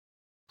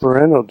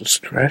Parental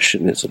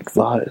discretion is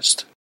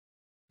advised.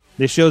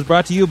 This show is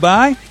brought to you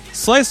by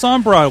Slice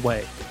on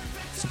Broadway.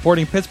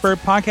 Supporting Pittsburgh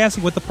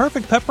podcasting with the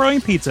perfect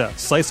pepperoni pizza.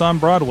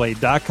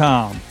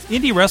 SliceOnBroadway.com.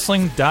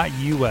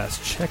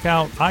 IndieWrestling.us. Check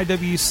out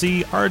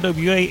IWC,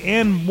 RWA,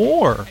 and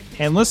more.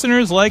 And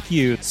listeners like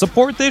you,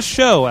 support this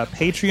show at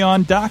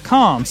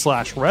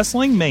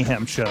Patreon.com/Wrestling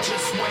Mayhem Show.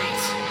 Just wait,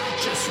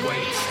 just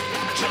wait,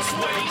 just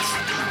wait,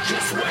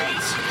 just wait,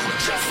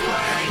 just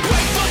wait.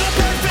 Wait for the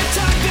perfect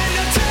time,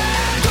 then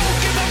attack. Don't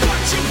give up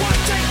what you want,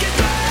 take it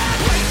back.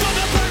 Wait for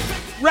the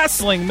perfect...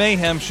 Wrestling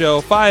Mayhem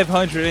Show,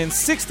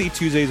 560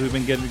 Tuesdays we've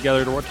been getting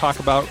together to talk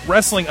about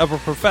wrestling of a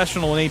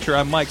professional nature.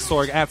 I'm Mike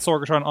Sorg, at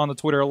Sorgatron on the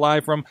Twitter,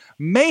 live from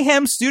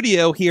Mayhem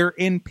Studio here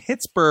in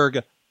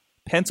Pittsburgh,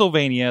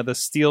 Pennsylvania, the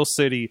Steel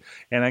City.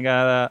 And I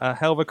got a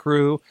hell of a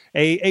crew,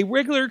 a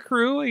regular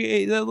crew,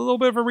 a little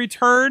bit of a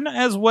return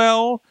as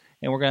well.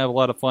 And we're going to have a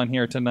lot of fun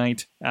here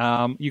tonight.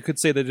 You could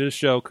say that this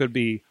show could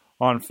be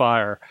on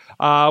fire.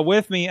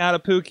 With me out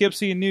of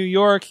Poughkeepsie, New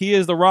York, he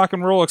is the Rock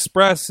and Roll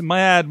Express,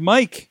 Mad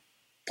Mike.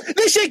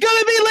 This shit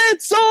gonna be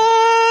lit,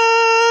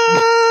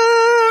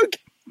 Sorg!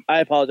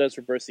 I apologize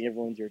for bursting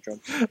everyone's eardrum.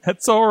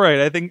 That's all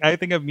right. I think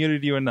I've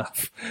muted you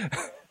enough.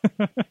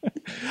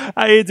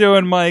 How you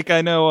doing, Mike?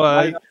 I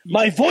know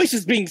my voice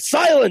is being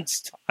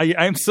silenced.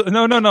 I'm so,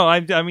 no. I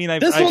mean,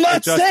 I've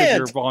adjusted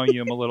your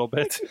volume a little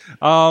bit.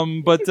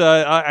 But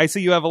I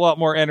see you have a lot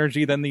more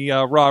energy than the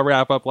Raw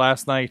wrap up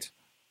last night.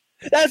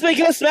 That's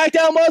because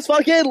SmackDown was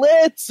fucking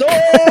lit,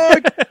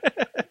 Sorg.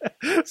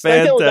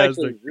 SmackDown was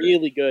actually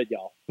really good,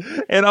 y'all.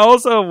 And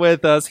also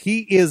with us, he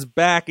is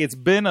back. It's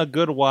been a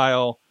good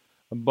while,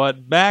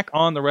 but back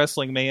on the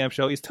Wrestling Mayhem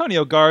Show, he's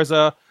Tonio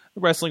Garza,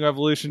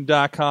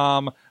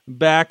 WrestlingRevolution.com,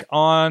 back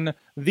on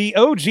the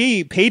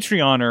OG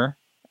Patreoner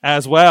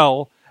as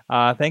well.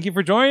 Thank you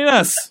for joining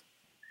us.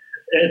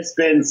 It's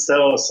been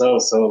so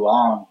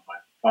long.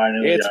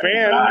 Finally, it's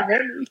been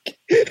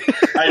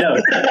I know.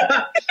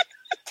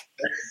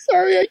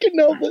 Sorry, I can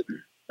help it.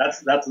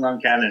 That's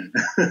non-canon.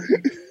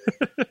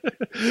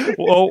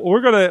 Well,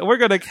 we're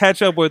gonna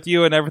catch up with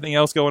you and everything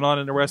else going on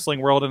in the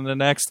wrestling world in the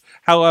next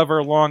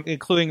however long,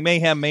 including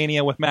Mayhem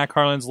Mania with Matt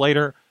Carlins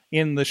later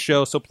in the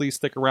show, so please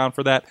stick around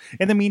for that.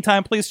 In the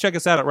meantime, please check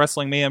us out at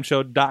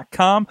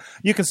WrestlingMayhemShow.com.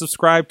 You can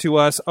subscribe to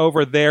us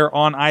over there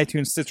on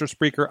iTunes, Stitcher,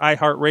 Spreaker,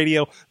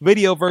 iHeartRadio,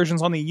 video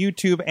versions on the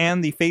YouTube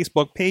and the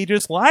Facebook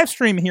pages, live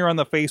stream here on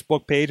the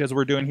Facebook page as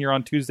we're doing here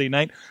on Tuesday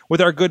night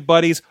with our good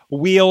buddies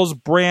Wheels,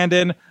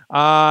 Brandon,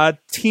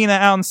 Tina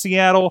out in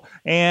Seattle,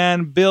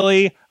 and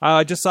Billy.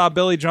 Just saw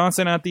Billy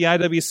Johnson at the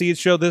IWC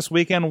show this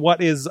weekend.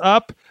 What is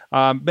up?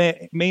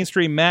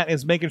 Mainstream Matt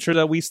is making sure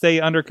that we stay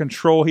under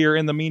control here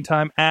in the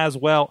meantime as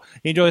well.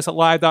 Enjoy us at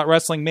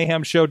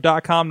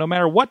live.wrestlingmayhemshow.com. No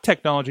matter what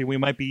technology we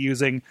might be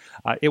using,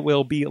 it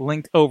will be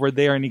linked over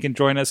there, and you can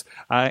join us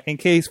in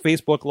case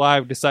Facebook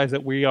Live decides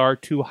that we are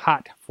too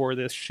hot for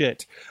this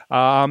shit.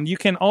 You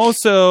can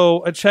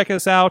also check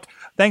us out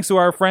thanks to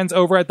our friends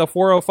over at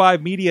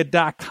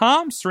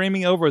the405media.com,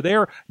 streaming over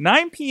there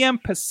 9 p.m.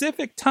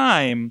 Pacific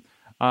time.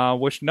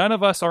 Which none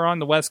of us are on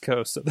the West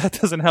Coast, so that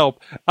doesn't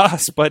help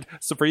us. But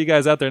so for you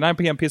guys out there, 9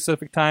 p.m.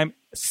 Pacific time,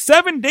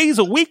 7 days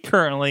a week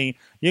currently,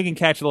 you can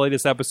catch the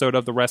latest episode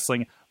of the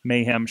Wrestling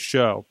Mayhem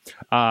Show.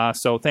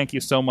 So thank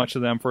you so much to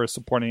them for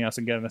supporting us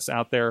and getting us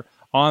out there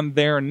on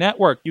their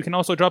network. You can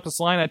also drop us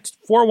a line at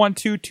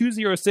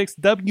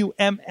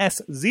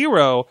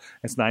 412-206-WMS0.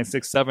 It's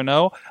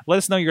 9670. Let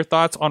us know your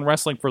thoughts on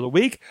wrestling for the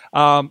week,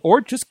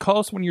 or just call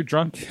us when you're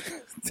drunk.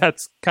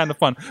 That's kind of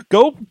fun.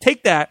 Go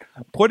take that,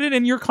 put it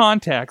in your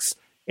contacts,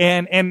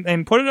 and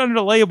put it under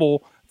the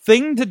label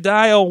 "thing to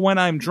dial when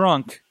I'm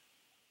drunk,"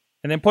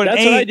 and then put an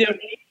That's A. what I do.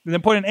 And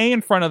then put an A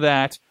in front of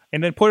that,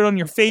 and then put it on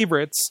your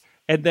favorites,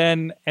 and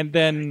then.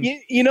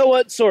 You know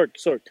what,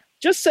 Sorg?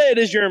 Just say it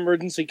as your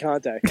emergency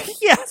contact.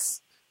 Yes.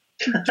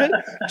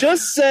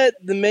 Just set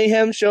the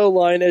Mayhem Show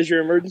line as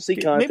your emergency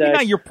contact. Maybe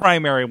not your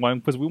primary one,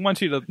 because we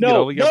want you to.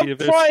 No,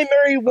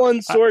 primary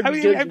one, Sorg.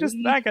 I'm just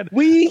not gonna.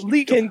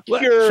 We can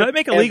cure. Should I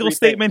make a legal everything.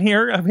 statement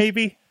here?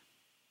 Maybe.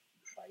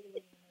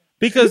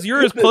 Because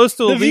you're as close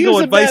to legal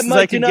advice as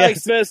I can get. get.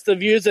 Express the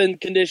views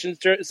and conditions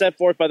set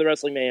forth by the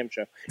Wrestling Mayhem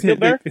Show. Feel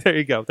better? There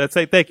you go.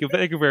 Thank you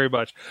very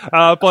much.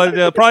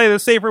 But probably the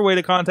safer way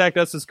to contact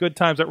us is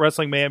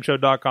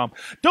goodtimes@wrestlingmayhemshow.com.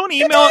 Don't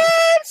email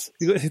us.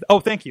 Oh,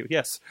 thank you.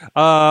 Yes.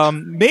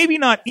 Maybe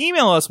not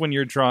email us when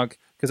you're drunk,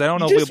 because I don't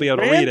know if we'll be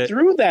able to read it.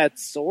 Through that,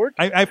 Sorg.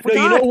 I forgot.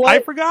 No, you know what?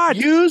 I forgot.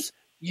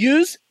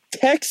 Use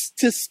text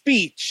to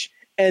speech.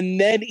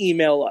 And then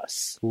email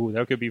us. Ooh,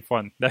 that could be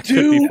fun. That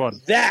could be fun.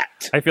 That.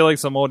 I feel like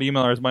some old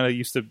emailers might have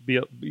used to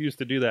do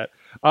that.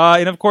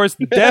 And of course,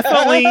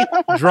 definitely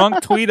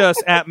drunk tweet us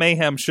at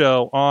Mayhem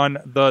Show on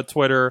the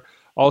Twitter.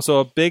 Also,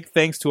 a big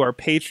thanks to our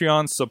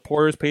Patreon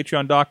supporters,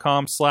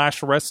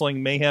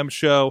 patreon.com/Wrestling Mayhem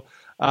Show.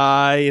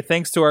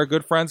 Thanks to our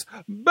good friends,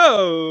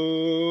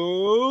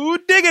 Bo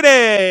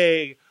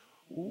Diggity!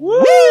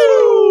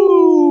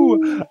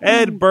 Woo!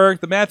 Ed Burke,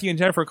 the Matthew and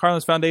Jennifer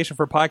Carlins Foundation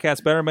for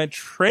Podcast Betterment,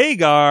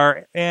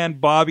 Traegar, and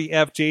Bobby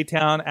F.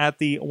 J-Town at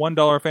the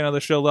 $1 fan of the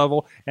show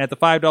level, and at the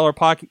 $5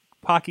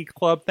 Pocky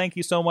Club. Thank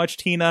you so much,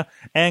 Tina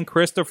and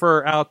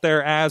Christopher out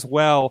there as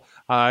well.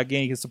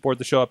 Again, you can support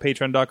the show at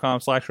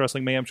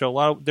patreon.com/Wrestling Mayhem Show. A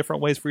lot of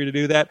different ways for you to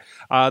do that.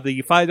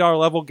 The $5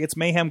 level gets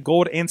Mayhem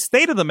Gold and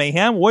State of the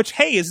Mayhem, which,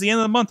 hey, is the end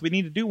of the month. We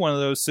need to do one of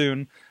those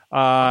soon.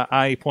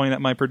 I point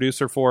at my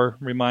producer for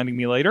reminding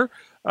me later.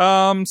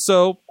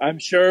 So I'm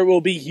sure it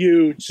will be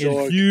huge.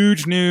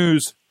 Huge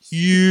news.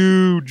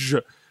 Huge.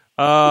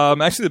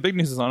 Actually, the big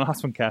news is on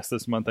AwesomeCast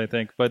this month, I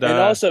think. But and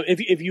also,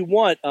 if you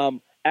want,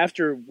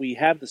 after we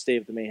have the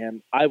State of the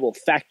Mayhem, I will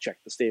fact check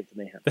the State of the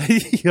Mayhem.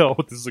 Yo,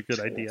 this is a good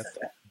idea.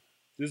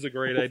 This is a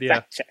great idea.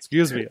 Fact check.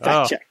 Excuse me.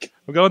 Fact check.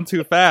 I'm going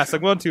too fast.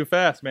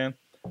 Man.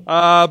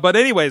 But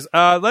anyways,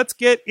 let's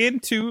get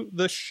into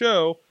the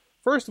show.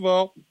 First of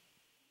all,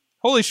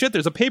 holy shit,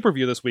 there's a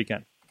pay-per-view this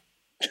weekend.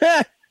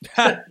 Yet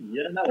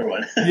another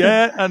one.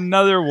 Yet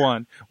another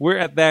one. We're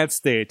at that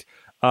stage.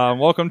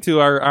 Welcome to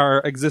our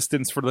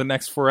existence for the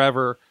next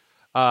forever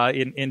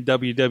in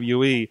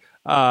WWE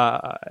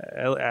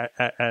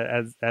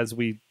as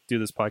we do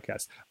this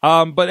podcast.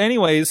 But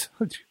anyways,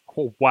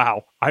 oh,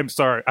 wow. I'm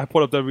sorry. I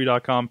put up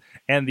WWE.com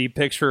and the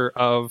picture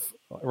of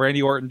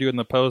Randy Orton doing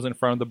the pose in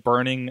front of the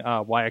burning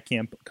Wyatt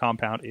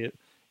compound. It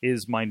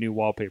is my new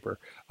wallpaper.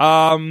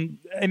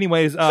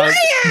 Anyways.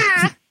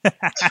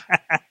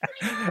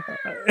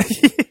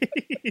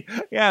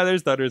 Yeah,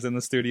 there's Dutters in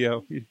the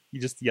studio. You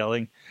just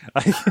yelling.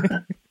 But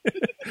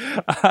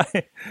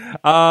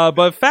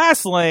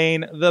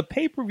Fastlane, the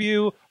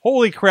pay-per-view,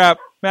 holy crap,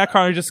 Matt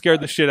Connor just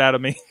scared the shit out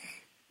of me.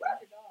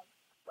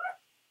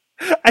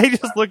 I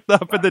just looked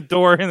up at the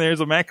door and there's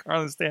a Matt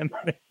Connor standing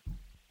there.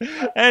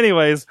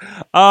 Anyways,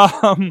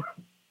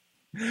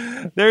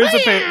 there's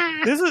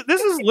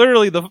this is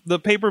literally the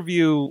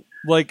pay-per-view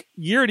like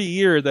year to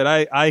year that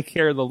I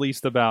care the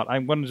least about.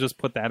 I'm going to just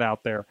put that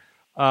out there.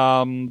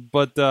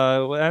 But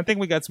I think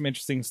we got some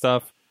interesting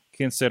stuff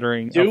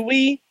considering. Do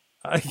we?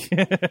 I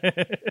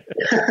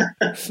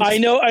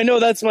know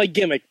that's my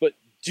gimmick, but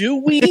do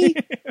we?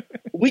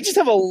 We just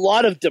have a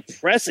lot of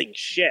depressing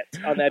shit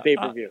on that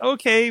pay-per-view.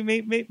 Okay,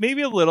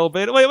 maybe a little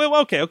bit. Wait,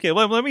 okay.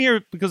 Let me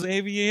hear, because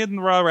if you in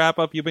the Raw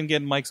wrap-up, you've been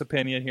getting Mike's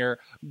opinion here.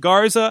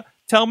 Garza,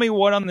 tell me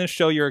what on this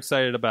show you're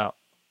excited about.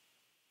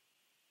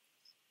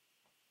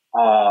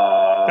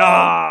 Damn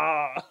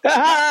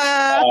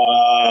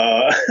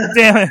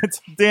it.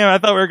 I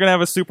thought we were going to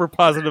have a super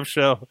positive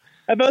show.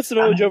 How about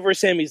Samoa Joe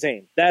versus Sami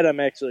Zayn? That I'm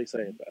actually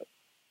excited about.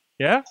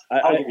 Yeah?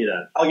 I'll give you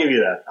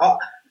that.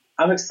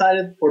 I'm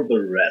excited for the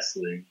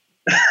wrestling.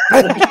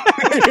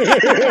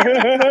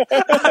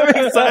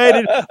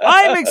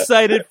 I'm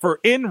excited for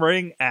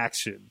in-ring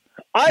action.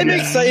 I'm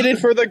excited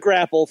for the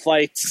grapple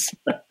fights.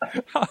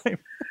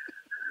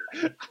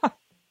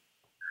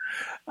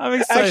 I'm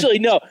excited. Actually,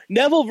 no.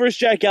 Neville versus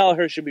Jack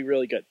Gallagher should be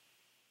really good.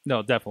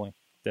 No, definitely.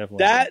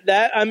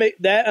 That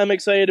I'm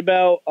excited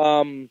about.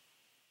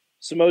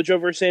 Samoa Joe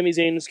versus Sami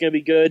Zayn is going to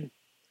be good.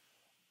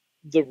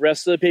 The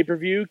rest of the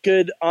pay-per-view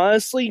could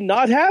honestly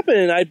not happen,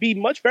 and I'd be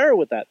much better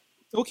with that.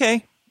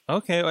 Okay.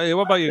 What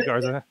about you,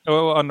 Garza?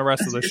 On the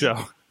rest of the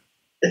show?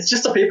 It's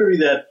just a pay-per-view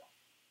that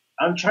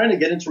I'm trying to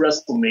get into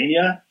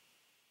WrestleMania,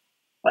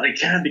 but I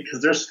can't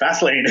because there's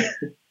Fastlane,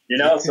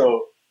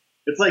 so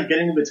it's like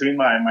getting in between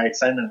my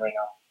excitement right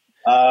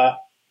now.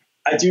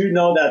 I do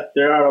know that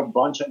there are a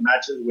bunch of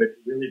matches with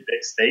really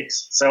big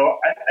stakes, so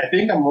I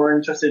think I'm more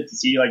interested to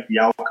see like the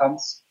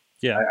outcomes.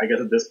 Yeah, I guess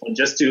at this point,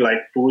 just to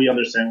like fully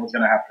understand what's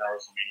going to happen at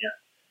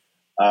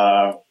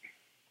WrestleMania.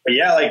 But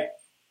yeah, like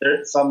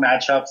there's some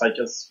matchups I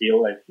just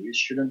feel like we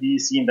shouldn't be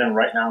seeing them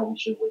right now. We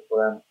should wait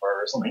for them for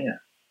WrestleMania.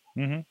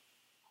 Mm-hmm.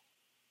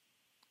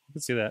 I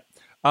can see that.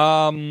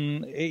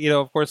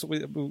 Of course,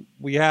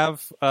 we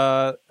have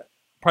probably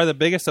the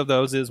biggest of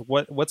those is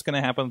what's going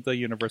to happen with the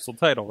Universal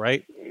title,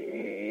 right?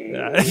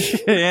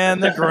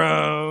 And the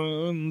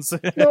groans.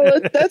 No,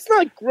 that's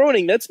not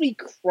groaning. That's me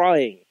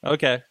crying.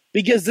 Okay.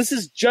 Because this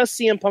is just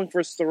CM Punk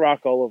versus The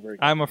Rock all over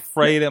again. I'm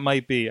afraid it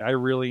might be. I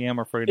really am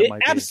afraid it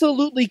might be. It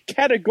absolutely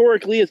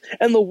categorically is.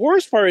 And the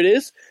worst part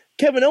is,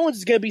 Kevin Owens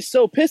is going to be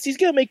so pissed, he's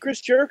going to make Chris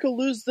Jericho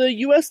lose the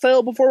U.S.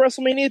 title before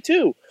WrestleMania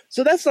 2.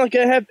 So that's not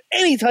going to have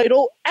any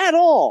title at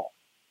all.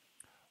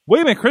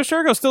 Wait a minute, Chris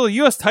Jericho's still a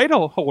U.S.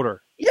 title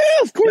holder. Yeah,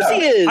 of course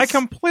he is. I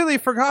completely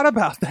forgot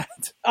about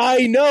that.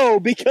 I know,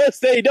 because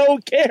they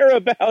don't care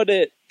about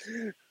it.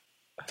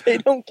 They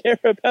don't care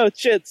about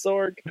shit,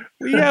 Sorg.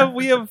 We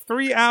have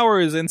 3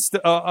 hours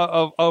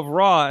of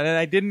Raw, and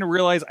I didn't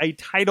realize a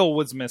title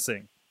was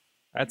missing.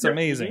 That's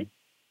amazing.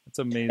 That's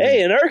amazing.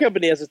 Hey, and our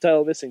company has a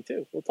title missing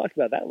too. We'll talk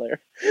about that later.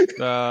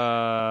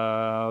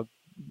 TNA.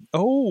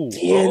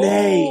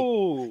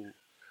 Oh.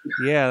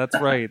 Yeah,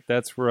 that's right.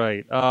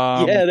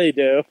 Yeah, they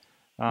do.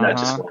 Not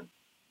just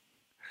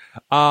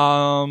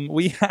one.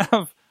 We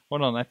have.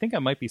 Hold on. I think I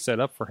might be set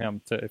up for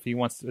him to, if he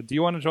wants to. Do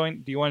you want to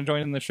join? Do you want to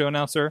join in the show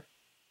now, sir?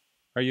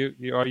 Are you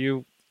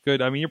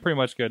good? I mean, you're pretty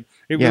much good.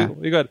 Yeah.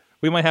 We good.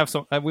 We might have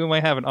some. We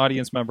might have an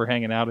audience member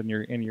hanging out in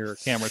your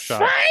camera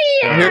shot.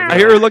 I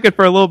hear we're looking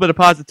for a little bit of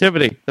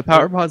positivity, the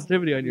power of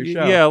positivity on your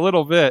show. Yeah, a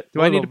little bit.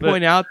 Do I need to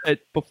point out that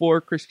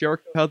before Chris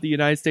Jericho held the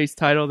United States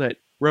title, that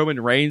Roman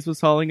Reigns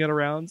was hauling it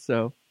around.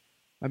 So,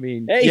 I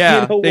mean, Hey,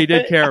 yeah, you know they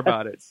did what? care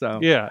about it. So,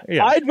 Yeah.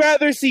 I'd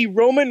rather see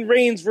Roman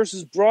Reigns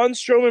versus Braun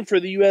Strowman for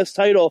the U.S.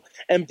 title,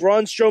 and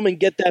Braun Strowman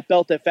get that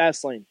belt at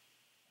Fastlane.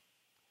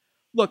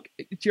 look,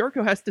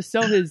 Jericho has to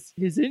sell his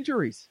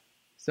injuries,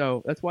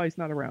 so that's why he's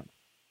not around.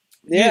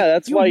 Yeah,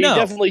 that's you why you know.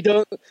 definitely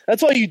don't.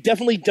 That's why you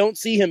definitely don't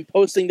see him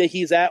posting that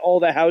he's at all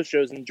the house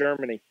shows in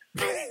Germany.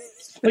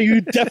 So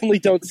you definitely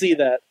don't see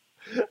that.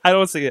 I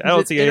don't see it. I He's don't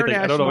an see anything.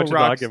 I don't know what you're international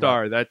rock talking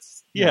star. about.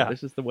 That's Yeah.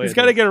 that's just the way He's it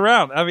got to is. get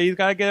around. I mean, he's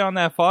got to get on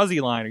that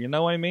Fozzy liner. You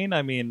know what I mean?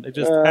 I mean, it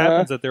just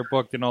happens that they're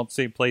booked in all the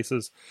same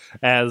places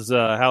as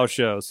house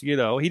shows. You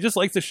know, he just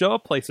likes to show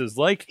up places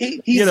like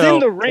He's you know, in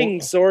the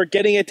rings or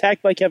getting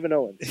attacked by Kevin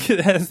Owens.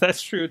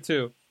 that's true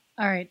too.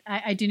 All right,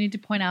 I do need to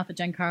point out that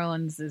Jen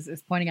Carlins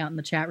is pointing out in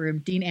the chat room,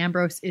 Dean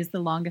Ambrose is the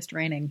longest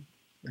reigning.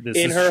 This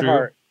In is her true.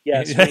 heart.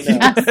 Yes, we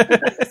know.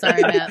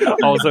 Sorry, Matt.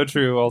 Also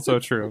true. Also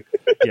true.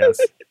 Yes.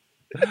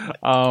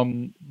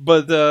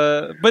 But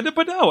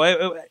no,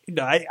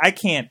 I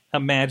can't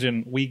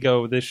imagine we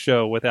go this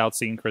show without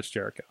seeing Chris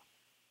Jericho.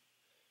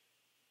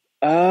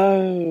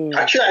 Oh.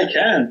 Actually, I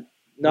can.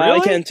 No,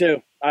 Really? I can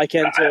too. I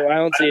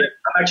don't see it.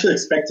 I'm actually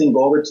expecting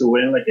Goldberg to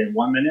win like in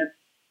 1 minute,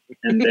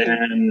 and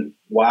then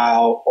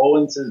while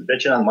Owens is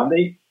bitching on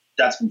Monday,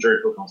 that's when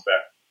Jericho comes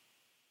back.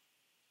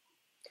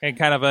 In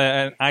kind of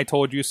an "I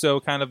told you so"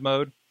 kind of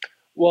mode.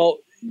 Well,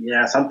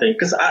 Yeah, something.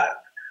 Because I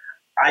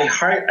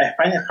find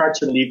it hard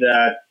to believe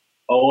that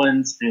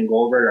Owens and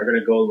Goldberg are going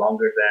to go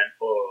longer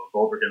than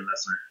Goldberg and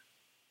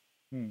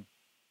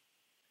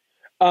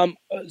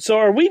Lesnar. so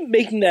are we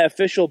making that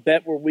official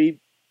bet where we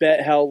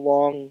bet how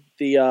long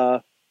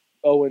the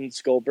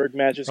Owens Goldberg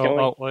match is going?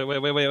 Oh,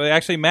 wait.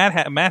 Actually, Matt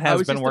has I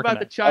was been just working about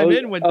to it. chime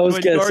in when I was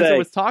gonna Garza say.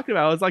 was talking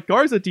about it. I was like,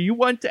 Garza, do you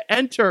want to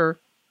enter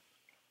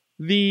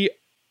the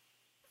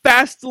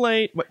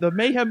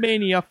Mayhem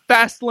Mania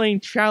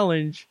Fastlane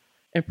Challenge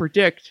and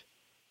predict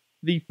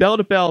the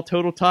bell-to-bell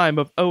total time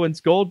of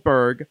Owens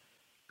Goldberg?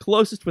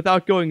 Closest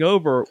without going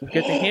over will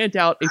get to hand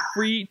out a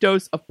free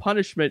dose of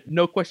punishment,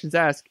 no questions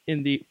asked,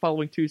 in the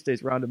following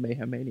Tuesday's round of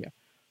Mayhem Mania.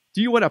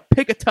 Do you want to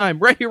pick a time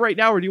right here, right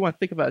now, or do you want to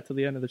think about it till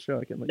the end of the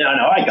show? No,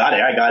 I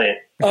got it.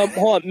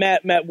 Hold on,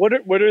 Matt. What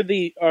are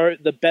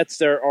the bets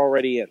that are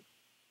already in?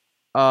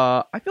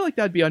 I feel like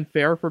that'd be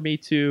unfair for me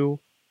to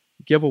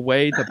give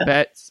away the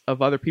bets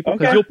of other people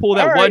because Okay. you'll pull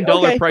that All right. $1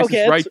 Okay. Price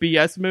Okay. is Right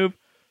BS move.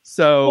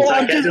 So Well,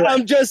 I can't do it.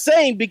 I'm just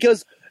saying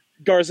because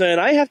Garza and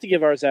I have to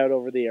give ours out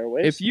over the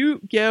airwaves. if you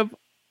give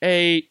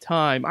a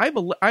time, I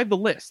have the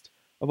list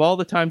of all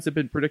the times that have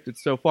been predicted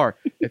so far.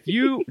 If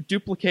you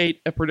duplicate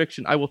a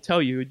prediction, I will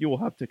tell you, and you will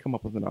have to come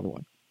up with another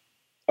one.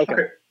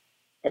 Okay,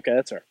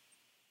 that's fair.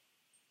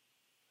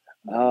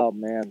 Oh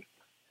man,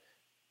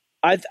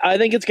 I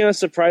think it's going to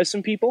surprise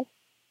some people.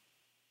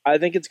 I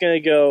think it's going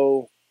to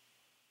go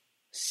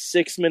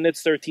 6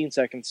 minutes 13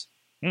 seconds.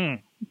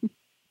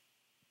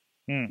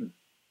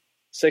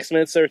 6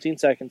 minutes 13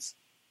 seconds.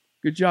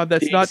 Good job.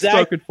 That's The not exact-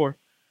 spoken for.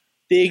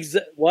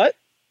 What?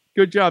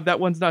 Good job. That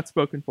one's not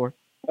spoken for.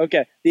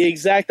 Okay, the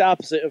exact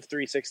opposite of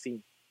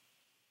 3:16.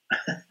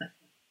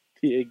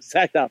 The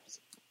exact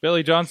opposite.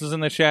 Billy Johnson's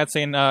in the chat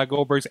saying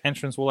Goldberg's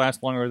entrance will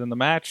last longer than the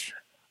match.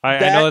 I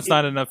That know it's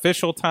not an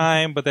official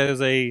time, but that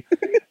is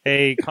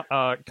a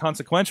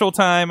consequential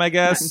time, I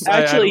guess.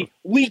 Actually,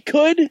 we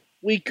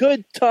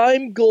could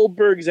time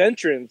Goldberg's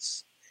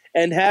entrance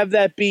and have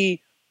that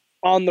be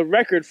on the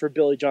record for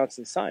Billy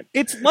Johnson's time.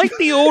 it's like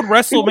the old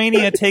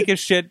WrestleMania take a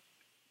shit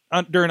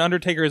during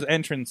Undertaker's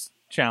entrance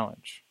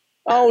challenge.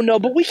 Oh no,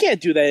 but we can't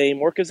do that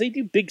anymore because they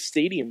do big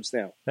stadiums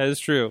now. That is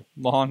true.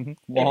 Long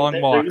They're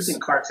walks using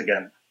carts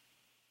again.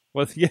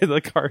 with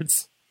the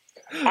carts.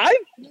 I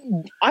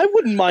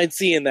wouldn't mind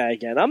seeing that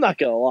again. I'm not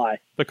gonna lie.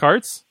 The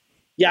carts.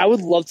 Yeah, I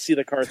would love to see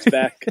the carts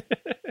back.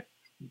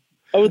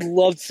 I would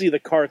love to see the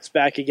carts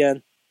back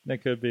again.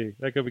 That could be.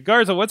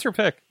 Garza, what's your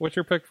pick? What's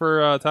your pick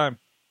for time?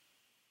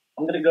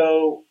 I'm going to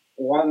go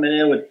 1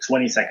 minute with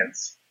 20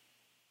 seconds.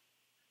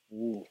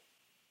 Ooh.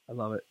 I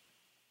love it.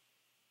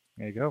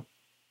 There you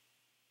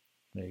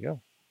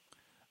go.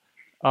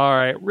 All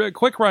right,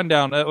 quick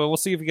rundown. We'll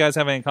see if you guys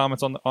have any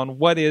comments on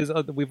what is.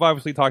 We've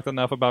obviously talked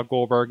enough about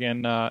Goldberg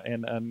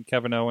and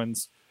Kevin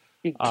Owens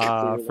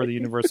for the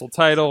Universal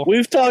title.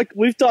 We've talked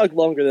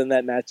longer than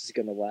that match is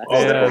gonna last.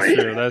 Oh,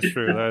 Yeah,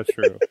 that's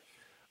true.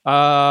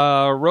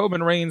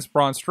 Roman Reigns,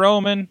 Braun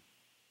Strowman.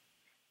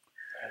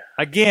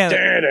 Again,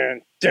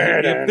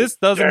 if this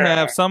doesn't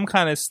have some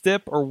kind of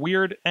stip or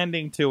weird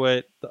ending to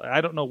it,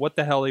 I don't know what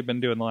the hell they've been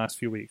doing the last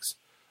few weeks.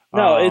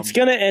 No, it's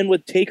gonna end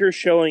with Taker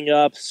showing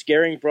up,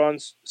 scaring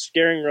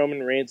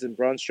Roman Reigns, and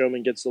Braun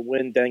Strowman gets the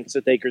win thanks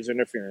to Taker's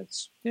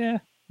interference. Yeah.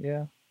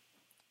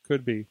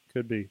 Could be.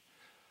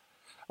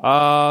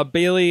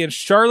 Bailey and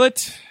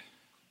Charlotte.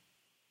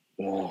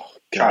 Oh,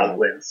 Charlotte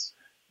wins.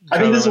 I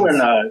think this is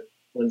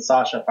when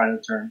Sasha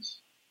finally turns.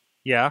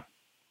 Yeah.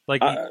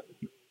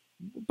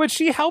 But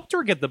she helped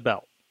her get the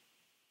belt.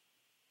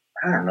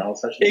 I don't know.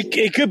 Sasha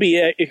it could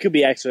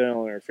be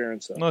accidental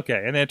interference though.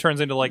 Okay, and then it turns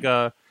into like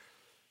a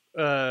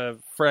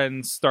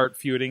friends start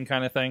feuding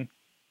kind of thing.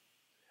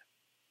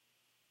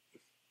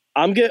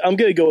 I'm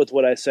gonna go with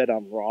what I said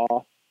on Raw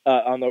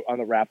on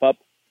the wrap up.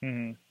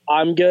 Mm-hmm.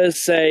 I'm gonna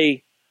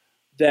say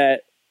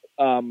that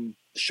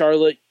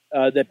Charlotte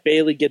that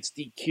Bayley gets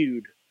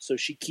DQ'd, so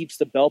she keeps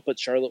the belt, but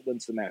Charlotte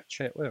wins the match.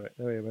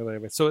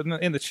 Wait. So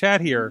in the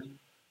chat here,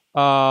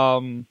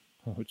 oh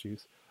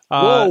jeez.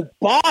 Whoa,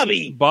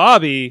 Bobby,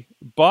 and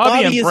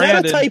is Brandon.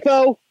 that a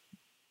typo?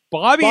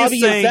 Bobby is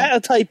saying, is that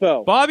a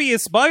typo? Bobby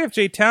of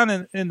J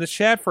Town in the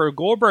chat for a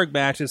Goldberg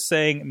match is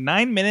saying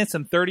 9 minutes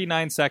and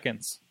 39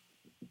 seconds.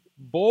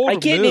 Bold I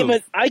can't move.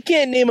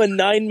 name a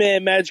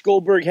 9-man match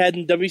Goldberg had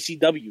in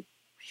WCW.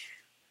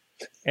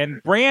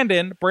 And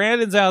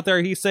Brandon's out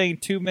there. He's saying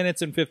 2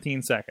 minutes and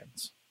 15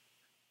 seconds.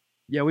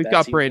 Yeah, we've That's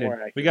got even Brandon. more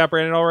accurate. We got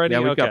Brandon already.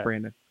 Yeah, we've Okay. got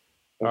Brandon.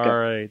 Okay. All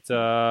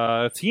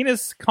right.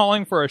 Tina's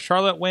calling for a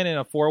Charlotte win in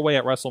a 4-way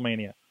at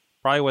WrestleMania.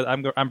 Probably with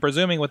I'm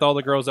presuming with all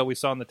the girls that we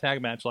saw in the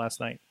tag match last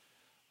night.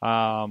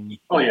 Oh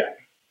yeah.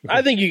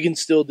 I think you can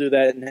still do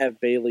that and have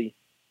Bayley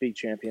be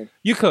champion.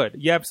 You could.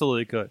 You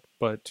absolutely could.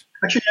 But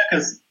Actually, yeah,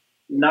 because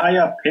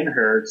Nia pinned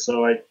her,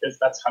 so I guess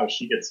that's how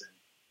she gets in.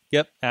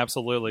 yep,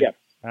 absolutely. Yep.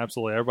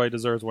 Absolutely. Everybody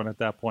deserves one at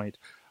that point.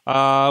 We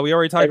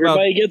already talked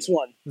Everybody gets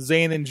one. about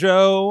Zayn and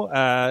Joe.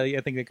 I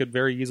think it could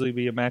very easily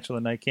be a match of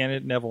the night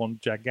candidate. Neville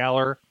and Jack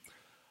Gallagher.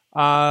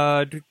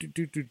 Wait,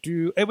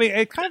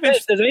 it kind of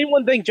Does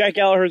anyone think Jack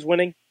Gallagher's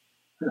winning?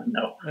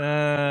 No.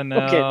 no.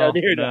 Okay, no,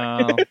 you're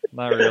no,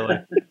 not really.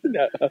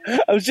 No,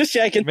 I was just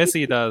checking.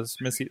 Missy does.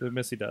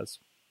 Missy does.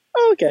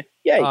 Oh, okay,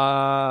 yay!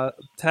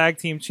 Tag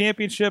team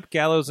championship: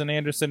 Gallows and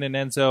Anderson and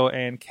Enzo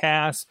and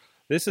Cass.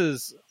 This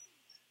is.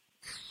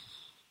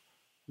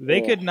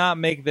 They could not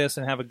make this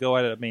and have a go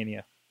at it at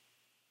Mania.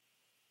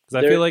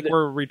 Because I feel like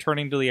we're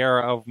returning to the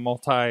era of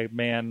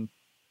multi-man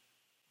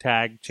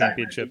tag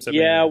championships. At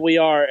Yeah, Mania. we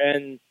are.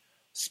 And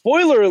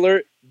spoiler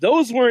alert: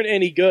 those weren't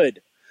any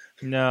good.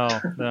 No,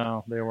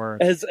 they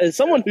weren't. As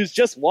someone who's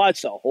just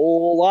watched a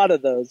whole lot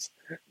of those,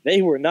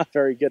 they were not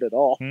very good at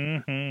all.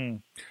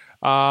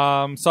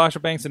 Mm-hmm. Sasha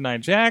Banks and Nia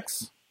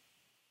Jax.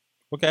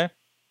 Okay.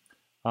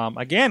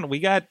 Again, we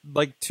got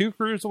like 2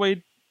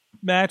 cruiserweight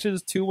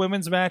matches, 2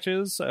 women's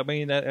matches. I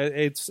mean,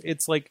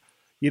 it's like,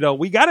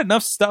 we got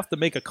enough stuff to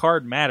make a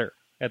card matter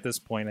at this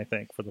point, I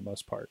think, for the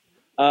most part.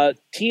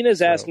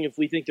 Tina's asking if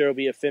we think there will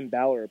be a Finn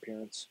Balor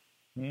appearance.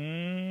 I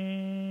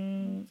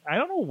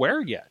don't know where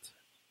yet.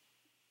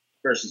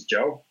 Versus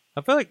Joe.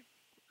 I feel like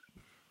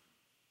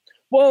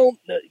Well,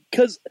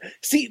 because,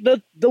 see,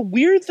 the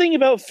weird thing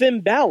about Finn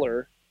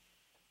Balor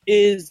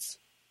is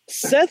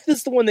Seth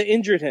is the one that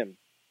injured him,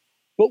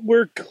 but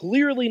we're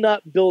clearly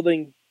not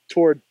building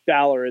toward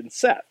Balor and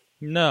Seth.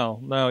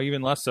 no,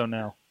 even less so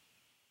now.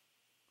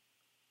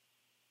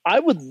 I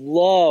would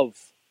love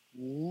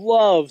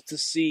to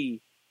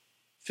see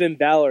Finn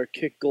Balor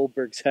kick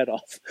Goldberg's head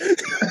off.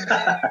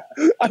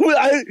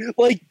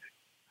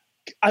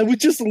 I would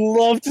just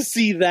love to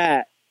see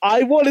that.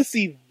 I want to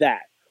see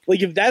that.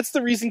 Like, if that's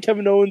the reason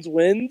Kevin Owens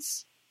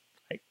wins,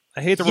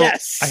 I hate to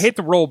yes. I hate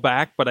to roll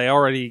back, but I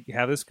already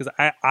have this because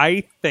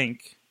I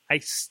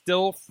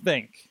still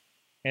think,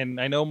 and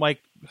I know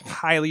Mike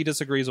highly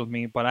disagrees with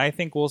me, but I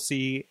think we'll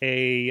see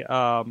a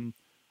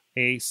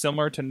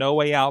similar to No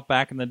Way Out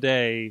back in the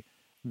day.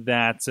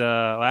 That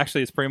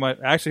actually it's pretty much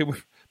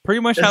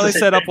how they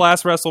set up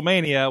last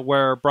WrestleMania,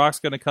 where Brock's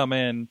going to come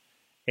in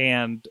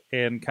and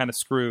kind of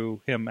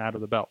screw him out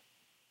of the belt.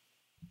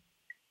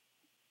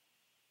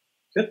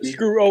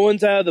 Screw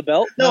Owens out of the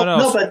belt?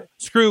 No, but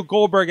screw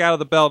Goldberg out of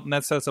the belt, and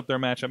that sets up their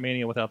match at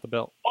Mania without the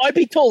belt. I'd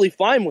be totally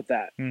fine with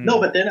that. Mm-hmm. no,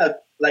 but then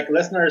like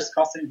Lesnar is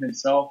costing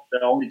himself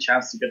the only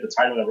chance to get the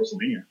title at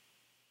WrestleMania.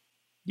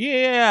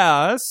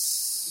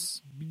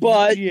 Yes,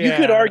 But you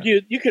could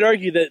argue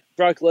that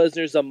Brock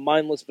Lesnar's a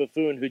mindless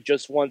buffoon who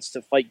just wants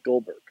to fight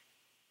Goldberg.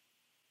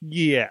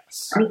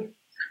 Yes.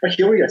 But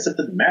he already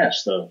accepted the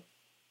match, though.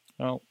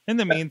 Well, in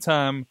the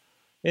meantime,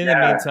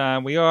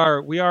 we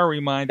are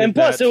reminded. And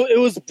plus, that, it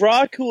was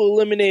Brock who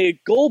eliminated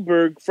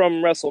Goldberg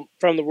from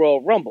the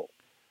Royal Rumble.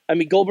 I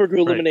mean, Goldberg who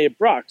eliminated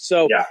Brock.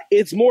 So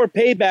it's more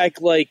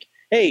payback. Like,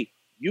 hey,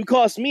 you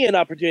cost me an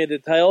opportunity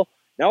at the title.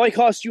 Now I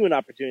cost you an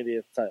opportunity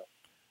at the title.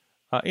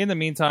 In the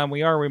meantime,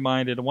 we are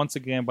reminded once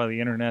again by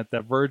the internet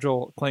that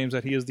Virgil claims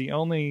that he is the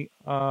only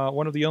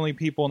one of the only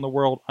people in the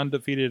world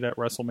undefeated at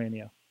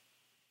WrestleMania.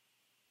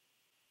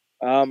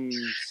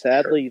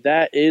 Sadly,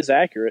 that is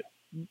accurate.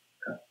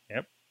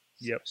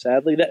 Yep.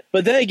 Sadly, that.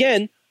 But then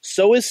again,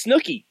 so is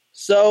Snooki.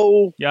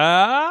 So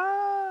yeah.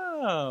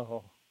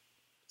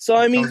 So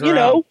I mean, Comes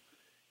around.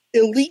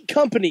 elite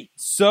company.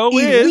 So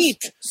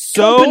elite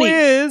company.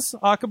 Is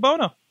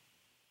Akabona.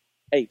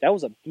 Hey, that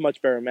was a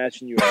much better match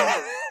than you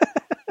had.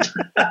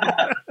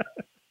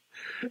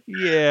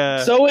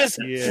 Yeah. So is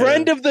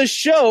friend of the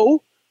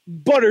show,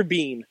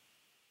 Butterbean.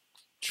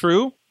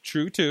 True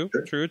too.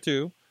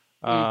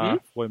 Mm-hmm.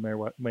 Floyd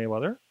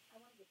Mayweather.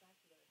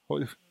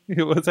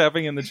 What's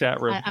happening in the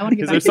chat room? I want to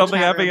get Is back there to the something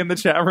chat happening room. in the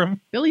chat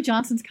room? Billy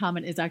Johnson's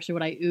comment is actually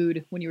what I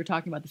oohed when you were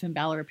talking about the Finn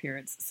Balor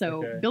appearance.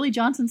 So Okay. Billy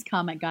Johnson's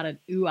comment got an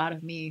ooh out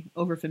of me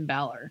over Finn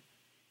Balor.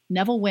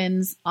 Neville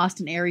wins.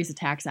 Austin Aries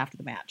attacks after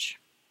the match.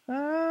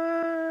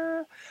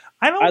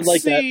 I don't I'd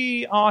like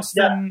see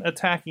Austin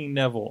attacking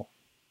Neville.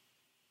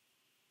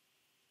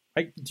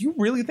 Do you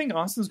really think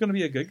Austin's going to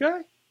be a good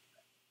guy?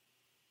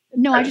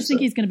 No, I just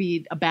think he's going to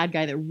be a bad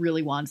guy that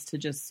really wants to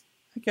just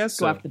I guess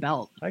go so. after the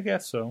belt. I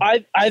guess so.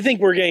 I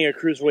think we're getting a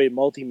cruiserweight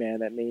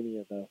multi-man at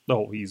Mania, though.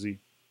 Oh, easy.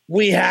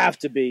 We have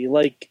to be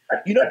like, I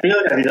feel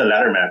like I need a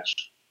ladder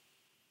match.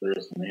 The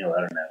WrestleMania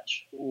ladder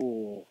match.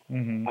 ooh,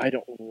 Mm-hmm. I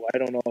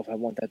don't know if I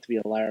want that to be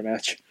a ladder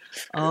match.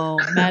 Oh,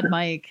 Mad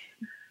Mike.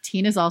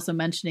 Tina's also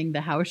mentioning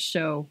the house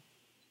show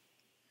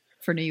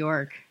for New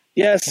York.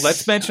 Yes,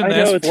 Let's mention I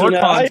this know, for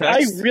Tina.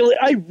 context.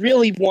 I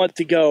really want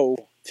to go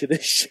to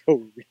this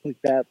show really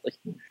badly.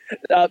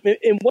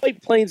 In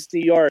White Plains,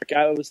 New York,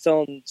 I was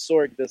telling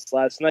Sorg this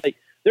last night.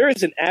 There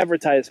is an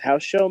advertised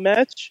house show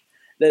match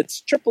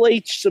that's Triple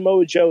H,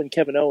 Samoa Joe, and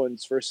Kevin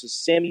Owens versus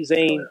Sami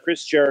Zayn,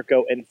 Chris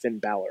Jericho, and Finn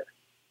Balor.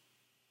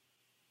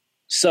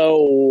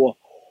 So,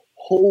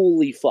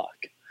 holy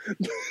fuck!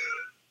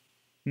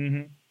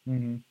 Mm-hmm.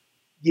 Mm-hmm.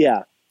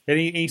 Yeah, And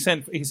he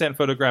sent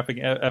photographic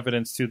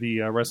evidence to the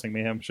Wrestling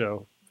Mayhem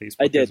show Facebook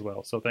I did. as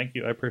well. So thank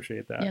you, I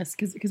appreciate that. Yes,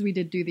 because we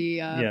did do the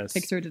Yes.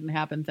 Pixar didn't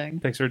happen thing.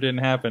 Pixar didn't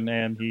happen,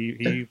 and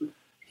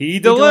he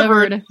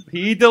delivered.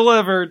 He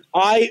delivered.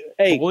 Hey,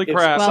 Holy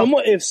crap!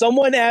 if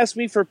someone asks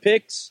me for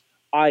picks,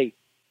 I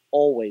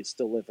always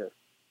deliver,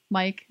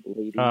 Mike,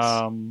 ladies.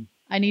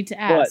 I need to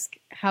ask,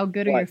 how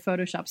good are What? your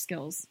Photoshop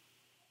skills?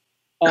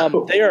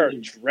 They are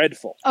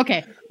dreadful.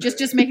 Okay,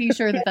 just making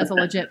sure that that's a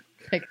legit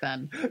pick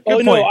then. Oh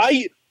Good no,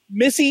 point.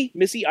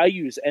 Missy, I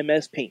use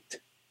MS Paint.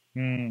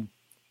 Hmm.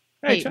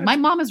 Hey, my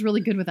mom is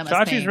really good with MS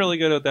Chachi's Paint. really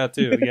good at that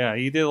too. Yeah,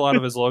 he did a lot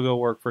of his logo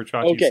work for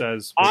Chachi Okay,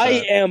 Says. with I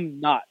that. am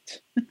not.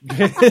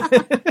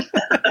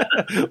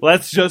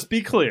 Let's just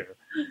be clear.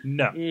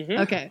 No.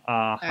 Mhm. Okay,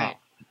 Uh-huh.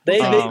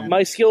 right.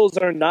 My skills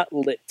are not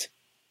lit.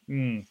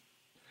 Mm.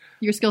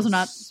 Your skills are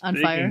not on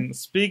fire.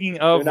 Speaking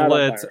of They're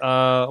not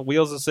on lit,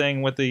 Wheels is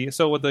saying with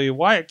the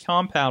Wyatt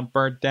compound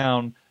burnt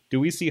down, do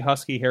we see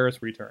Husky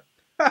Harris return?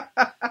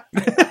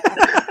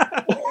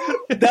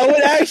 That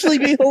would actually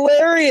be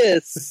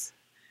hilarious.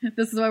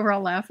 This is why we're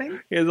all laughing.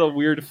 He has a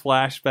weird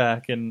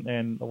flashback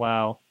and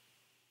wow.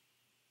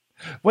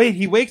 Wait,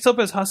 he wakes up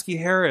as Husky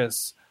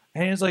Harris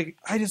and he's like,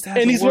 I just had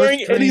And the he's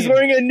worst dream.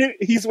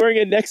 he's wearing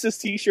a Nexus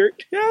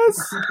T-shirt.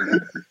 Yes.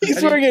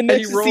 He's wearing a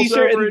Nexus rolls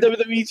T-shirt over and the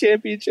WWE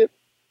Championship.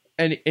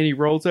 And he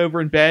rolls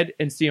over in bed,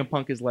 and CM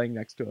Punk is laying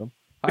next to him.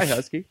 Hi,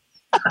 Husky.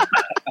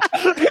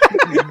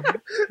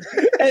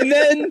 and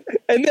then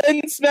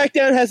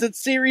SmackDown has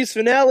its series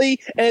finale,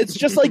 and it's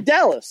just like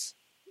Dallas.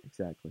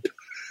 Exactly.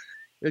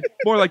 It's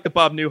more like the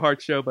Bob Newhart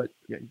show, but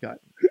yeah, you got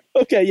it.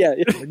 Okay, yeah.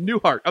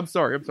 Newhart. I'm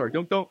sorry.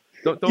 Don't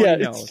Yeah,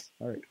 email it's- us.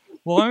 All right.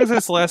 As long as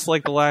it's less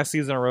like the last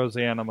season of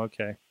Roseanne, I'm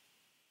okay.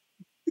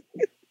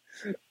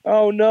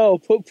 Oh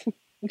no,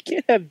 we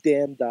can't have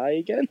Dan die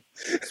again.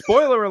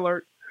 Spoiler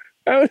alert.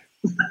 I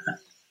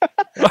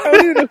don't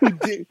even know who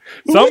did.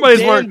 Who Somebody's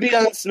would Dan work- be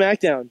on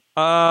SmackDown?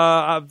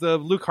 The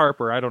Luke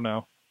Harper, I don't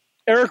know.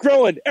 Eric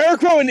Rowan.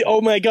 Oh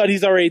my God,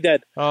 he's already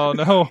dead. Oh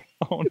no.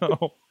 Oh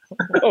no.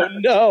 Oh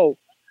no.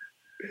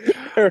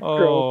 Eric Oh.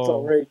 Rowan's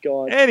already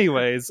gone.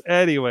 Anyways,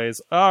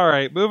 all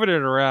right, moving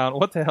it around.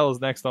 What the hell is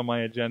next on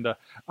my agenda?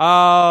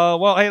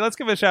 Well, hey, let's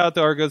give a shout out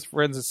to our good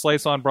friends at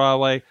Slice on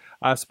Broadway,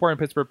 supporting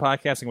Pittsburgh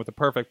podcasting with the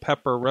perfect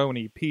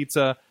pepperoni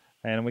pizza,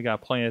 and we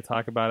got plenty to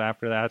talk about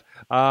after that.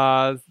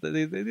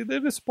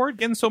 The sport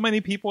getting so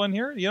many people in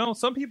here. You know,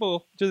 some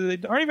people they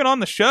aren't even on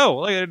the show;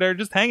 like, they're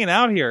just hanging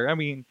out here. I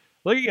mean,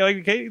 look,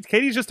 like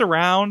Katie's just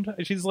around.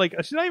 She's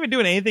not even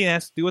doing anything that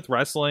has to do with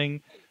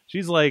wrestling.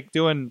 She's like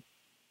doing.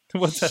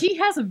 What's that? She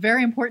has a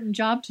very important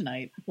job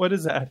tonight. What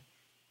is that?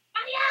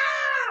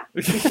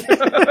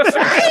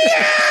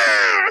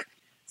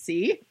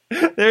 See?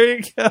 There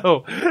you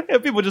go.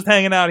 And people just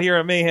hanging out here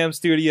at Mayhem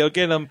Studio,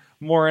 getting them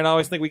more. And I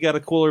always think we got a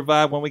cooler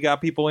vibe when we got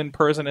people in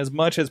person as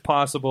much as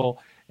possible.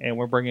 And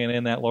we're bringing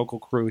in that local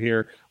crew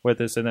here with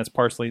us. And that's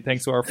partially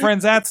thanks to our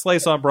friends at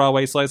Slice on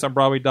Broadway,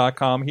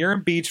 sliceonbroadway.com here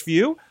in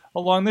Beachview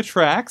along the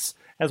tracks,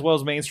 as well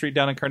as Main Street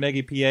down in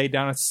Carnegie, PA,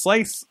 down at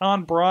Slice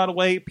on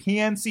Broadway,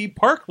 PNC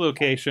Park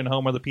location,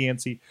 home of the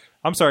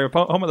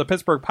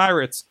Pittsburgh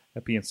Pirates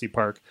at PNC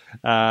Park.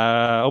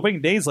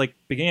 Opening days like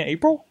beginning of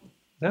April?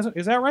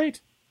 Is that right?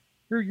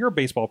 You're a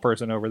baseball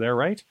person over there,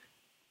 right?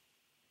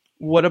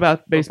 What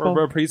about baseball?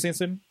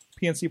 Preseason,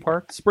 PNC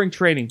Park? Spring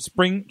training.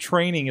 Spring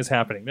training is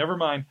happening. Never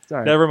mind.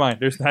 Sorry. Never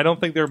mind. I don't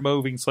think they're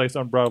moving Slice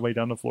on Broadway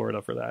down to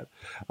Florida for that.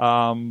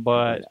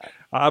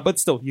 But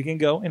still, you can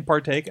go and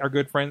partake. Our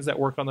good friends that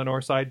work on the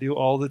north side do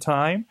all the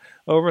time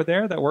over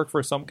there that work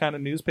for some kind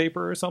of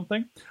newspaper or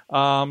something.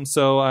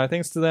 So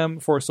thanks to them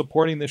for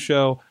supporting the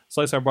show.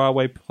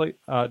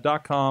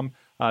 SliceOnBroadway.com,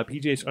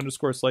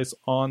 PGH_Slice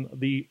on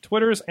the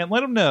Twitters, and let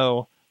them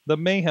know the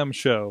Mayhem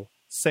Show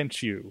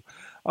sent you.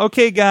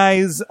 Okay,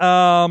 guys.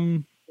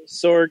 Sorg.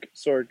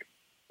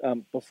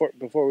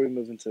 Before we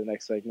move into the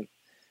next segment,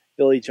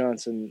 Billy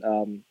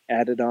Johnson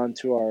added on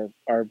to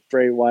our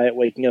Bray Wyatt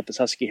waking up as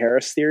Husky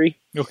Harris theory.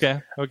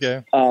 Okay.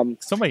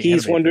 Somebody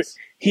He's animate wondering.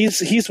 this.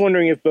 He's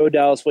wondering if Bo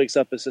Dallas wakes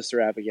up as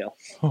Sister Abigail.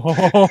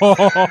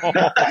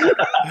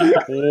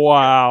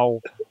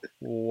 Wow.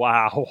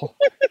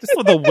 Just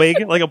with a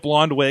wig, like a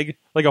blonde wig,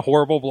 like a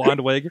horrible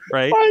blonde wig,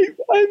 right?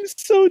 I'm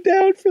so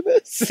down for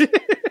this.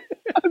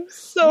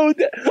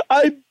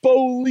 I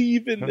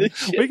believe in this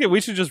shit.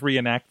 We should just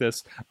reenact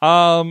this.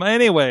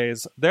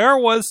 Anyways, there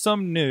was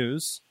some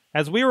news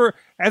as we were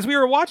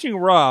watching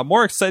Raw.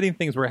 More exciting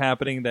things were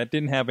happening that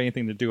didn't have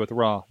anything to do with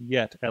Raw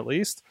yet, at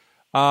least.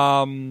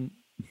 Well,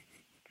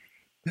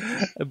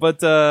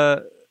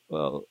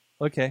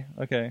 okay.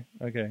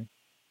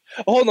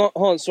 Hold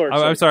on. Sorry.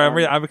 I'm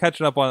sorry. I'm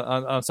catching up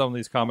on some of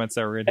these comments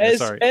that were in here.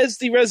 Sorry. As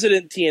the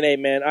resident TNA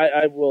man,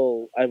 I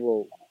will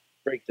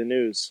break the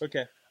news.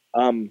 Okay.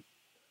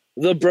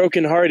 The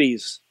Broken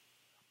Hardys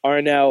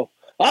are now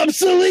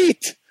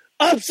obsolete.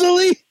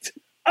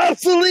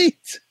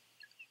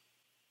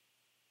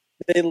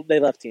 They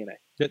left TNA.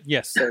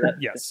 Yes.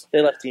 Yes.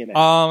 They left TNA.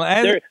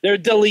 And They're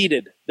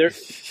deleted. They're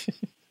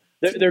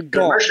Their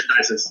gone.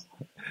 merchandises.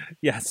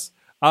 yes.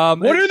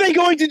 What are they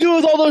going to do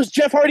with all those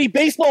Jeff Hardy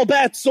baseball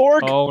bats,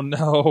 Sorg? Oh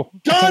no.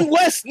 Don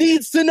West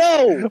needs to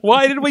know.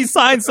 Why did we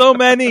sign so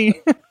many?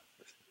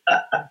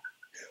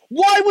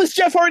 Why was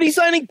Jeff Hardy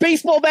signing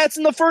baseball bats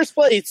in the first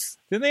place?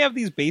 Didn't they have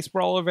these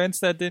baseball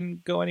events that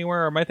didn't go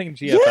anywhere? Or am I thinking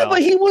GFL? Yeah,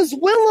 but he was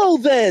Willow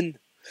then.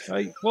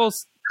 I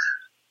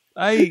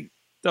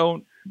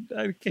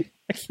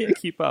can't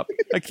keep up.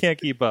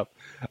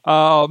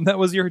 That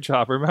was your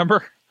job,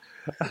 remember?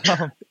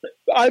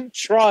 I'm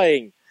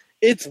trying.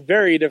 It's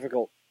very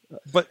difficult.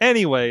 But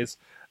anyways,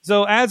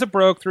 so as it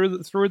broke through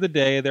the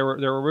day, there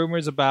were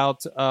rumors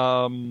about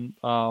the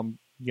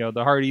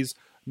Hardys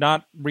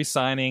not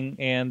re-signing,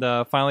 and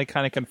finally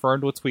kind of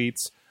confirmed with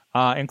tweets,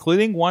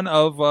 including one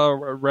of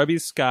Reby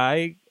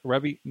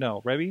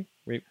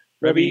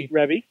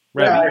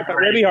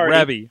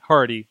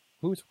Hardy.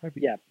 Who's Reby?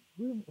 Yeah.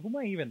 Who am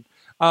I even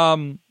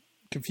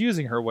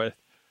confusing her with?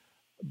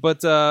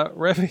 But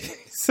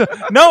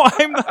Reby, no,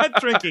 I'm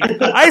not drinking.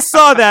 I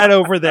saw that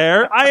over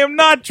there. I am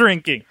not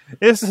drinking.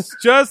 This is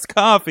just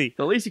coffee.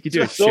 The least you could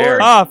do is Sorg. share.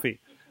 Coffee.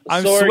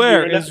 I Sorg,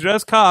 swear, you're it's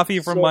just coffee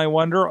from my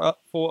wonderful,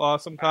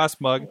 awesome cost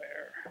mug.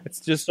 It's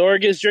just.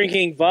 Sorg is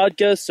drinking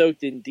vodka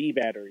soaked in D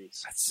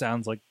batteries. That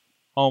sounds like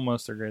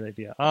almost a great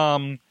idea.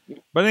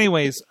 But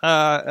anyways,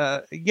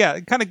 kind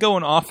of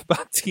going off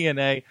about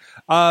TNA.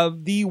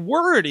 The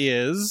word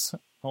is.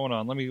 Hold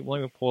on, let me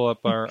pull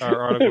up our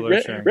article.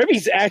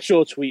 Reby's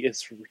actual tweet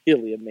is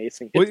really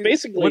amazing. It's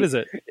basically what is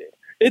it?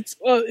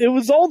 It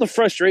was all the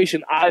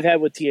frustration I've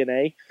had with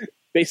TNA,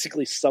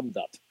 basically summed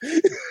up.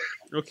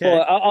 Okay.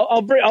 Well,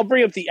 I'll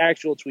bring up the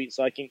actual tweet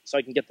so I can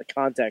get the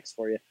context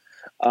for you.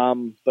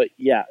 But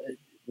yeah,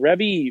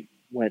 Reby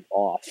went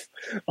off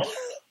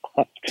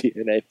on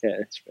TNA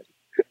management.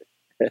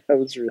 I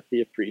was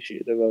really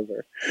appreciative of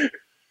her.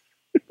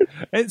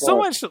 And so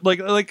much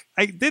like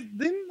I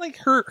didn't like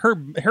her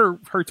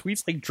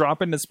tweets like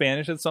drop into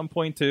Spanish at some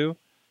point too.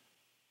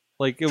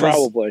 Like it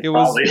was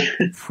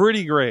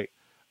pretty great.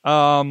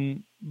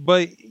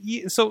 But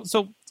so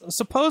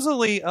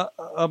supposedly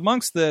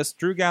amongst this,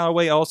 Drew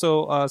Galloway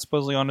also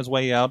supposedly on his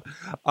way out.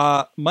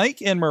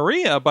 Mike and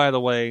Maria, by the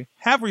way,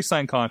 have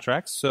re-signed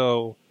contracts.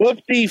 So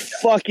What the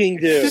fucking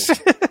do?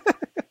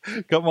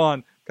 come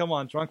on,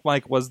 Drunk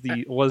Mike was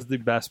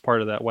the best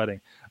part of that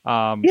wedding.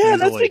 Yeah, easily.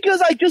 that's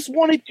because I just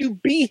wanted to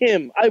be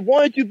him. I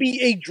wanted to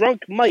be a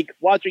drunk Mike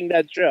watching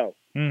that show.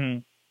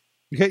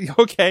 Mm-hmm.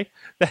 Okay,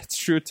 that's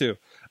true too.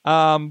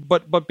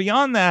 But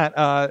beyond that,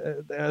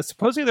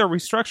 supposedly they're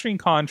restructuring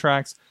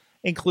contracts,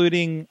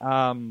 including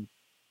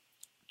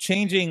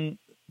changing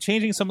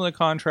some of the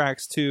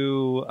contracts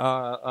to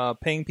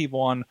paying people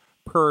on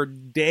per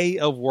day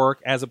of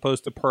work as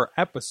opposed to per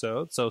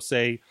episode. So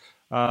say,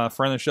 friend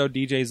of the show,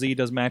 DJ Z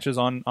does matches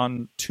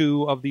on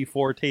 2 of the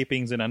 4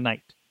 tapings in a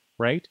night,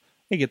 right?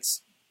 He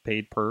gets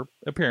paid per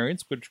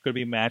appearance, which could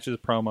be matches,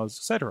 promos,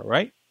 etc.,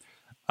 right?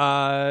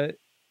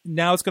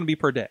 Now it's going to be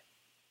per day.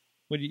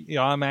 You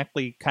know, I'm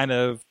actually kind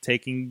of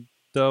taking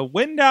the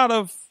wind out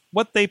of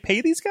what they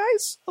pay these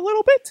guys a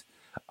little bit.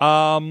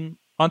 On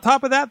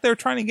top of that, they're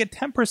trying to get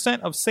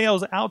 10% of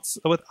sales out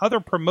with other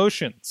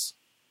promotions.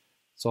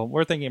 So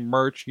we're thinking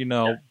merch,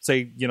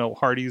 say,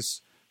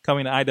 Hardy's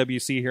coming to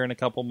IWC here in a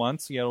couple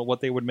months,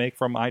 what they would make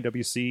from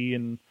IWC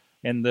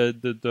and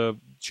the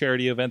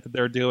charity event that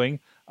they're doing,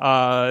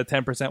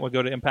 10% would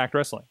go to Impact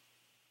Wrestling.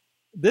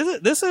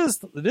 This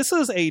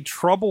is a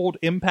troubled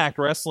Impact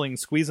Wrestling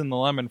squeezing the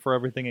lemon for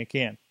everything it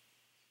can.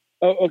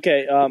 Oh,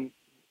 okay.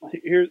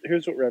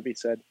 Here's what Reby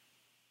said.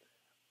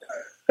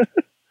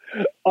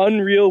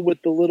 Unreal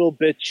with the little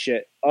bitch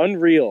shit.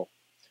 Unreal.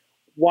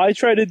 Why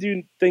try to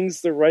do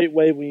things the right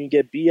way when you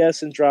get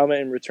BS and drama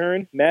in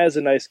return? Matt is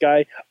a nice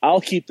guy.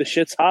 I'll keep the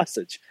shits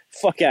hostage.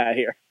 Fuck out of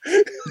here.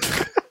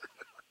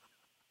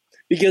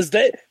 Because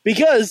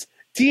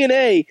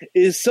TNA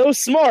is so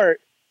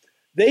smart,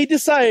 they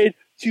decided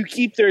to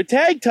keep their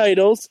tag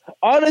titles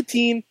on a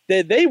team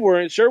that they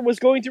weren't sure was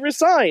going to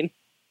resign.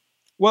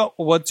 Well,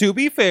 to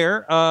be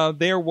fair,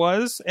 there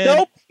was...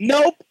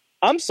 Nope.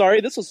 I'm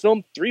sorry, this was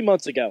filmed 3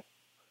 months ago.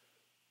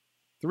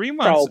 3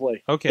 months?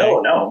 Probably. Okay.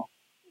 No.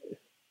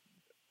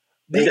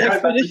 The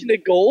Expedition to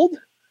Gold?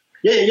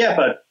 Yeah,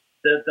 but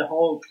the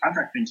whole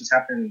contract thing just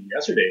happened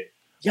yesterday.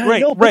 Yeah,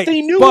 Right, I know, but right.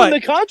 they knew when the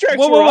contracts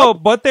were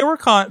up. But there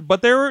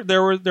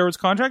was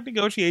contract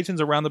negotiations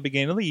around the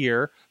beginning of the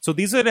year. So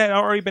these had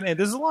already been.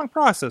 This is a long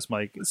process,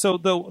 Mike. So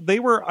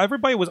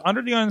everybody was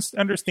under the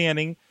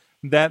understanding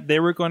that they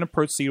were going to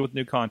proceed with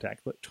new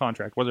contract,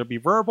 whether it be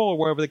verbal or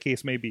whatever the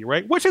case may be,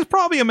 right? Which is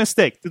probably a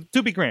mistake,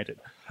 to be granted.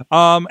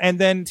 And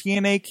then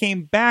TNA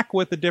came back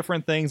with the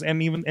different things,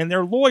 and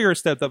their lawyer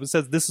stepped up and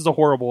says, "This is a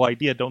horrible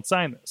idea. Don't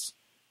sign this,"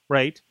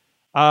 right?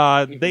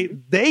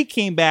 They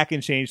came back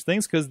and changed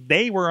things because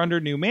they were under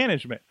new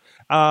management.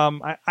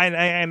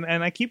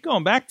 I keep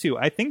going back to,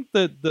 I think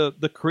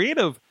the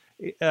creative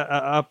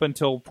up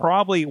until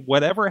probably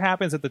whatever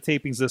happens at the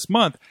tapings this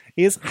month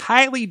is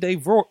highly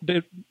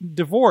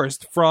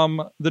divorced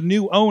from the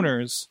new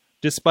owners,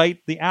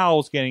 despite the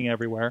owls getting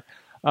everywhere.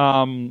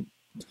 By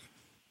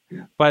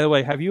the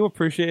way, have you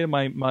appreciated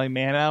my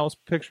man owls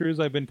pictures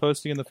I've been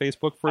posting in the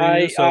Facebook for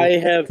you? I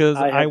have, because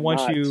I have want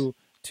not. you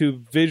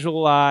to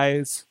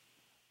visualize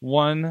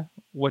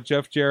what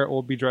Jeff Jarrett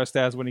will be dressed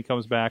as when he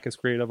comes back as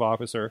creative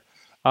officer,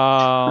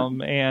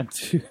 and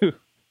to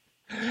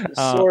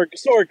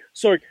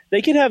Sorg.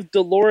 They could have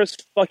Dolores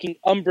fucking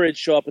Umbridge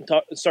show up and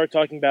start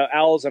talking about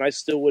owls, and I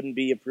still wouldn't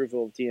be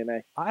approval of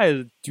TNA.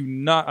 I do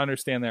not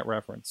understand that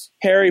reference.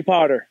 Harry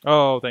Potter.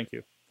 Oh, thank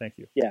you.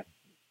 Yeah.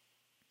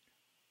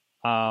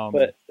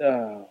 But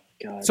oh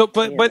god. So,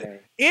 but TNA.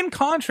 in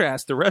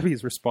contrast to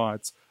Rebby's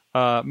response,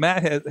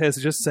 Matt has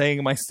just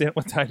saying my stint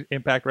with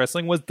Impact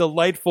Wrestling was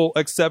delightful,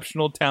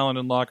 exceptional talent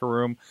in locker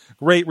room,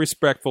 great,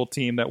 respectful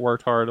team that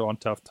worked hard on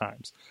tough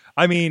times.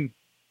 I mean,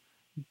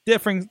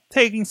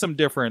 taking some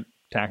different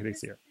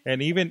tactics here,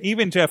 and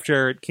even Jeff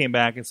Jarrett came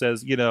back and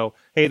says,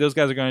 hey, those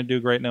guys are going to do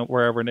great now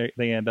wherever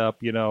they end up.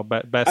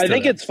 Best. I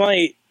think it's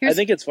funny. Here's- I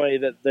think it's funny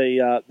that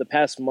the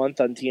past month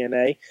on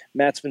TNA,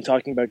 Matt's been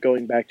talking about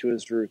going back to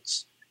his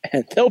roots,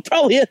 and they'll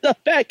probably end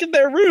up back in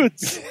their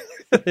roots.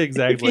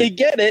 Exactly. If you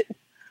get it.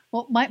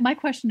 Well, my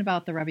question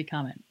about the Rebby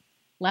comment.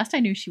 Last I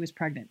knew, she was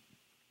pregnant.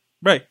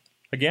 Right.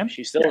 Again?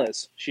 She still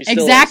is. She still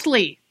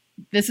Exactly.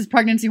 This is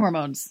pregnancy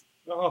hormones.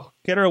 Oh,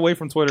 get her away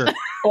from Twitter. Is.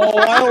 Oh,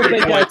 I don't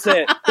think that's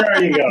it.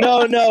 There you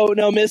go.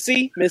 No,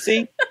 Missy.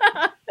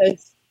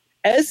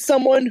 As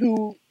someone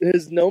who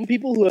has known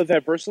people who have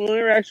had personal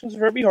interactions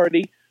with Rebby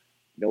Hardy,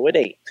 no, it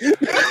ain't.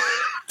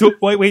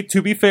 Wait.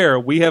 To be fair,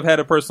 we have had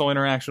a personal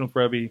interaction with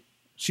Rebby.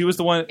 She was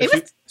the one. It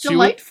was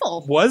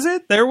delightful. Was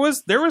it? There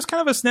was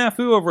kind of a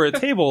snafu over a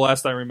table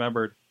last I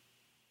remembered.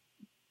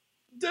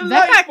 That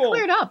got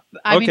cleared up.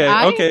 I mean, Okay.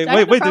 I Wait.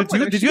 have no problem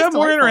with her. Did you She's have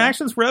more delightful.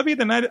 interactions with Rebby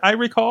than I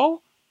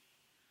recall?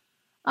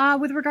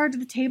 With regard to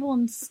the table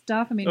and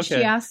stuff, I mean, Okay.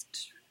 she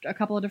asked a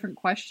couple of different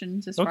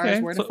questions as far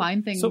as where to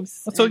find things. So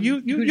and you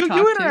who to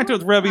talk to. interacted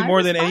with Rebby I more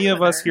was than fine any of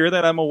with us her. here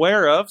that I'm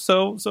aware of.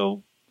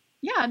 So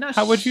Yeah, no.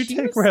 how would you she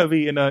take was-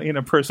 Rebby in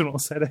a personal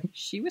setting?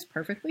 She was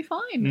perfectly fine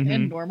Mhm.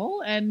 and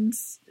normal and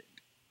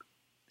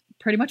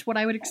pretty much what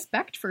I would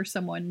expect for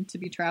someone to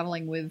be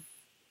traveling with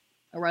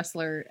a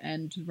wrestler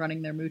and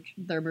running their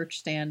merch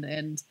stand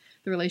and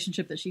the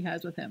relationship that she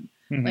has with him.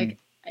 Mhm. Like,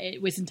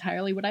 it was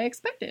entirely what I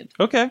expected.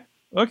 Okay.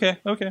 Well,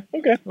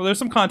 there's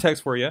some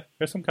context for you.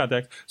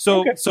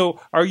 So, Okay.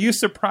 so are you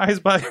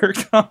surprised by her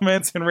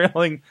comments and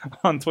railing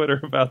on Twitter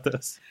about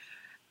this?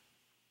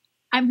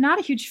 I'm not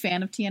a huge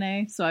fan of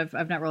TNA, so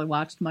I've not really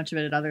watched much of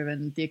it other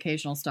than the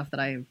occasional stuff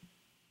that I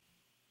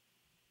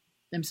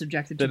am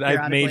subjected to. That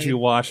I've made periodically. you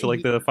watch,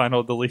 like the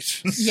final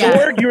deletions. Yeah.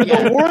 Sorg, you're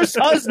the worst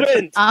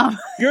husband.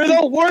 You're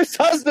the worst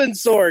husband,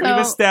 Sorg. So-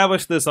 We've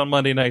established this on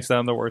Monday nights that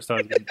I'm the worst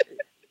husband.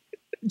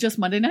 Just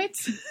Monday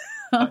nights?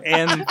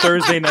 And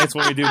Thursday nights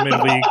when we do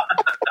midweek.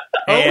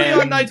 Only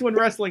And on nights when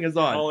wrestling is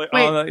on. only-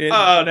 Wait.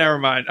 Oh, never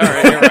mind. All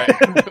right, you're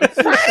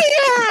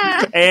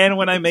right. and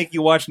when I make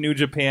you watch New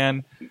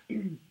Japan.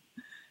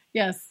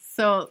 Yes.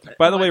 So,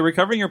 By the way,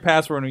 recovering your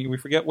password when we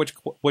forget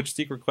which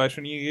secret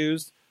question you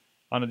used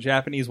on a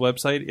Japanese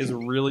website is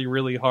really,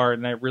 really hard,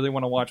 and I really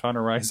want to watch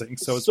Honor Rising.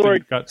 So it's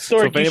Sorg,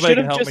 so if you anybody should can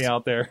have help me just-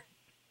 out there.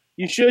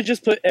 You should have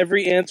just put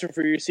every answer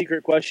for your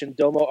secret question,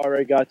 Domo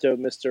Arigato,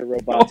 Mr.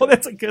 Roboto. Oh,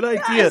 that's a good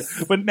idea.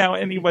 But now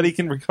anybody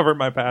can recover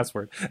my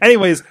password.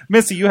 Anyways,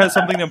 Missy, you have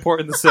something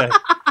important to say.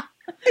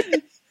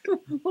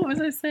 what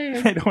was I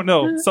saying? I don't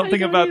know. Something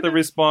don't about the either.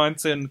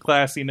 response and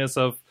classiness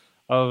of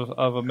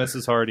a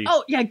Mrs. Hardy.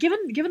 Oh yeah,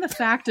 given the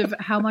fact of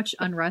how much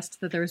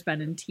unrest that there's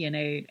been in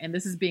TNA, and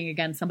this is being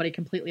again somebody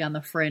completely on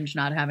the fringe,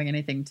 not having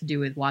anything to do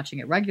with watching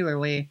it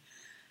regularly.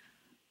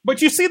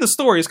 But you see the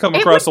stories come It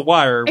across would- the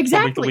wire from week to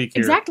Exactly, week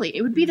here. exactly.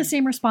 It would be the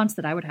same response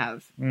that I would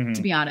have, Mhm.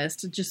 to be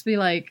honest. Just be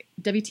like,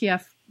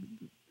 WTF?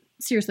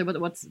 Seriously,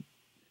 what's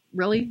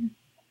really?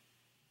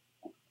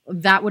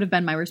 That would have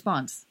been my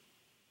response.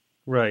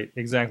 Right,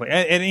 exactly.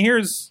 And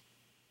here's...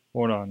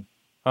 Hold on.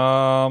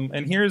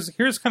 And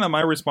here's kind of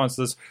my response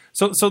to this.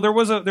 So there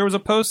was a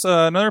post,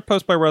 another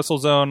post by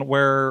WrestleZone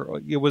where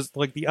it was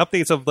like the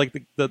updates of like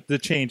the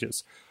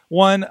changes.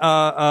 One,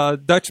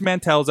 Dutch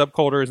Mantel's Up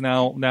Colder is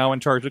now in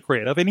charge of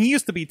creative, and he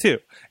used to be too.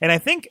 And I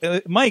think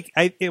Mike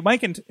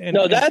and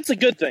No, that's a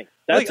good thing.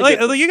 That's like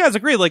you guys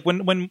agree. Like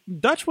when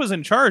Dutch was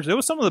in charge, it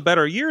was some of the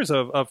better years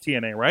of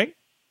TNA, right?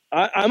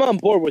 I'm on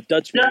board with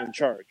Dutch being in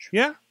charge.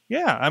 Yeah.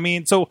 I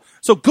mean, so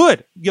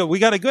good. We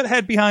got a good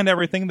head behind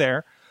everything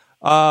there.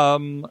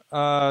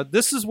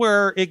 This is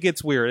where it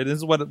gets weird. This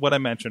is what I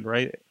mentioned,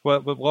 right?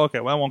 Well,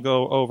 okay. Well, I won't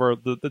go over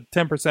the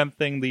 10%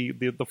 thing,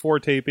 the 4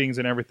 tapings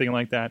and everything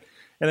like that.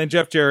 And then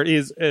Jeff Jarrett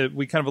is,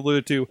 we kind of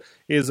alluded to,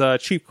 is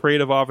chief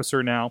creative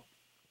officer now.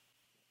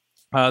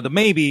 The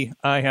maybe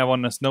I have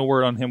on this, no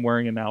word on him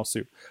wearing an owl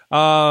suit.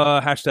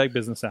 Hashtag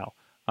business owl.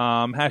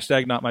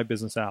 Hashtag not my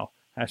business owl.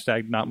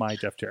 Hashtag not my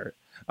Jeff Jarrett.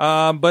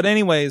 But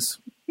anyways.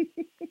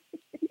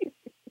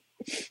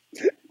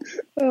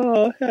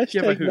 Oh,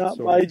 hashtag not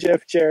my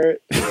Jeff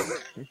Jarrett.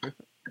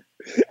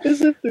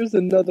 As if there's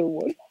another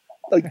one.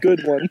 A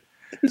good one.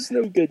 There's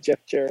no good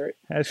Jeff Jarrett.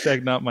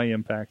 Hashtag not my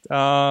impact.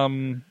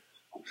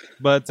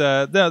 But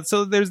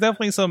so there's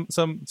definitely some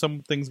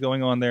things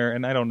going on there,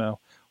 and I don't know.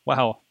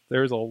 Wow,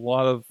 there's a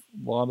lot of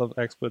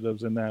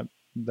expletives in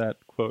that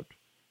quote.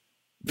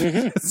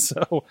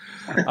 So,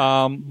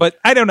 but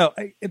I don't know.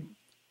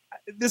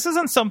 This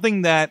isn't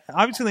something that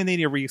obviously they need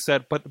to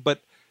reset,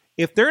 but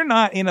if they're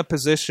not in a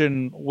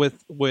position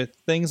with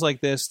things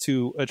like this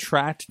to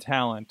attract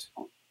talent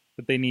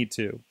that they need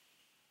to,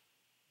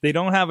 they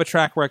don't have a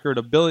track record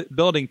of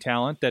building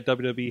talent that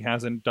WWE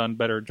hasn't done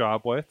better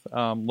job with.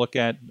 Look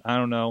at, I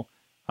don't know,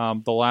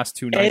 the last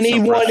 2 nights.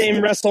 Anyone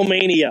in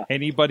WrestleMania.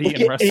 Anybody Look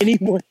in at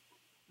WrestleMania.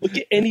 Look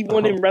at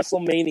anyone in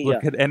WrestleMania.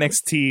 Look at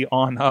NXT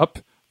on up.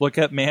 Look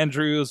at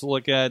Mandrews.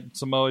 Look at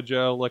Samoa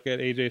Joe. Look at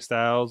AJ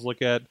Styles.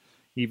 Look at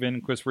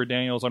even Christopher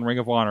Daniels on Ring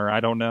of Honor.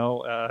 I don't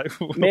know.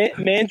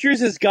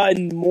 Mandrews has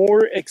gotten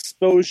more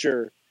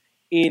exposure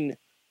in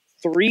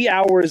 3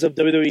 hours of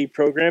WWE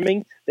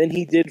programming than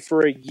he did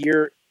for a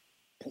year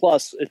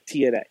plus at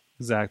TNA.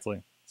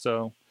 Exactly.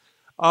 So,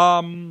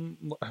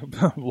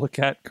 look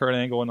at Kurt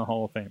Angle in the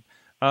Hall of Fame.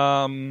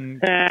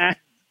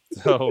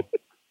 So,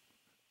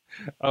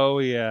 oh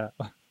yeah.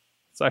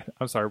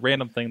 I'm sorry,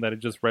 random thing that I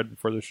just read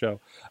before the show.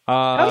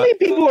 How many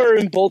people are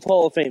in both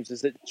Hall of Fames?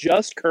 Is it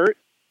just Kurt?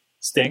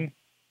 Sting.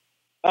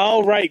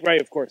 Oh, right,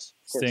 of course.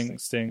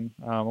 Sting.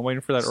 I'm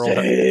waiting for that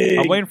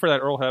I'm waiting for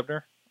that Earl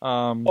Hebner.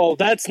 Oh,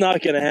 that's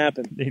not going to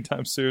happen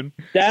anytime soon.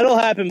 That'll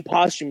happen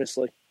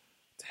posthumously. What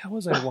the hell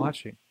was I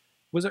watching?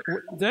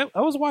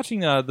 I was watching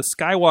the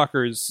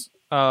Skywalkers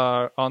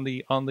on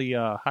the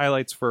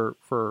highlights for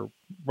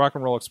Rock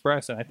and Roll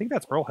Express, and I think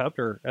that's Earl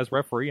Hebner as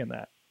referee in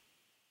that.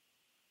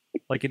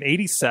 Like in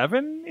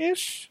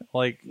 '87-ish.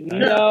 Like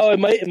no,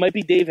 it might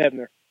be Dave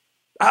Hebner.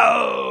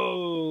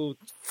 Oh,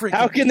 freaking!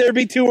 How can there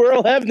be 2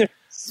 Earl Hebners?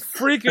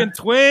 Freaking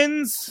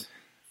twins!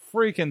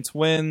 Freaking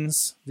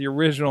twins! The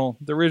original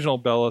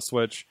Bella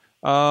Switch.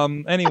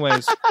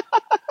 Anyways.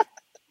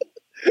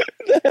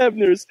 The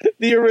Hebners,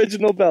 the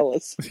original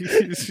Bellas.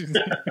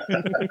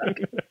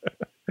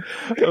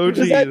 The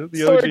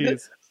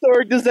OGs.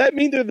 Sorry, does that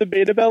mean they're the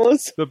Beta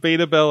Bellas? The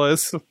Beta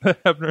Bellas, the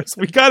Hebners.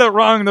 We got it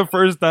wrong the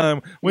first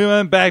time. We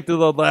went back to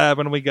the lab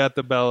and we got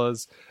the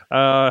Bellas.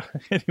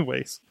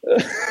 Anyways.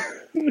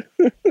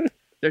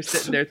 They're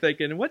sitting there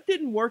thinking, what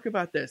didn't work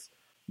about this?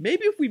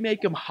 Maybe if we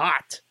make them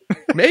hot.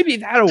 Maybe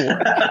that'll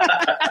work.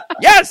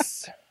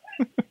 Yes!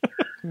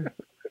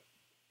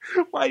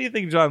 Why do you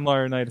think John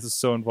Laurinaitis is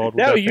so involved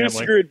with now that you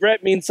family? screwed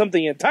Brett means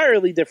something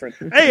entirely different.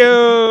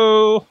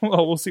 Heyo!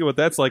 Well, we'll see what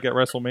that's like at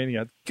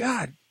WrestleMania.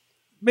 God,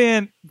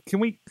 man, can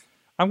we...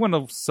 I'm going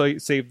to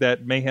save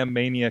that Mayhem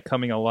Mania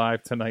coming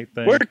alive tonight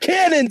thing. We're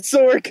canon,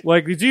 Sork!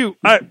 Like, did you...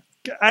 that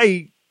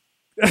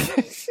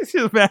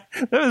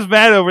was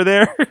bad over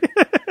there.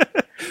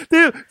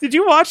 Dude, did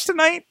you watch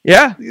tonight?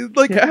 Yeah.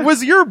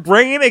 Was your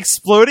brain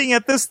exploding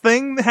at this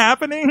thing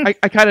happening? I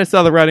kind of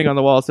saw the writing on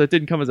the wall, so it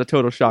didn't come as a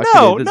total shock.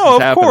 No,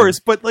 of course.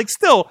 But like,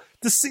 still,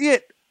 to see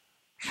it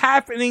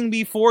happening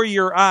before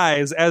your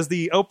eyes as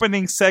the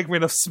opening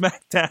segment of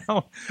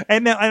SmackDown,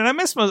 and I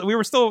missed most. We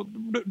were still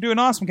doing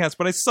Awesome Cast,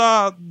 but I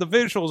saw the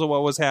visuals of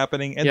what was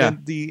happening, and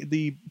then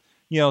the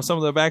some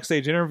of the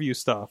backstage interview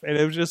stuff, and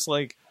it was just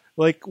like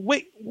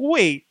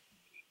wait.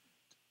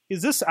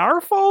 Is this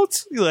our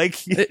fault?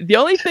 Like the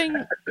only thing,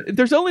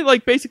 there's only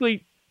like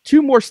basically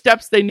 2 more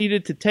steps they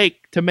needed to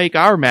take to make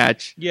our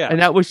match. Yeah. And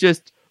that was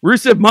just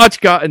Rusev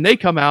Machka, and they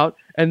come out,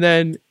 and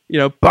then,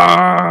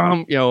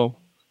 bomb, cue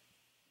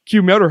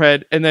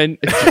Motorhead, and then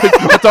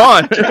it's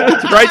on.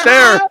 It's right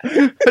there.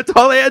 That's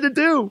all they had to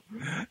do.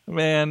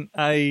 Man,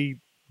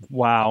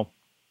 wow.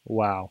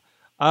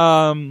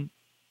 I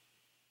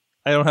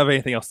don't have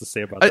anything else to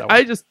say about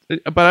that.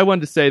 But I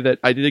wanted to say that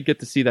I did get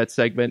to see that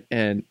segment,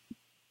 and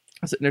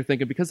I was sitting there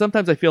thinking, because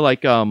sometimes I feel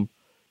like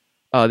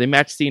they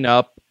match Cena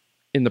up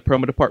in the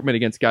promo department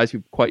against guys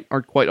who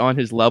aren't quite on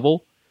his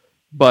level.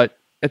 But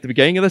at the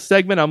beginning of the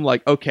segment, I'm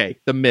like, okay,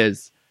 The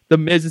Miz The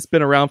Miz has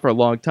been around for a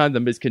long time. The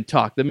Miz can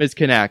talk. The Miz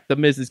can act. The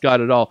Miz has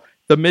got it all.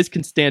 The Miz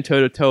can stand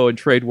toe to toe and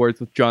trade words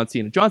with John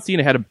Cena. John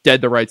Cena had him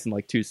dead to rights in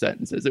like 2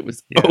 sentences. It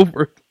was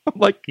over. I'm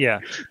like,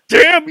 damn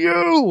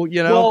you!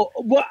 You know.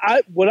 Well,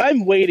 what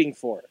I'm waiting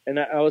for, and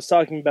I was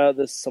talking about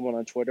this to someone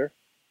on Twitter.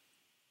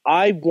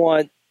 I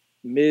want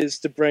Miz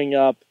to bring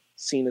up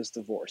Cena's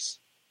divorce.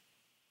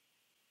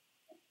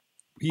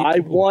 We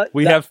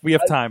have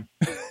time.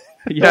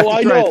 Yeah,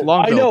 I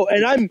right, know,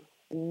 and I'm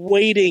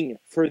waiting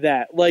for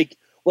that. Like,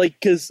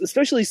 because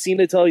especially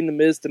Cena telling the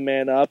Miz to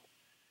man up.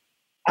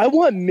 I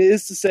want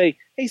Miz to say,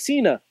 "Hey,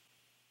 Cena,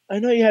 I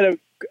know you had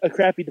a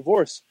crappy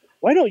divorce.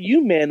 Why don't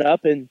you man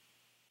up and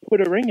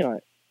put a ring on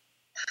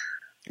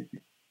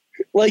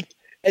it?"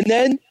 And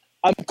then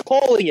I'm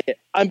calling it.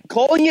 I'm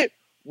calling it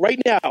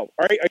right now. All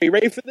right, are you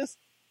ready for this?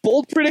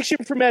 Bold prediction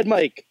for Mad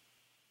Mike.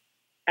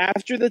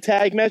 After the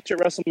tag match at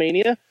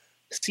WrestleMania,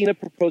 Cena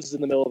proposes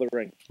in the middle of the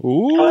ring.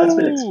 Ooh, that's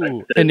been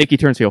expected. and Nikki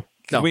turns heel.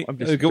 No, we I'm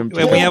just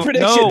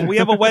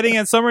have a wedding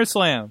at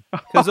SummerSlam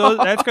because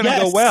that's going to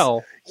go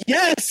well.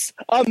 Yes,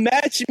 a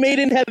match made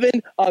in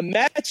heaven, a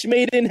match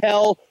made in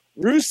hell.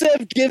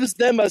 Rusev gives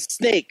them a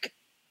snake,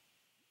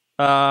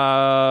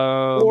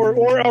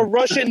 or a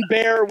Russian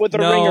bear with a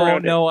ring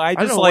around it. No, I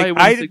just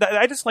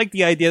like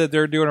the idea that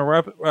they're doing a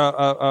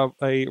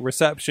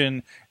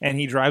reception and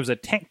he drives a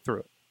tank through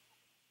it.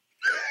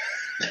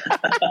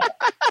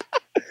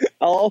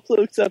 I'll also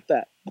accept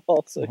that.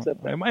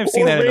 I might have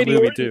seen that in a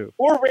movie too.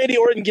 Or Randy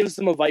Orton gives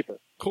them a Viper.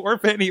 Or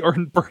Randy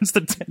Orton burns the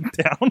tent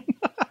down.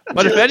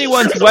 But if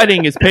anyone's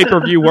wedding is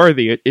pay-per-view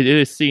worthy, it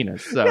is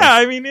Cena's. So. Yeah,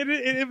 I mean, and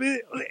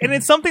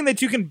it's something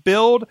that you can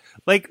build,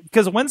 like,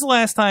 because when's the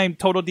last time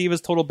Total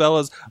Divas, Total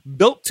Bellas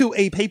built to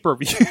a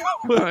pay-per-view?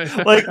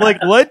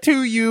 like led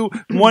to you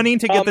wanting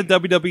to get the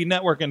WWE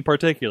Network in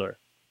particular?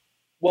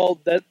 Well,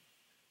 that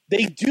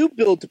they do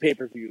build to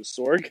pay-per-views,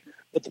 Sorg,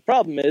 but the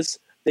problem is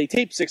they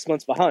tape 6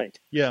 months behind.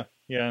 Yeah,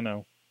 I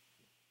know.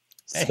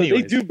 So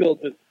Anyways. they do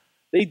build the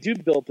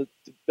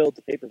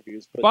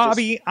pay-per-views. But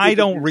Bobby, I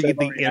don't read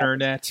the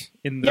internet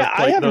in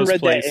those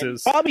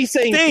places. That. Bobby's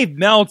saying Dave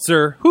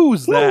Meltzer,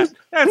 who's that?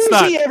 That's who's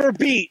not he ever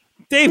beat?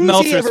 Dave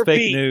Meltzer's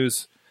fake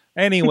news.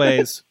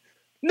 Anyways.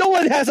 No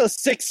one has a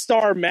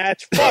 6-star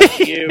match. Fuck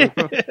you.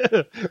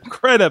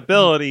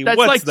 Credibility. That's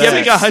What's like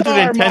that? giving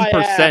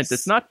 110%.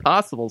 It's not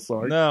possible,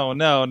 Sorg. No.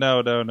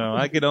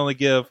 I could only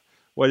give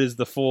what is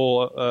the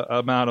full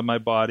amount of my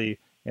body,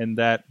 and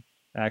that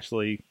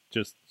actually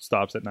just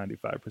stops at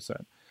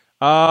 95%.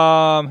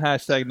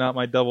 Hashtag not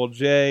my double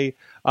J.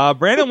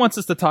 Brandon wants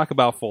us to talk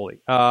about Foley.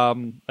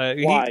 Why?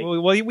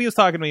 He was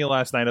talking to me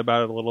last night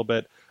about it a little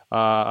bit.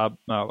 About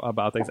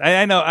things.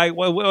 I know.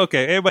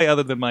 Okay. Everybody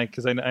other than Mike,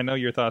 because I know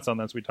your thoughts on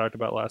this. We talked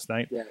about last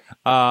night. Yeah.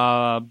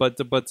 But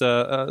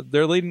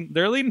they're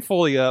leading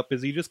Foley up.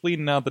 Is he just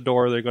leading out the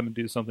door? They're going to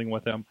do something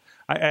with him.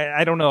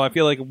 I don't know. I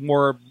feel like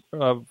more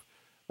of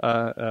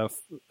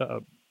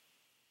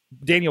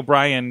Daniel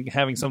Bryan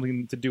having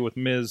something to do with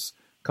Miz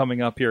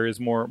coming up here is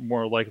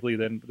more likely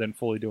than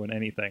Foley doing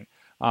anything.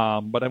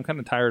 But I'm kind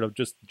of tired of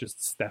just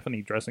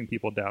Stephanie dressing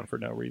people down for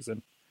no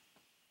reason.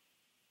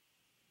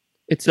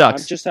 It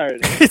sucks. I'm just tired.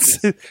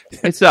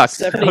 It sucks.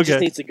 Stephanie just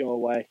needs to go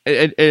away.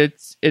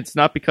 It's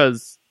not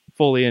because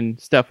Foley and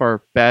Steph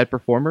are bad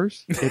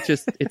performers.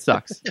 It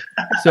sucks.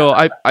 So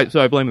I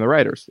blame the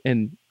writers,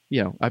 and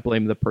I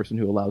blame the person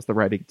who allows the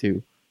writing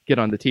to get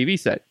on the TV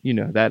set.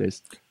 That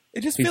is.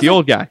 He's the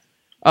old guy.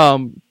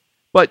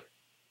 But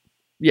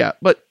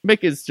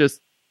Mick is just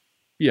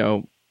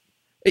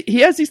he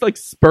has these like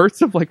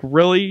spurts of like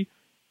really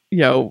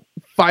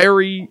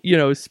fiery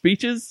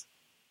speeches.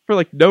 For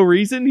like no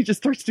reason, he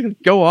just starts to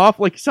go off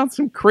like he sounds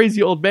some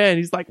crazy old man.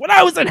 He's like, when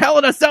I was in Hell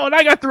in a Cell and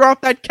I got thrown off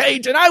that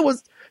cage and I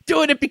was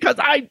doing it because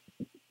I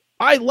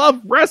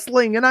love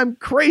wrestling and I'm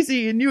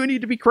crazy and you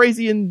need to be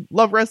crazy and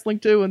love wrestling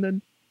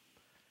too.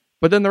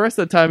 But then the rest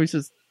of the time he's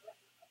just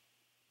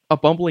a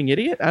bumbling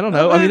idiot. I don't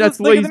know. I mean, that's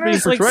the way he's being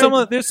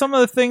portrayed. There's some of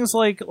the things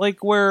like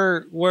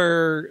where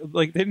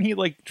didn't he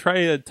like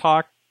try to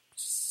talk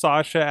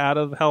Sasha out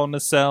of Hell in a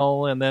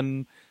Cell and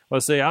then.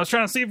 Let's say I was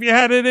trying to see if you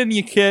had it in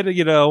you, kid.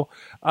 Again,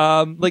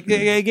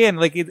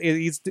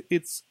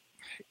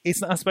 it's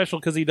not special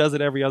because he does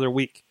it every other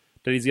week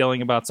that he's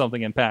yelling about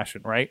something in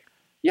passion, right?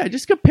 Yeah,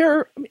 just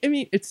compare. I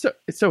mean, it's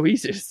so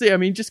easy to see. I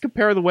mean, just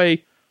compare the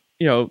way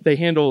they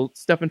handle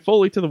Stephen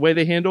Foley to the way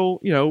they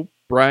handle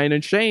Brian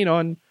and Shane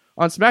on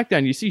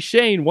SmackDown. You see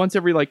Shane once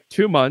every like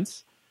 2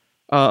 months.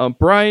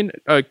 Brian,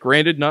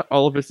 granted, not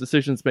all of his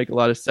decisions make a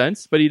lot of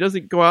sense, but he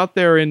doesn't go out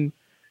there and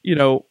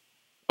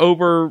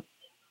overdo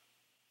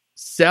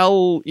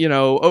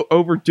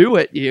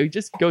it. He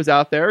just goes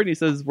out there and he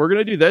says, we're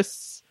going to do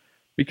this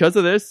because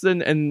of this.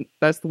 And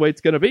that's the way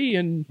it's going to be.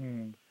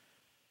 And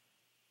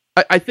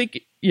I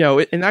think,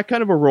 in that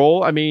kind of a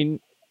role, I mean,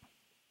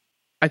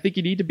 I think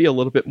you need to be a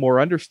little bit more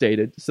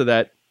understated so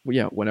that,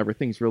 whenever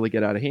things really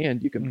get out of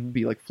hand, you can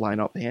be like flying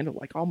off the handle,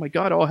 like, oh my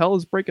God, all hell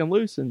is breaking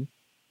loose. And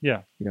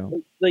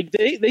like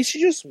they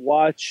should just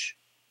watch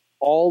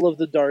all of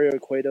the Dario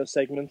Cueto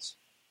segments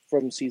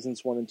from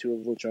seasons 1 and 2 of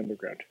Lucha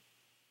Underground.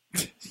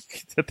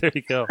 There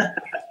you go.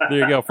 There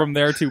you go. From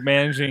there to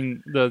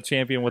managing the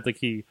champion with the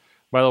key.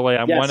 By the way,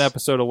 I'm Yes. one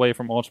episode away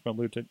from Ultimate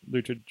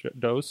Lucha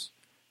Dos.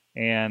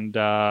 And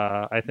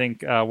I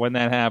think when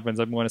that happens,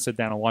 I'm going to sit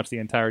down and watch the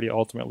entirety of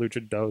Ultimate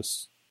Lucha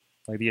Dos.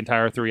 Like the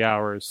entire 3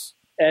 hours.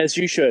 As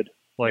you should.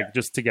 Like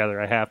just together.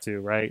 I have to,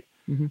 right?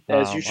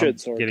 As you should,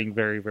 I'm Sorg. getting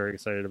very, very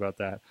excited about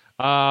that.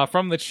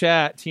 From the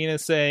chat,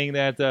 Tina's saying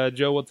that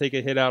Joe will take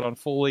a hit out on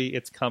Foley.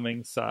 It's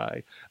coming,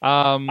 sigh.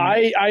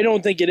 I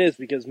don't think it is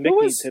because Mick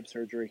was- needs hip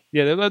surgery.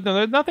 Yeah,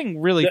 there's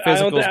nothing really I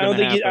physical.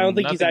 don't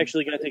think he's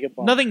actually going to take a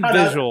bump. Nothing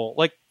visual.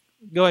 Like,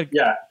 go ahead.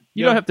 Yeah.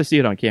 You don't have to see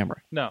it on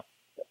camera. No.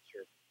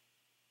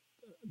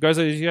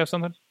 Garza, did you have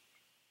something?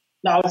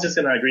 No, I was just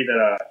gonna agree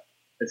that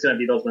it's gonna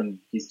be those when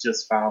he's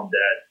just found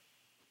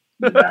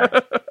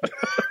dead.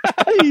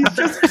 He's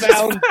just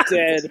found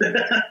dead.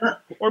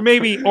 Or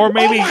maybe, Oh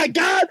my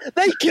God!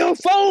 They killed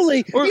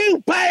Foley! Or-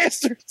 You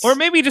bastards! or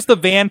maybe just the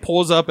van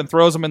pulls up and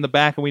throws him in the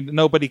back, and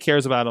nobody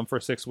cares about him for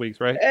 6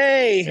 weeks, right?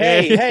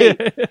 Hey!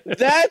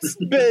 That's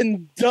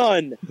been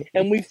done,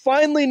 and we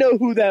finally know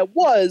who that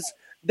was.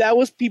 That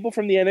was people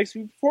from the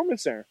NXT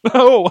Performance Center.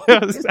 Oh,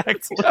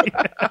 exactly.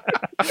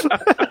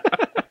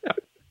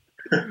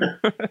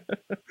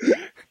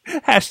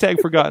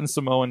 Hashtag forgotten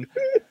Samoan.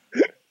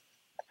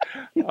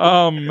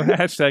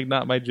 Hashtag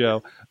not my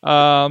Joe.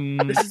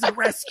 This is a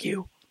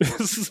rescue.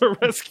 This is a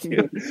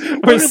rescue.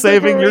 We're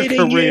saving your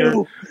liberating career.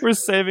 you. We're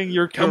saving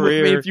your Come with me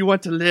career. if you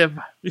want to live.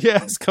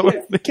 Yes, come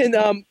with me.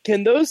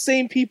 Can those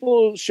same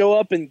people show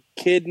up and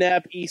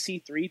kidnap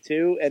EC3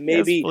 too, and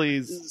maybe Yes,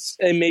 please.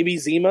 and maybe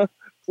Zima,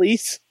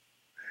 please?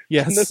 Can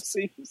Yes. those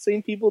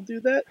same people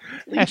do that?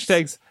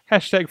 Please?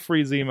 Hashtag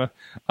free Zima.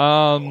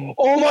 Oh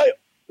my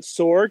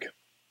Sorg.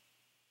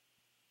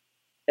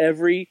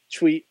 Every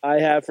tweet I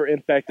have for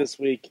Impact this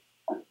week,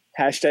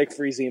 hashtag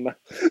free Zima.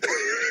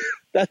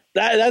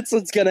 That's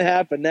what's gonna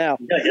happen now.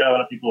 You gotta get a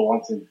lot of people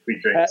wanting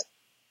free drinks.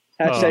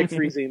 Hashtag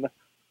free Zima.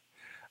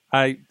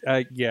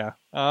 Yeah.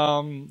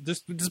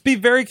 Just be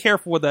very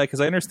careful with that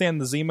because I understand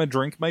the Zima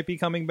drink might be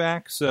coming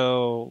back.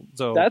 So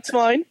That's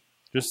fine.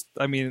 just,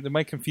 I mean, it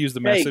might confuse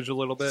the Hey, message a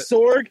little bit.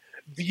 Sorg,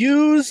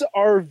 views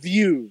are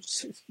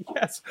views.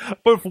 Yes,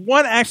 but if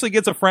one actually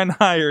gets a friend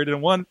hired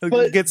and one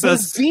gets but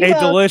us Zima- a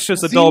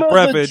delicious Zima adult the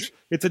beverage,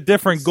 it's a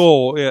different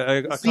goal.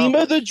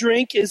 Zima the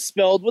drink is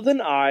spelled with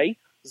an I.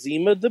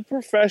 Zima the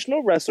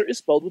professional wrestler is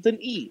spelled with an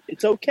E.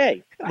 It's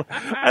okay.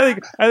 I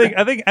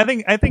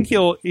think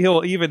he'll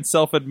even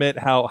self admit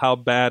how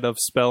bad of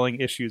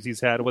spelling issues he's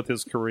had with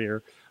his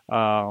career.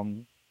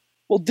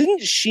 Well,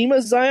 didn't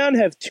Shima Zion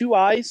have 2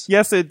 eyes?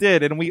 Yes, it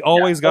did, and we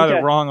always got okay.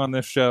 it wrong on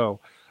this show,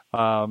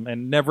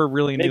 and never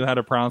really knew how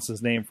to pronounce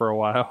his name for a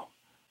while.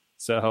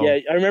 So Yeah,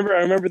 I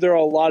remember there are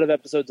a lot of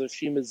episodes of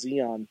Shima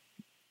Zion.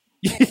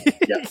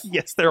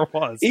 yes, there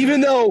was.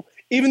 Even though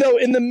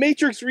in the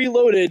Matrix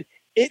Reloaded,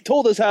 it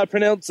told us how to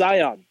pronounce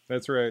Zion.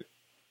 That's right.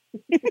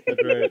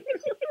 That's right.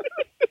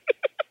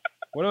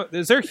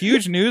 Is there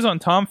huge news on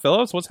Tom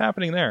Phillips? What's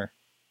happening there?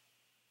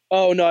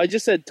 Oh no, I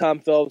just said Tom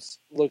Phillips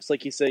looks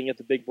like he's sitting at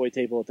the big boy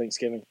table at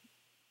Thanksgiving.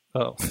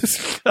 Oh,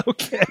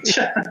 okay.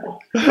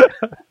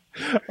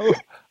 Oh,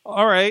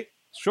 all right,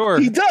 sure.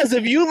 He does.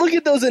 If you look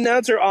at those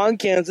announcer on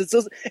cams,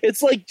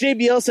 it's like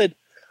JBL said,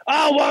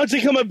 "Oh, why don't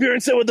you come up here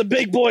and sit with the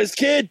big boys,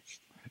 kid?"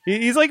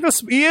 He's like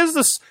this. He is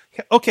this.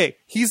 Okay,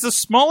 he's the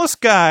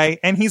smallest guy,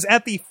 and he's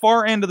at the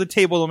far end of the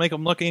table to make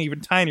him look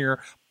even tinier.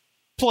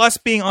 Plus,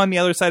 being on the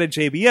other side of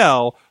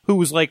JBL, who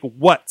was like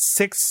what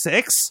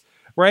 6'6",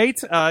 right?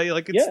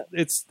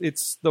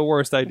 It's the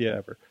worst idea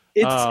ever.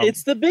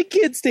 It's the big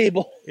kids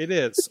table. It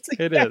is. It's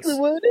exactly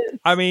what it is.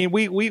 I mean,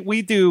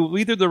 we do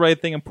the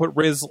right thing and put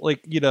Riz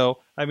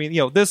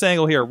this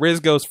angle here. Riz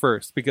goes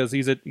first because he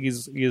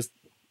is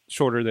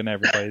shorter than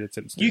everybody that's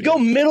in. You go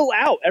middle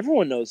out.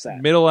 Everyone knows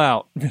that. middle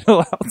out.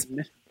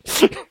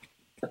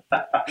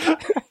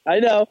 I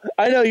know.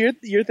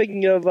 You're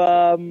thinking of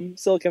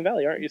Silicon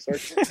Valley, aren't you, sir?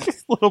 A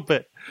little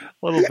bit.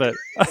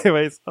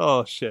 Anyways,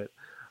 oh shit.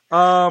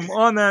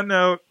 On that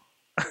note,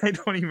 I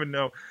don't even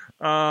know.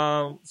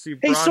 See,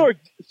 Hey, Sorg.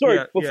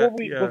 Yeah,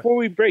 Before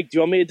we break, do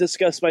you want me to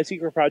discuss my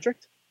secret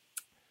project?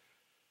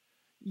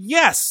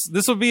 Yes,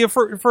 this would be a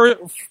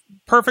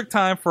perfect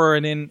time for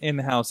an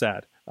in-house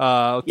ad.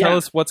 Tell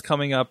us what's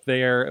coming up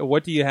there.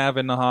 What do you have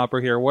in the hopper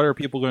here? What are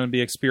people going to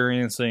be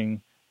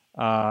experiencing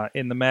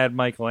in the Mad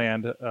Mike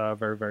land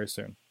very, very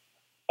soon?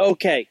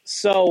 Okay,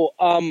 so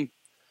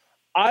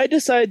I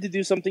decided to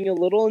do something a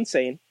little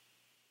insane,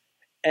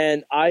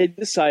 and I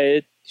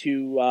decided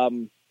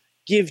to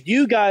give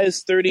you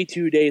guys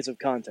 32 days of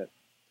content.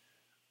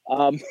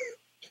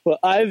 What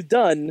I've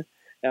done,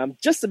 and I'm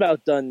just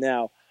about done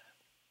now,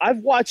 I've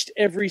watched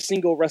every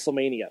single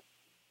WrestleMania.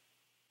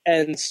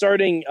 And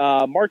starting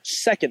March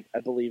 2nd, I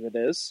believe it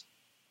is,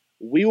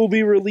 we will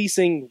be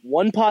releasing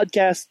one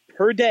podcast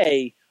per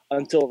day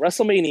until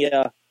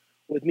WrestleMania,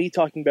 with me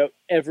talking about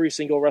every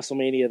single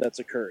WrestleMania that's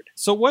occurred.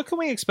 So what can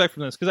we expect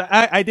from this? Because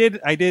I did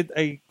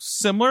a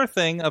similar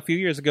thing a few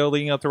years ago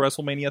leading up to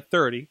WrestleMania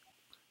 30.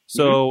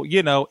 So,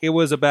 it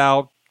was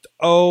about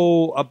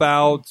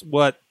about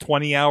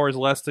 20 hours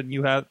less than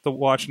you have to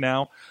watch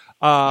now.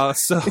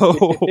 So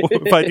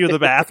if I do the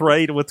math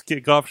right with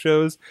kickoff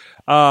shows,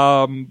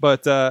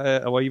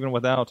 well, even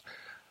without,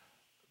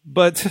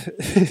 but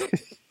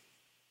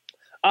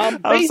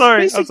I'm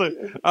sorry. So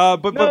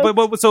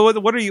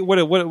what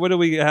do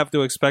we have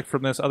to expect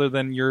from this other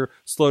than your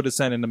slow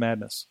descent into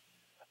madness?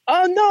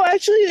 No,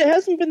 actually, it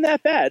hasn't been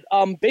that bad.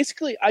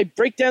 Basically, I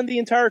break down the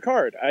entire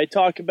card. I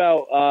talk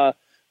about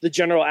the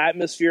general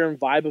atmosphere and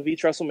vibe of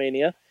each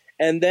WrestleMania,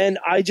 and then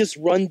I just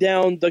run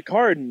down the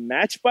card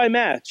match by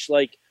match.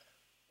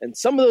 And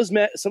some of those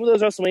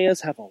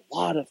WrestleManias have a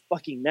lot of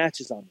fucking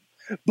matches on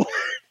them.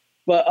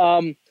 but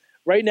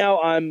right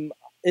now I'm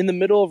in the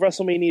middle of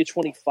WrestleMania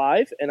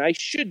 25, and I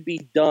should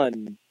be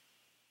done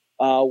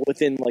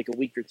within like a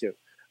week or two.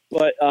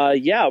 But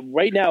yeah,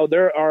 right now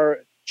there are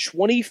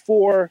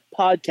 24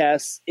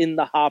 podcasts in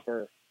the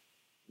hopper,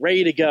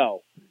 ready to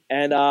go.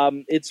 And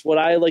it's what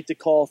I like to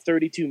call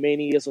 32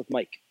 Manias with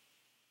Mike.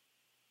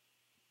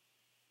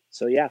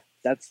 So yeah,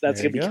 that's going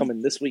to be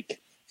coming this week.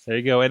 There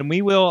you go. And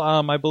we will,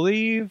 I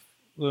believe,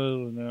 no,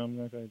 I'm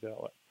not going to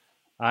tell it.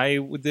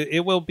 It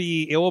will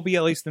be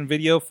at least in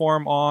video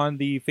form on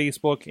the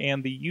Facebook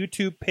and the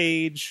YouTube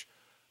page.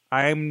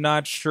 I'm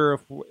not sure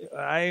if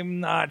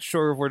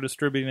we're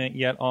distributing it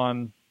yet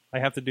on. I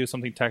have to do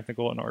something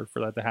technical in order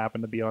for that to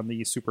happen to be on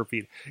the super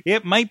feed.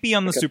 It might be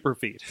on the super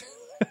feed.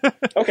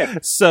 Okay.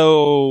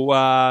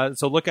 So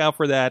look out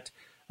for that.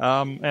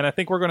 And I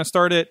think we're going to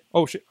start it.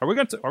 Oh shit! Are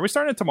we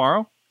starting it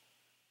tomorrow?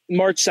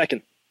 March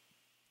 2nd.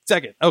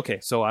 Okay,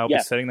 so I'll be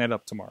setting that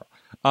up tomorrow.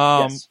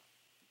 Yes.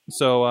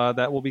 So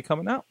that will be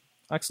coming out.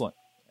 Excellent.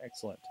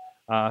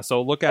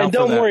 So look out. And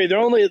don't worry, they're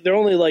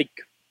only like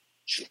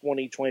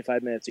 20,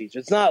 25 minutes each.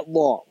 It's not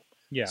long.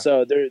 Yeah.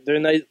 So they're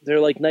nice. They're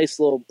like nice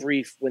little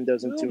brief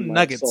windows into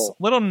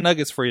little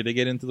nuggets for you to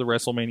get into the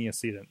WrestleMania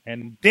season.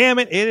 And damn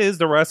it is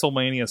the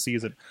WrestleMania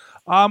season.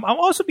 I'll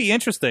also be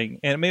interesting,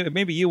 and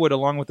maybe you would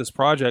along with this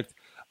project.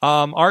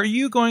 Are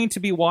you going to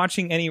be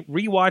rewatching any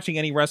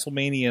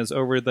WrestleManias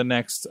over the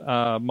next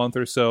month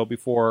or so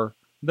before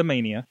the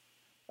Mania?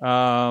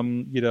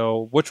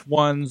 Which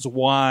ones,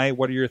 why,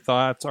 what are your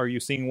thoughts? Are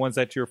you seeing ones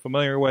that you're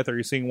familiar with? Are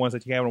you seeing ones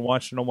that you haven't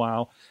watched in a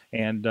while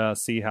and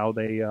see how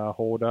they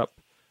hold up?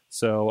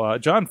 So,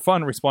 John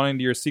Fun responding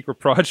to your secret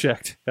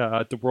project,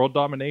 the world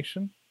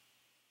domination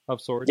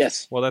of sorts.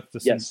 Yes. Well, that's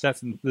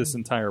this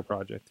entire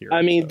project here.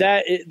 I mean,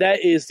 that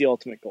is the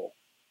ultimate goal.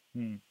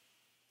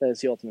 That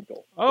is the ultimate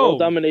goal. World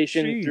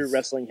domination through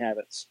wrestling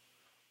habits.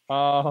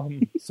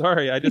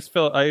 Sorry, I just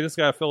got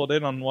to fill it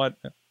in on what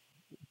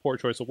poor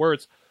choice of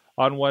words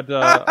on what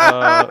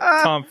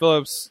Tom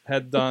Phillips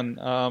had done.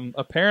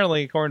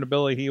 Apparently, according to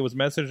Billy, he was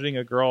messaging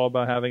a girl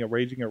about having a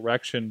raging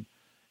erection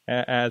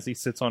as he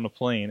sits on a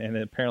plane, and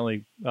it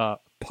apparently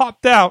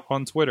popped out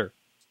on Twitter.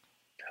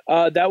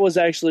 That was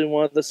actually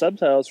one of the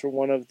subtitles for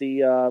one of the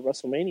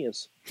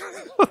WrestleManias.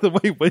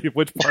 Wait,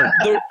 which part?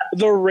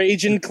 The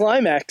raging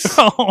climax.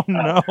 Oh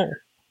no!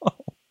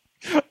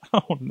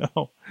 Oh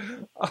no!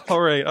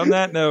 All right. On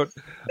that note,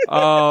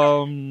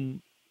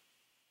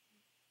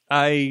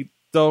 I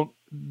don't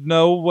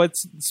know what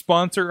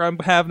sponsor I'm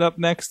having up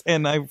next,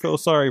 and I feel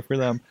sorry for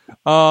them.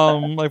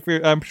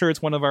 I'm sure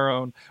it's one of our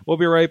own. We'll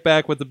be right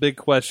back with the big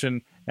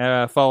question,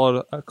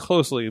 followed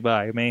closely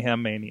by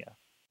Mayhem Mania.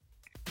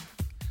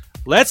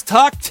 Let's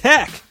talk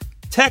tech.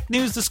 Tech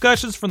news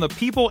discussions from the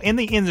people in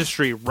the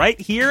industry right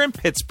here in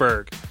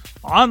Pittsburgh.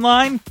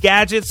 Online,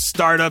 gadgets,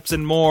 startups,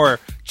 and more.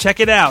 Check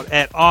it out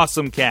at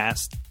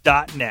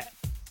awesomecast.net.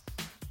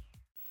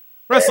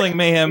 Wrestling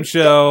Mayhem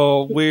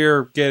Show.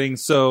 We're getting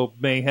so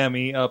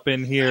mayhemy up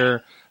in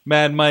here.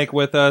 Mad Mike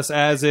with us,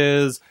 as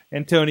is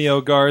Antonio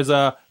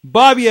Garza.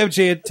 Bobby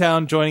FJ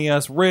Town joining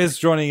us. Riz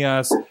joining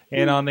us.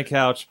 And on the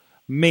couch,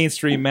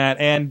 Mainstream Matt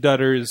and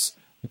Dutters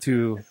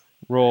to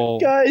roll.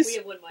 Guys, we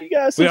have one mic. You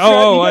guys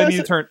I need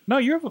to turn. No,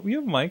 you have a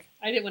mic.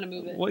 I didn't want to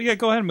move it. Well, yeah,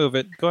 go ahead and move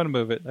it.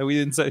 We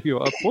didn't set you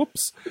up.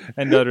 Whoops.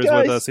 And Dutters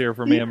with us here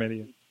for Mayhem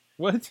Media.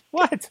 What?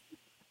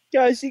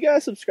 Guys, you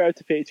gotta subscribe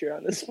to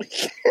Patreon this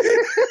week.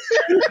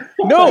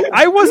 No,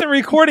 I wasn't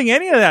recording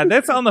any of that.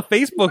 That's on the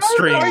Facebook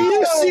stream. Are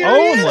you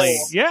serious? Only.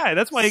 Yeah,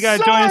 that's why you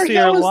gotta join us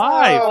here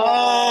live.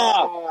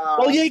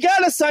 Well, you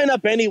gotta sign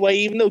up anyway,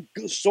 even though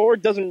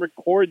Sword doesn't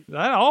record.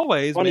 Not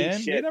always, funny man.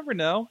 shit. You never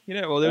know.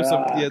 Well, there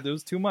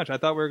was too much. I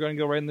thought we were going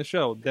to go right in the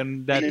show.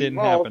 Then that didn't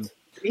happen.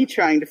 Me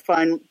trying to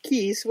find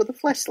keys with a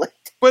flashlight.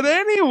 But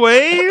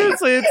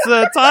anyways,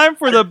 it's time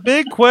for the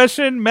big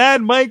question.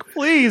 Mad Mike,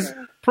 please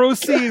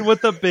proceed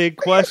with the big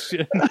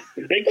question. The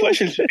big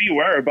question should be,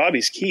 where are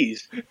Bobby's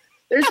keys?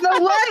 There's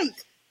no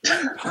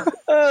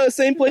light.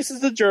 Same place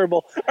as the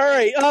gerbil. All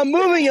right,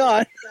 moving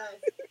on.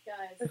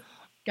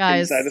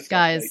 Guys,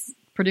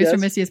 producer Yes?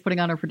 Missy is putting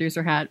on her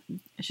producer hat.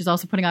 She's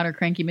also putting on her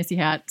cranky Missy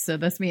hat, so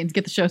this means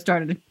get the show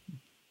started.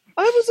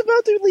 I was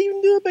about to leave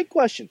and do a big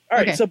question. All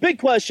right, Okay. so big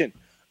question.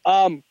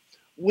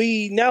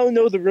 We now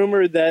know the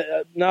rumor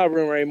that, not a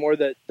rumor anymore,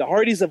 that the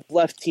Hardys have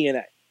left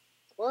TNA.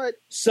 What?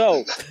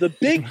 So, the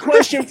big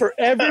question for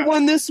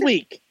everyone this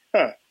week,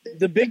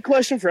 the big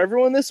question for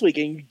everyone this week,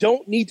 and you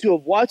don't need to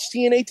have watched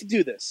TNA to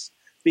do this,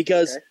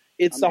 because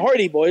it's the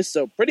Hardy Boys,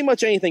 so pretty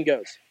much anything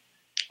goes.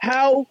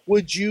 How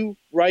would you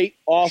write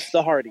off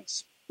the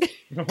Hardys?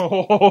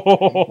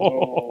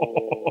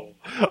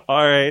 All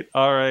right.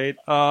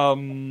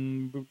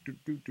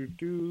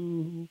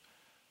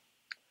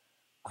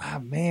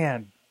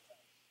 Man.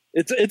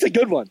 It's a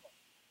good one.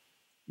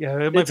 Yeah,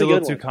 it might be a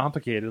little too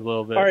complicated a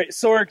little bit. All right,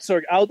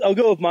 Sorg, I'll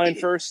go with mine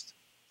first.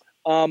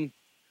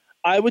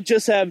 I would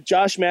just have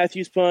Josh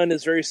Matthews put on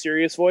his very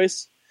serious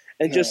voice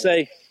and just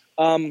say,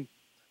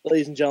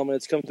 ladies and gentlemen,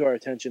 it's come to our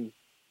attention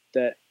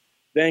that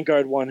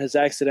Vanguard 1 has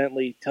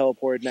accidentally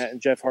teleported Matt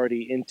and Jeff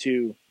Hardy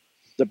into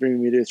the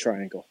Bermuda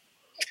Triangle.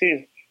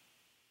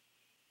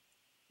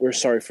 We're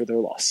sorry for their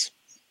loss.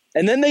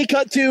 And then they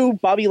cut to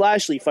Bobby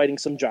Lashley fighting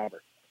some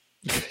jobber.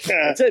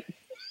 That's it.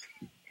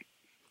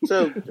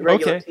 So, the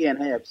regular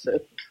TNA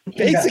episode.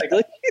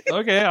 Basically.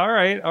 Okay, all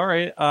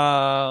right.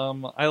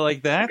 I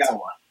like that. I got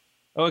one.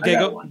 Okay,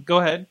 go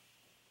ahead.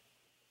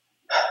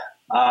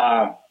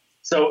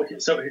 So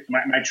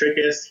my trick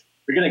is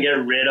we're gonna get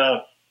rid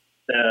of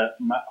the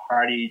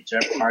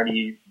Jeff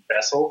Hardy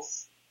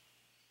vessels,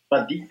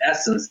 but the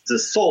essence, the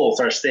souls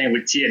are staying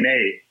with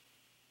TNA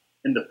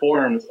in the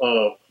forms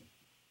of,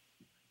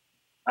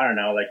 I don't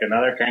know, like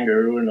another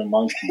kangaroo and a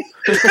monkey.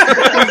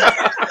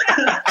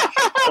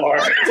 Or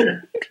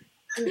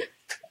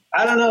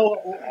I don't know.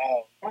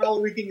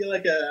 Probably we can get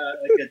like a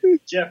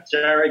Jeff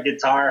Jarrett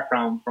guitar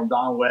from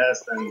Don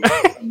West and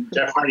some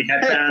Jeff Hardy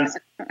headbands,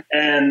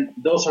 and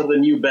those are the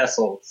new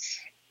vessels.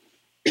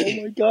 Oh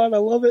my god, I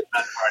love it.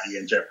 Matt Hardy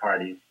and Jeff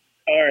Hardy.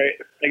 All right,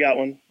 I got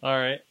one. All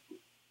right.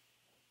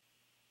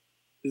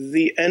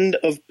 The end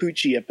of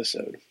Poochie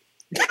episode.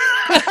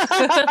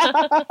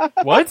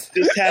 What?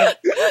 Just have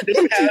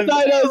Died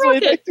on his way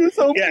back to his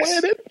home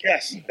planet.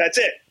 Yes, that's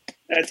it.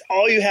 That's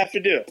all you have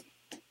to do.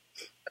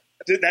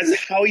 That's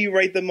how you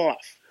write them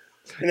off.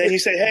 And then you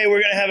say, hey,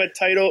 we're going to have a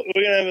title.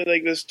 We're going to have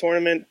like this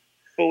tournament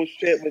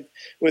bullshit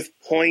with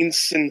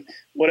points and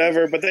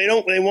whatever. But they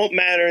won't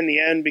matter in the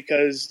end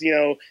because,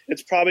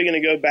 it's probably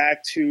going to go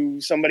back to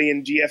somebody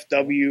in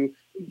GFW.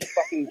 Who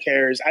fucking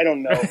cares? I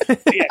don't know.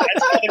 But yeah,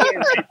 that's how they're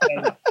going to write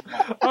them.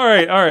 All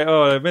right.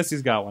 Oh,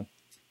 Missy's got one.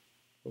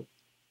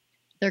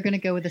 They're going to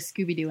go with a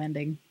Scooby-Doo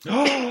ending.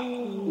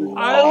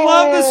 I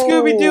love the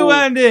Scooby-Doo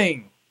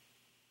ending.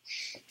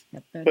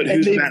 Yep, But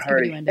who's Matt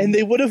Hardy? And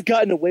they would have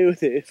gotten away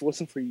with it if it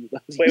wasn't for you.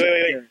 Wait.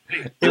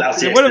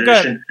 They would have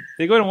gotten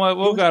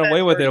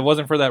away with it if it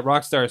wasn't for that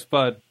Rockstar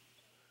Spud.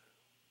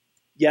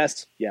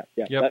 Yes. Yeah.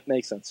 That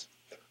makes sense.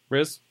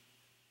 Riz?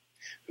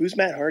 Who's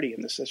Matt Hardy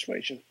in this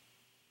situation?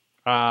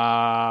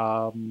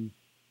 No.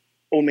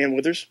 Old Man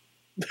Withers?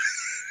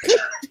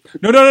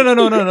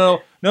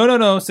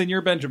 No,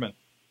 Senor Benjamin.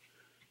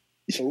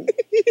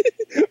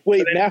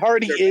 Wait, Matt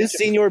Hardy is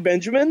Senor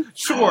Benjamin?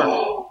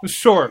 Sure.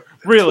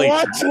 Really?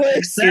 Plot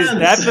twist. Is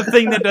that the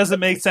thing that doesn't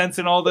make sense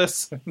in all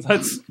this?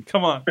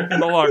 Come on,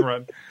 in the long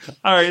run.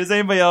 All right, is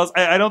anybody else?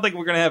 I don't think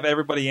we're going to have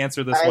everybody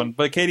answer this one,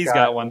 but Katie's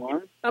got one.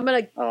 I'm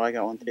gonna. Oh, I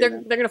got one too.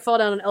 They're gonna fall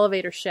down an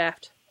elevator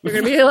shaft. They're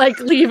gonna be like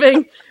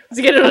leaving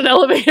to get in an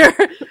elevator,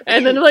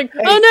 and then like,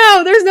 oh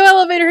no, there's no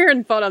elevator here,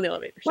 and fall down the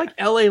elevator shaft. Like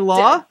L.A.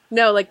 Law?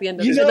 No, like the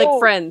end of it, like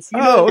Friends.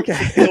 Oh, okay.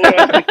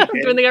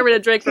 When they got rid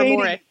of Drake for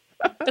Moray.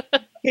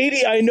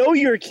 Katie, I know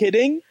you're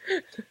kidding,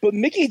 but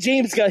Mickey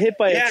James got hit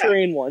by a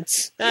train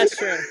once. That's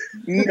true.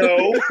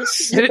 No.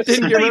 It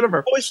didn't get rid of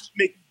her. Pushed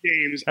Mickey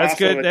James That's off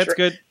good. of That's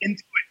good.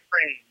 Into a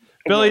train.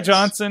 Billy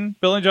Johnson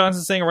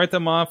saying write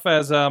them off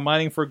as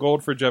mining for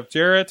gold for Jeff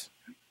Jarrett.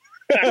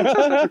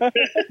 There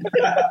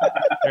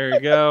you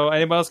go.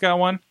 Anybody else got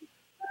one?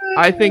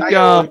 I think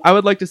I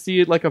would like to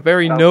see like a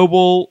very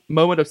noble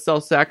moment of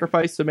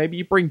self-sacrifice. So maybe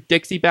you bring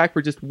Dixie back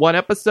for just one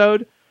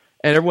episode,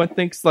 and everyone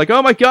thinks like,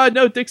 "Oh my God,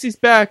 no, Dixie's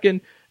back!"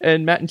 And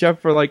Matt and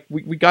Jeff are like,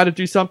 "We got to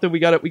do something. We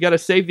got to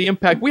save the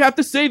Impact. We have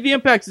to save the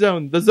Impact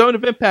Zone, the Zone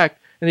of Impact."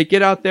 And they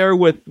get out there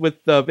with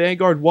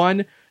Vanguard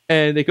 1,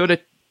 and they go to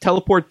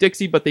teleport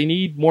Dixie, but they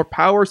need more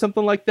power or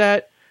something like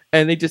that,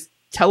 and they just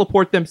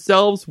teleport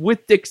themselves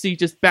with Dixie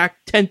just back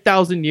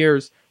 10,000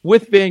 years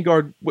with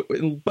Vanguard,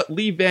 but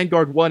leave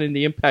Vanguard 1 in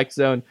the Impact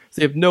Zone,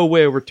 so they have no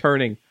way of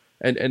returning,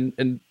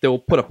 and they'll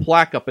put a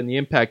plaque up in the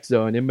Impact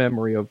Zone in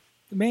memory of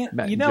Matt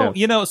and Jeff.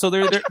 So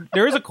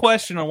there is a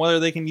question on whether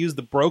they can use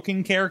the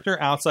Broken character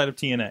outside of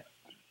TNA,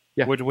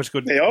 which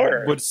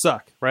would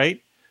suck, right?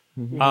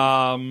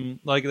 Mm-hmm.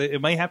 Like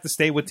it might have to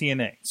stay with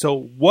TNA. So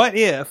what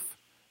if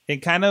in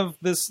kind of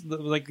this,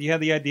 like you had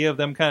the idea of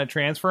them kind of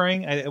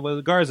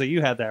transferring? Garza,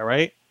 you had that,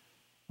 right?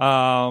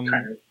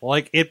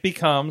 Like it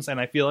becomes, and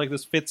I feel like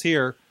this fits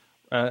here.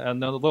 A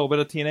little bit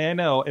of TNA, I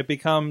know it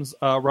becomes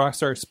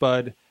Rockstar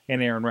Spud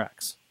and Aaron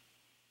Rex.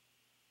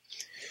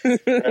 No.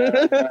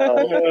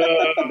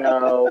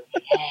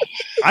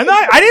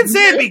 I didn't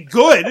say it'd be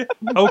good.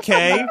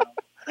 Okay.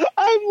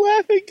 I'm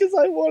laughing because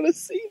I want to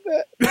see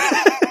that.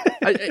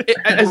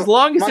 As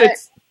long as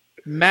it's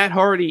Matt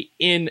Hardy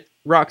in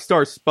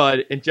Rockstar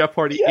Spud and Jeff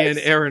Hardy Yes. and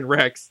Aaron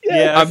Rex.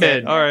 Yeah, I'm okay.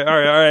 in. All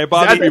right.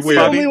 Bobby, That'd be That's weird.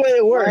 the only way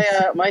it works.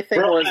 My thing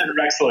was Brooklyn,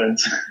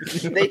 excellent.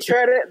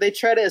 they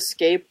try to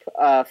escape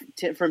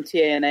from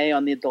TNA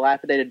on the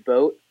dilapidated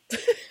boat,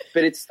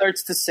 but it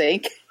starts to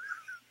sink,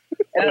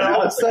 and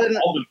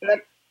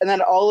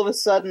then all of a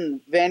sudden,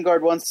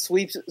 Vanguard One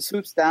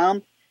swoops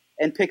down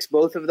and picks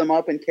both of them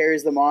up and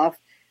carries them off,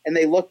 and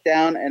they look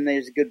down and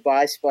there's a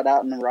goodbye spud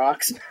out in the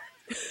rocks,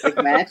 like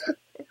match.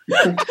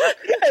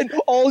 And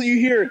all you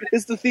hear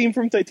is the theme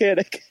from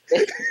Titanic.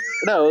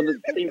 No,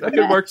 the theme That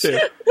could work too.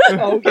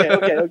 Oh,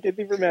 okay.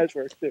 Theme from Match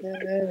works too.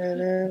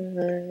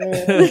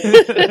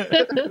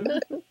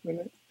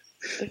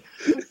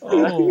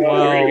 Oh,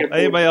 wow.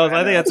 Anybody else?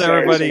 I think that's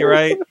everybody,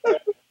 right?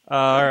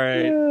 All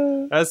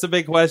right. That's the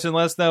big question.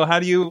 Let us know.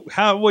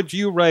 How would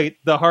you rate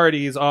the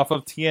Hardys off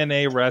of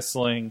TNA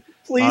Wrestling?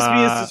 Please be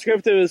as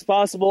descriptive as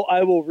possible.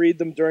 I will read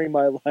them during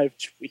my live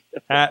tweet.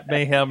 At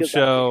Mayhem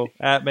Show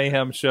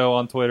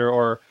on Twitter,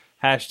 or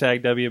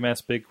hashtag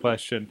WMS Big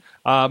Question.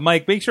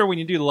 Mike, make sure when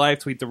you do the live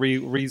tweet to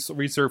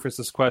resurface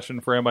this question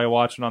for anybody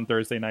watching on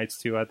Thursday nights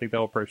too. I think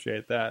they'll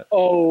appreciate that.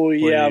 Oh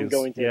yeah, I'm Please.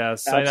 going to.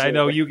 Yes, I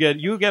know you get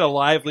a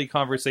lively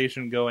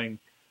conversation going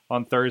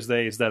on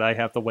Thursdays that I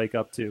have to wake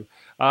up to.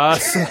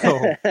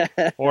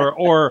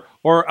 Or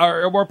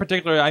more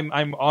particularly,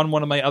 I'm on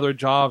one of my other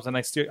jobs and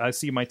I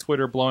see my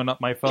Twitter blowing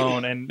up my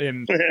phone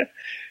and a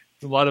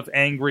lot of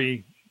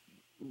angry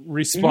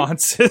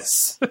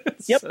responses.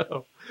 Yep.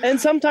 So,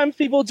 And sometimes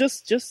people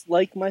just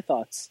like my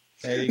thoughts.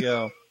 there you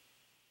go.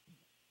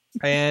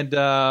 And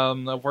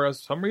for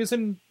some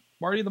reason,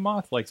 Marty the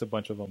Moth likes a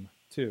bunch of them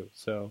too.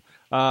 So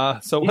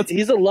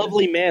He's a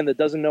lovely man that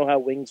doesn't know how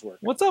wings work.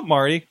 what's up,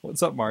 Marty?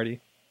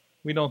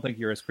 We don't think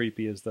you're as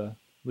creepy as the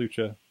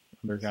Lucha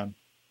Underground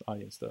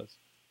audience does.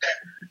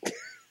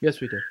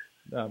 Yes, we do.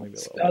 Maybe a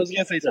little. I was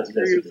gonna say something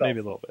for yourself. Maybe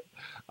a little bit.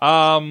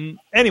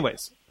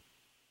 Anyways,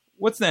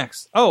 what's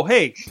next? Oh,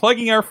 hey,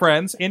 plugging our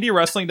friends,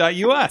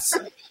 IndieWrestling.us.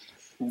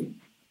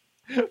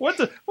 What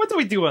do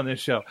we do on this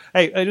show?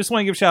 Hey, I just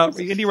want to give a shout out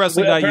to Apparently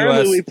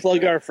IndieWrestling.us, we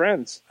plug our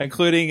friends.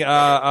 including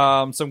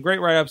some great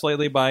write-ups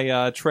lately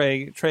by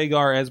Trey. Trey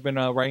Gar has been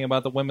writing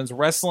about the women's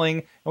wrestling,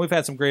 and we've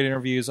had some great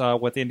interviews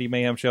with Indie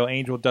Mayhem Show,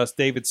 Angel Dust,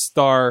 David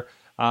Starr,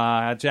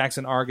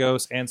 Jackson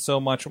Argos, and so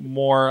much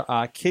more.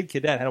 Kid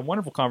Cadet had a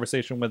wonderful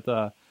conversation with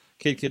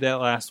Kid Cadet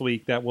last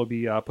week that we'll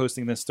be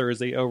posting this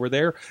Thursday over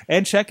there.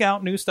 And check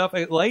out new stuff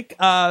like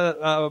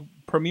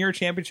Premier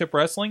Championship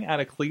Wrestling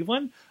out of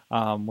Cleveland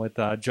with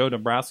Joe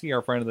Dombrowski,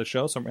 our friend of the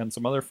show, and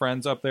some other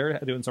friends up there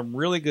doing some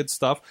really good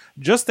stuff.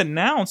 Just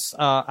announced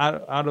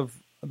out of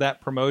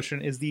that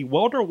promotion is the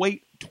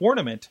welterweight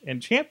tournament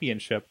and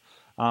championship.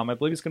 I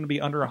believe it's going to be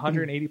under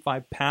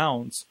 185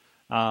 pounds.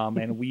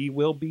 And we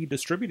will be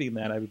distributing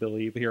that, I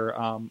believe, here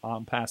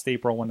past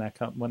April when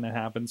that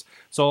happens.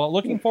 So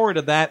looking forward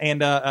to that, and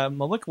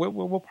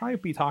we'll probably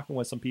be talking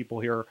with some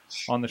people here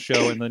on the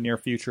show in the near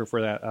future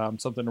for that.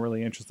 Something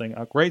really interesting.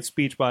 A great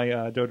speech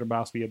by Joe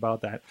Dombrowski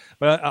about that.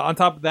 But on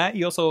top of that,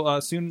 you also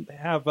soon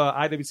have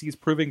IWC's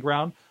Proving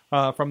Ground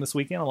from this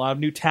weekend. A lot of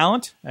new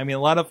talent. I mean,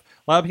 a lot of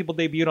people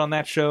debuted on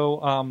that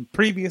show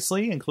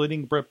previously,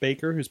 including Britt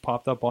Baker, who's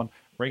popped up on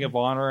Ring of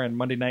Honor and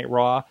Monday Night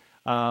Raw.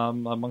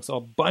 Amongst a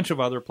bunch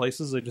of other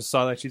places. I just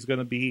saw that she's going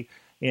to be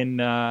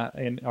in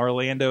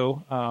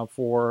Orlando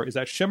for, is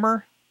that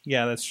Shimmer?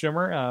 Yeah, that's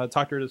Shimmer.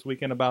 Talked to her this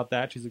weekend about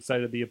that. She's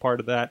excited to be a part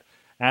of that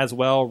as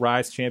well.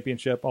 Rise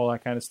Championship, all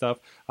that kind of stuff.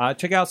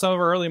 Check out some of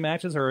her early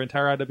matches, her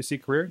entire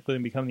IWC career,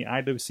 including becoming the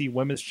IWC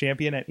Women's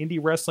Champion at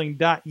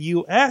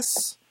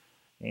IndieWrestling.us.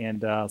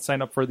 And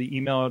sign up for the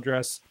email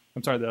address.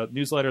 The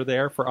newsletter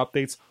there for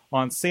updates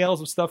on sales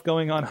of stuff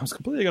going on. I was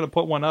completely going to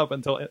put one up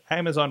until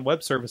Amazon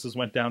Web Services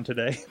went down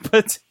today.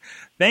 But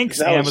thanks,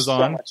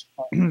 Amazon.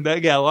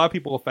 A lot of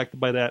people affected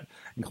by that,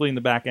 including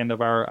the back end of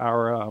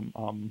our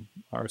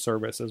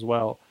service as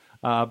well.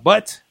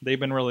 But they've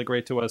been really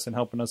great to us and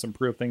helping us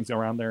improve things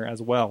around there as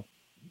well.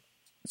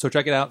 So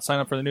check it out. Sign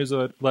up for the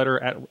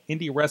newsletter at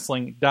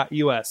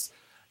IndieWrestling.us.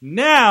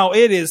 Now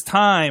it is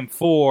time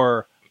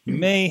for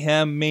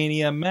Mayhem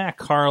Mania. Matt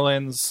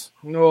Carlin's.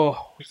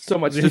 Oh, so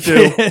much to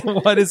do.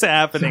 What is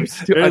happening?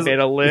 I made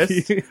a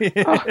list. We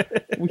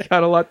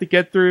got a lot to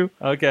get through.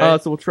 Okay.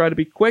 So we'll try to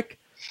be quick.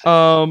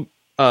 All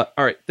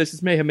right. This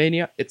is Mayhem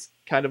Mania. It's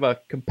kind of a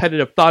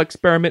competitive thought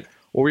experiment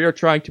where we are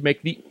trying to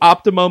make the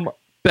optimum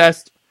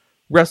best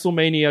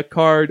WrestleMania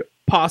card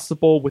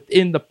possible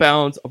within the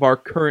bounds of our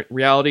current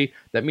reality.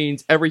 That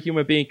means every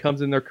human being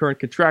comes in their current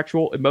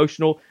contractual,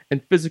 emotional,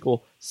 and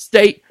physical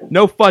state.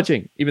 No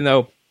fudging, even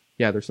though,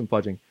 yeah, there's some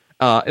fudging.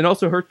 And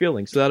also hurt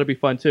feelings, so that'll be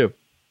fun too.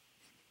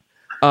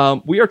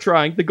 We are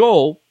trying, the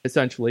goal,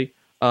 essentially,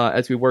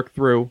 as we work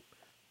through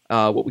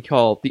what we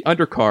call the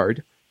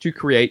undercard, to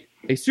create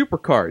a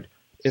supercard.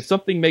 If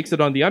something makes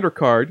it on the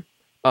undercard,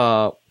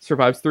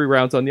 survives 3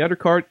 rounds on the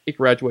undercard, it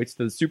graduates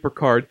to the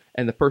supercard,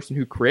 and the person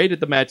who created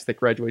the match that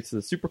graduates to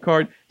the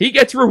supercard, he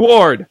gets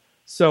reward!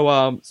 So,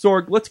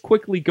 Sorg, let's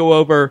quickly go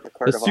over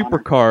the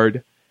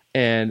supercard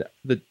and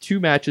the 2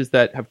 matches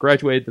that have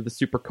graduated to the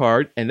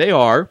supercard, and they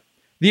are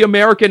The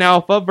American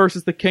Alpha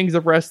versus the Kings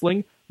of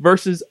Wrestling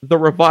versus The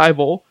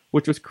Revival,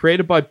 which was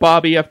created by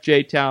Bobby F.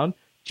 J. Town.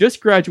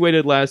 Just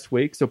graduated last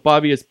week, so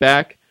Bobby is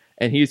back,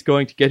 and he's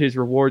going to get his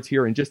rewards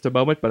here in just a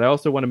moment. But I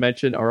also want to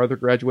mention our other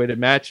graduated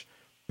match,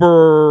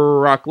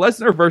 Brock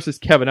Lesnar versus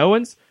Kevin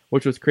Owens,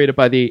 which was created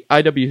by the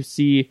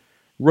IWC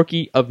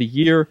Rookie of the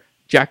Year,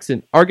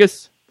 Jackson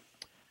Argus.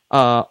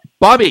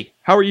 Bobby,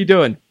 how are you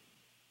doing?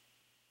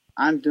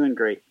 I'm doing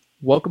great.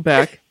 Welcome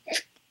back.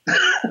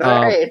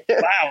 All right.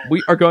 Wow.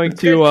 We are going to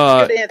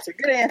Good answer.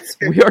 Good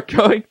answer. we are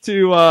going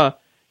to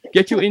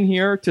get you in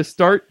here to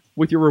start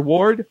with your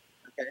reward.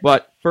 Okay.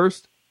 But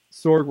first,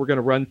 Sorg, we're going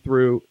to run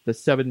through the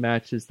 7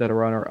 matches that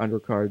are on our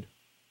undercard.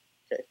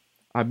 Okay.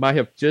 I might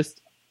have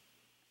just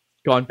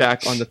gone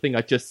back on the thing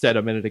I just said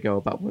a minute ago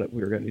about what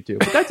we were going to do.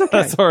 But that's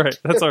okay. That's all right.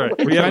 That's all right.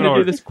 We're We have trying an to do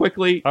order. this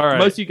quickly. All right.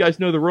 Most of you guys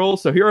know the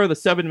rules, so here are the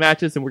 7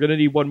 matches, and we're going to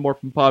need one more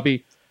from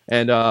Bobby.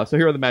 And so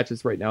here are the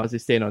matches right now as they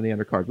stand on the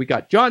undercard. We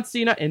got John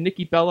Cena and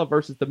Nikki Bella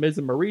versus The Miz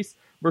and Maurice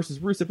versus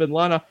Rusev and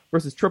Lana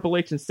versus Triple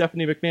H and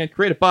Stephanie McMahon,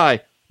 created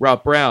by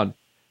Rob Brown.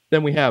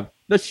 Then we have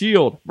The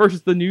Shield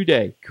versus The New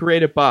Day,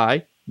 created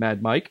by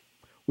Mad Mike.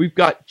 We've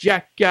got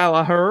Jack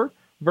Gallagher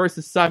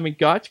versus Simon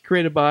Gotch,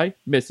 created by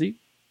Missy,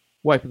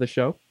 wife of the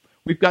show.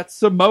 We've got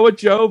Samoa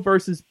Joe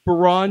versus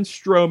Braun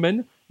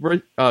Strowman,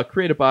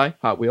 created by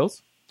Hot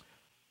Wheels.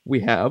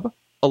 We have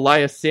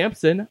Elias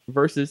Sampson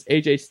versus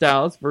AJ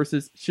Styles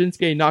versus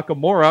Shinsuke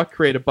Nakamura,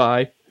 created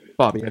by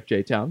Bobby F.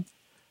 J. Town.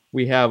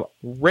 We have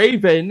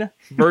Raven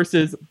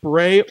versus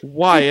Bray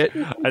Wyatt,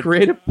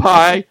 created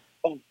by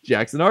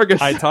Jackson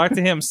Argus. I talked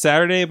to him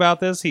Saturday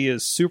about this. He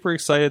is super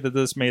excited that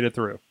this made it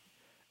through.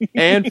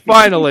 And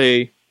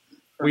finally,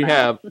 we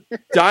have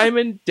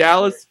Diamond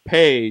Dallas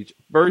Page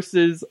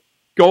versus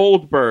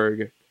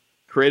Goldberg,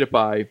 created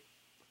by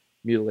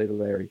Mutilated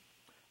Larry.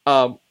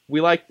 We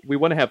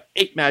want to have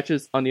 8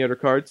 matches on the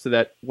undercard so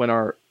that when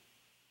our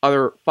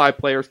other 5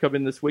 players come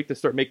in this week to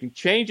start making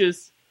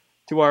changes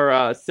to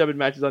our 7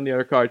 matches on the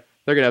undercard,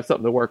 they're going to have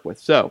something to work with.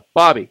 So,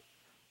 Bobby,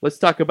 let's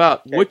talk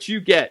about what you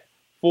get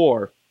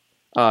for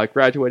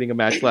graduating a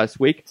match last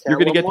week. Tell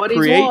him what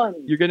he's won.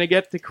 You're going to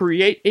get to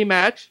create a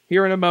match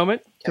here in a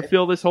moment to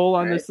fill this hole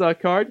on this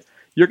card.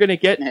 You're going to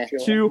get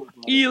to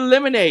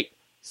eliminate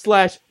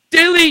 /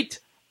 delete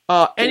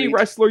any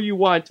wrestler you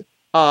want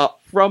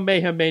from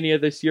Mayhem Mania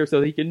this year, so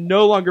that he can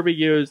no longer be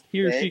used. He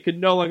or she can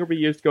no longer be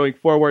used going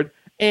forward.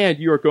 And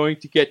you are going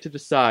to get to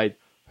decide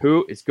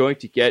who is going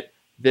to get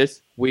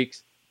this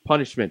week's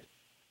punishment.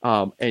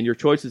 And your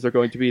choices are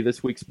going to be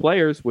this week's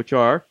players, which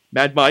are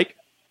Mad Mike,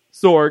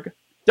 Sorg,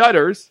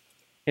 Dutters,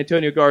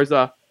 Antonio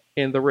Garza,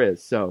 and The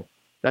Riz. So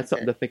that's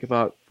something to think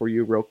about for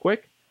you real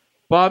quick.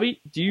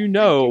 Bobby, do you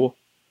know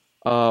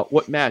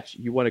what match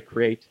you want to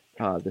create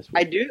this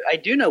week? I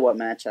do know what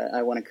match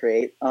I want to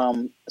create.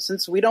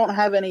 Since we don't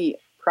have any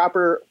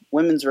proper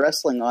women's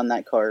wrestling on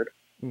that card,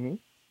 I'm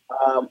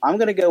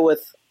going to go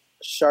with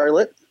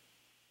Charlotte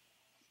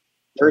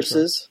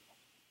versus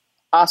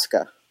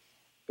Asuka.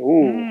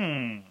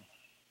 Ooh.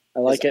 I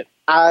like it.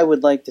 I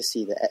would like to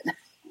see that.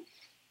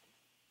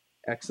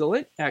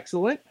 Excellent.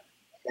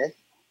 Okay.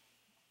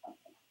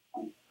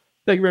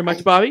 Thank you very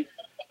much, Bobby.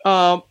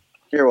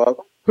 You're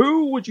welcome.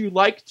 Who would you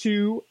like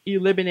to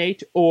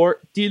eliminate or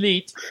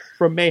delete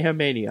from Mayhem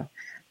Mania?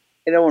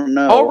 I don't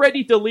know.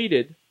 Already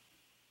deleted.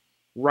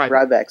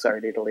 Ryback's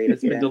already deleted.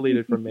 It's been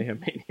deleted from Mayhem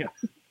Mania.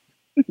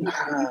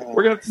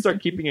 We're going to have to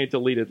start keeping a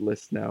deleted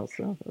list now,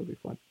 so that'll be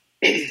fun.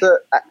 So,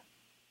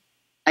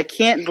 I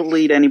can't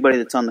delete anybody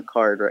that's on the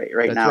card right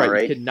That's now,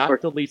 right? You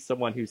cannot delete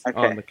someone who's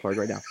on the card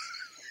right now.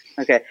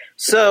 Okay,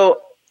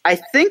 so I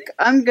think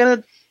I'm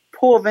gonna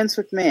pull Vince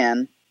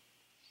McMahon,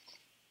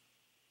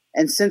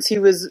 and since he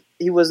was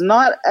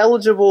not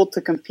eligible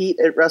to compete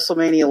at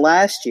WrestleMania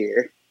last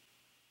year,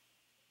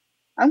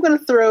 I'm gonna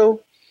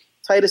throw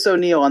Titus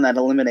O'Neil on that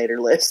eliminator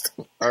list.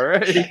 All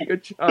right,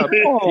 good job.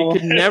 You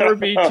can never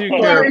be too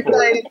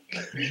careful.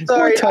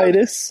 Sorry,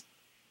 Titus.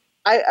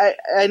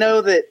 I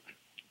know that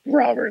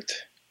Robert.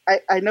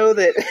 I know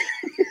that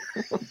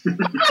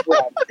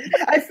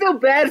I feel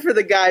bad for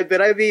the guy, but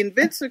I mean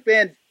Vince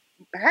McMahon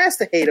has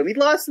to hate him. He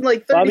lost in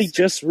like 30 Bobby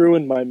just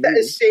ruined my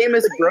mood.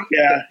 Sheamus broke.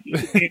 Yeah.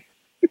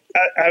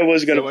 I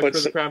was going to So put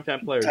much for the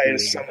Primetime players.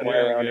 Titus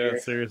somewhere around here.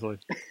 Seriously.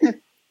 Sorry,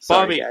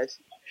 Bobby. guys.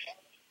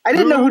 I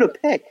didn't know who to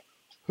pick.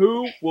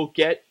 Who will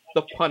get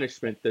the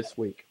punishment this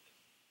week?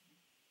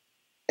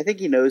 I think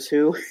he knows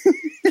who.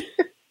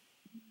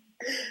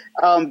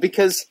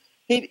 Because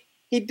he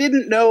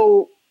didn't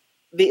know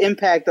the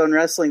impact on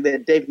wrestling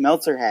that Dave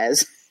Meltzer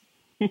has.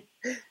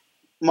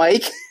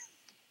 Mike.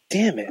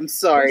 Damn it. I'm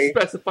sorry.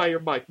 Specify your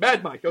mic.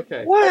 Mad Mike,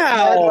 okay.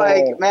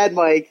 Wow. Mad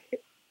Mike.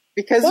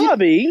 Because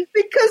Bobby.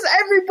 because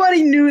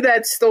everybody knew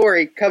that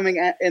story coming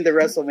into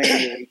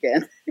WrestleMania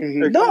weekend.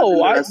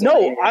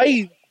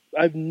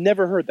 I've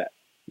never heard that.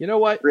 You know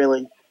what?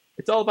 Really?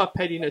 It's all about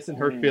pettiness and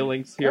hurt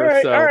feelings here. All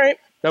right, so all right.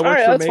 that All works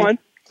right, for that's me. fine.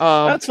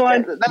 That's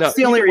fine. That's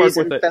the you only can work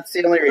reason. with it. That's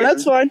the only reason.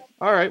 That's fine.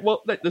 All right.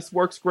 Well, this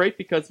works great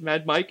because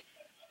Mad Mike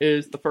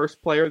is the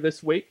first player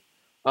this week.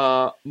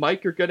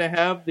 Mike, you're going to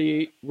have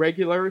the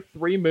regular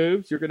 3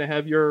 moves. You're going to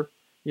have your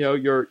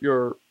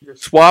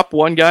swap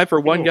one guy for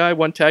one guy,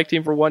 one tag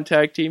team for one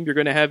tag team. You're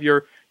going to have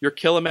your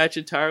kill a match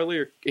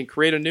entirely and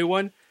create a new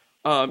one.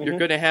 You're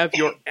going to have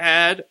your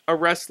add a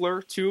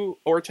wrestler to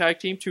or tag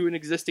team to an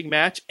existing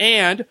match.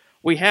 And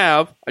we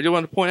have, I do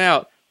want to point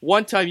out,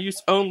 one-time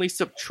use only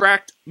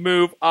subtract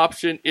move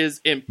option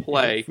is in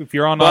play. If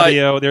you're on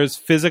audio, there's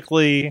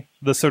physically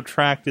the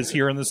subtract is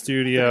here in the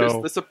studio.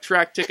 There's the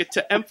subtract ticket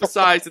to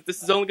emphasize that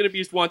this is only going to be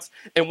used once,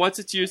 and once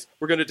it's used,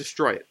 we're going to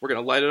destroy it. We're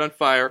going to light it on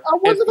fire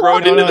and throw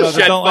it into the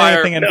shed don't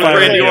fire. Light anything on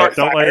fire.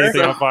 Don't light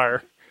anything on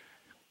fire.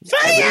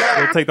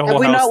 We'll take the whole Have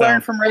we house not down.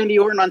 learned from Randy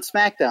Orton on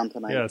SmackDown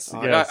tonight? Yes,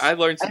 Oh, yes. I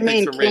learned some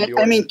things from Randy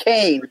Orton. I mean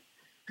Kane.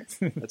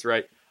 That's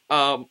right.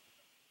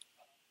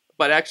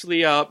 But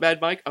actually, Mad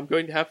Mike, I'm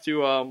going to have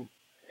to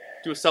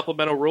do a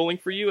supplemental ruling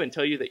for you and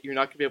tell you that you're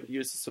not going to be able to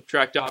use the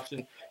subtract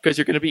option because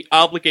you're going to be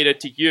obligated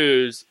to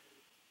use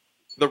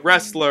the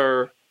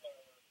wrestler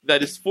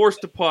that is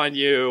forced upon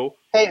you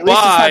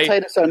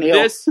by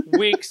this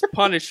week's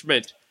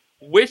punishment,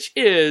 which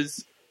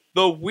is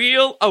the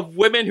wheel of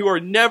women who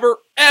are never,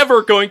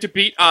 ever going to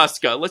beat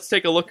Asuka. Let's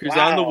take a look who's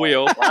on the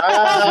wheel. Your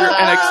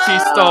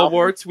NXT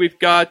stalwarts. We've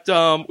got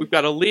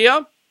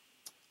Aaliyah.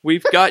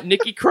 We've got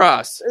Nikki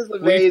Cross.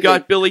 We've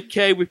got Billie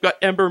Kay. We've got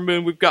Ember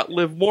Moon. We've got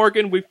Liv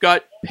Morgan. We've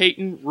got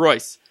Peyton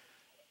Royce.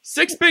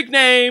 6 big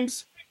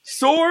names.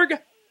 Sorg,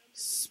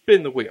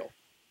 spin the wheel.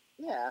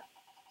 Yeah.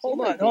 Hold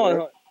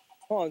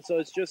on. So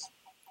it's just...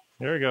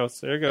 Here it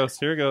goes.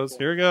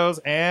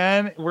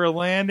 And we're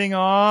landing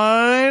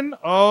on...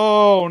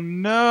 Oh,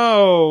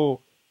 no.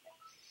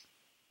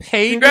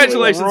 Peyton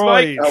Congratulations,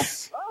 Royce.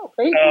 Mike. Oh,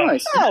 Peyton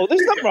Royce. Oh,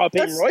 there's nothing wrong with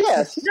Peyton Royce.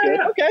 Yes, he's good.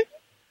 Okay.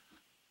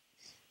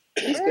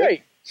 He's All good.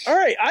 right. All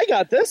right, I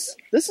got this.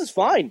 This is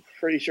fine.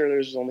 Pretty sure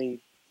there's only...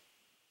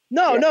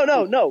 No,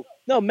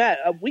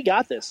 Matt, we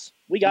got this.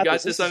 We got You got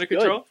this. this This under is good.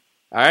 control?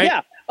 All right.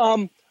 Yeah.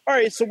 All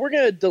right, so we're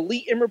going to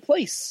delete and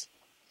replace.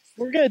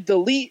 We're going to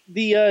delete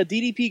the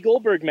DDP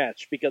Goldberg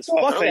match because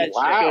fuck that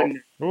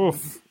shit.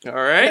 Oof. All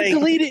right.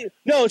 Delete it.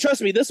 No,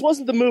 trust me, this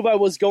wasn't the move I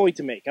was going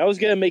to make. I was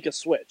going to make a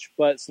switch,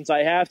 but since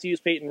I have to use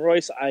Peyton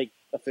Royce, I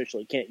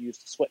officially can't use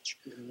the switch.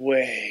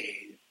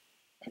 Wait.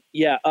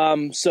 Yeah,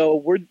 so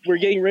we're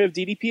getting rid of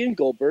DDP and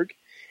Goldberg.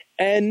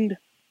 And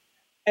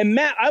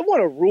Matt, I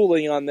want a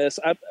ruling on this.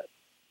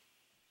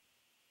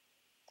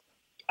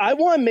 I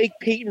want to make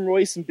Peyton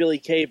Royce and Billie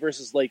Kay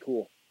versus Lay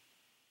Cool.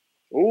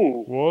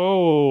 Ooh.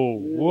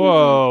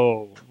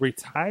 Whoa.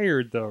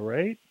 Retired, though,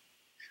 right?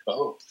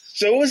 Oh.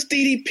 So was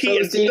DDP. So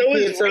is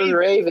DDP and so is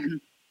Raven.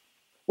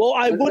 Well,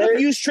 I would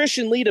have used Trish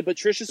and Lita, but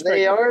Trish is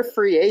pregnant. They are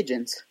free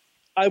agents.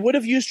 I would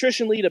have used Trish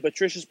and Lita, but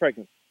Trish is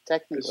pregnant.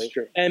 Technically.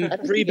 True. And I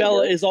think Brie he can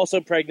Bella do it. is also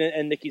pregnant,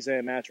 and Nikki's in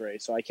a match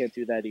race, so I can't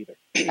do that either.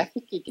 I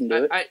think he can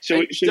do it.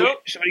 Should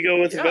we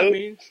go with the I vote?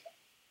 mean,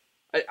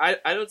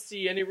 I don't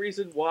see any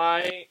reason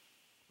why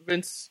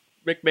Vince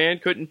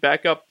McMahon couldn't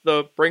back up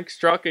the Brinks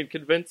truck and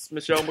convince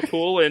Michelle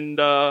McCool and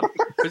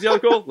was the other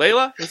cool?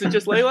 Layla? Was it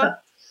just Layla?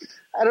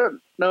 I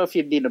don't know if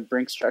you'd need a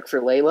Brinks truck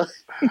for Layla.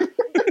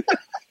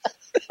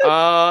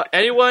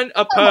 Anyone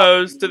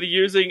opposed to the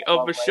using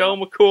of Michelle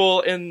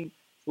McCool and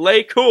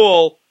Lay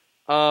Cool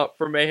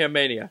for Mayhem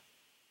Mania?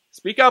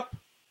 Speak up.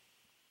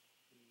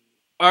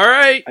 All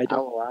right. I don't.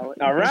 I'll allow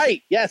it. All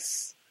right,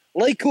 yes.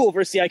 Lay Cool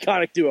versus the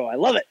Iconic Duo. I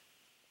love it.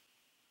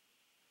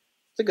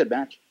 It's a good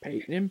match.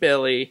 Peyton and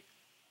Billy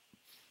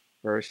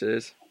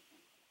versus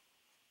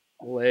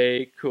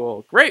Lay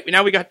Cool. Great.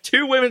 Now we got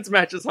 2 women's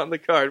matches on the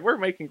card. We're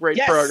making great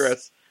Yes.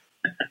 progress.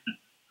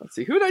 Let's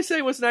see. Who did I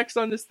say was next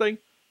on this thing?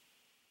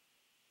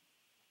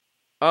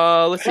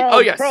 Let's see.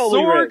 Probably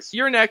Sorg, Riz.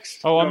 you're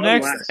next. Oh, I'm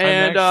next.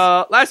 And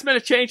last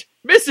minute change.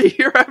 Missy,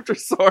 you're after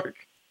Sorg.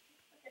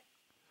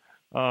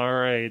 All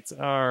right.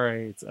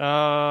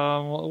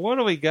 What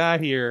do we got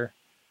here?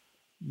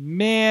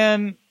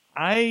 Man,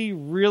 I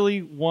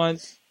really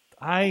want...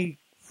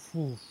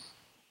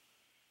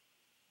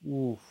 Oof.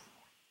 I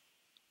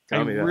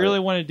Tell me about really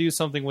it. want to do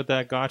something with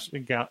that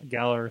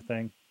Gallagher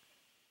thing.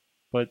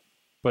 But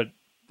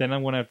then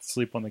I'm going to have to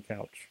sleep on the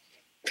couch.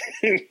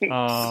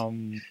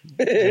 And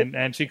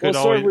she could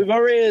Well, always... Sorg, we've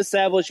already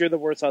established you're the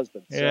worst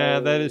husband. Yeah,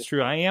 so- that is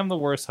true. I am the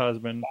worst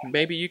husband.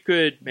 Maybe you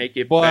could make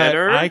it But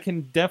better. I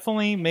can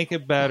definitely make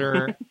it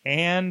better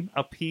and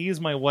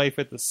appease my wife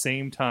at the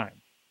same time.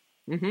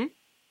 Mm-hmm.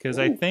 Because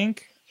I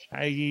think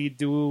we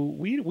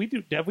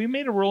do. Have we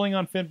made a ruling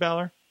on Finn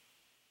Balor?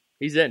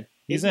 He's in.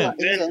 He's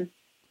in.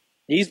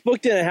 He's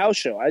booked in a house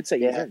show. I'd say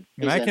he's in.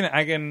 And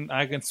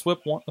I can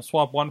swap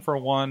one for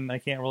one. I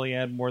can't really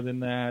add more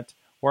than that.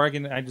 Or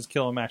I just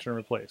kill a match and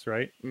replace,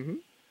 right?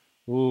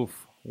 Mm-hmm.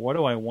 Oof. What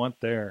do I want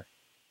there?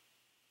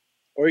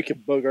 Or you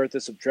could Bogart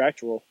the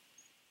subtract rule.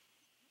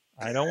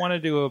 I don't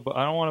want to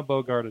I don't want to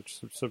Bogart a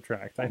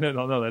subtract. I don't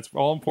know. That's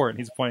all important.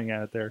 He's pointing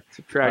at it there.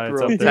 Subtract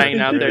It's rule. up there.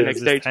 Hanging out there It next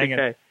is. to It's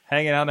HBK.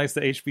 hanging out next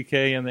to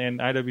HBK and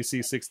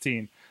IWC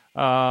 16.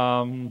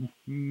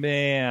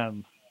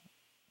 Man.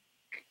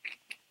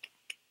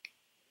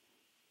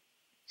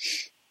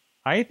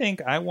 I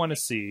think I want to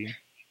see...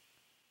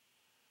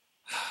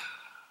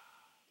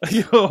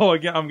 Oh,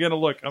 again, I'm gonna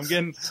look. I'm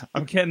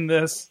getting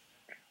this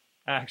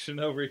action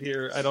over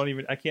here. I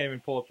can't even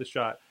pull up the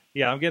shot.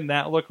 Yeah, I'm getting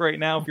that look right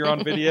now. If you're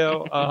on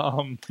video,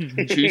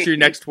 Choose your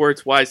next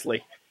words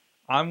wisely.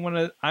 I'm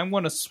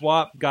gonna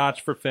swap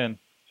Gotch for Finn.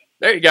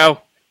 There you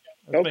go.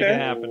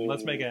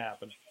 Let's make it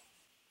happen.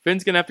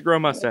 Finn's gonna have to grow a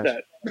mustache.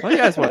 Well, he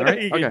has one,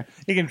 right? Okay.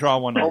 He can draw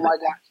one. Oh my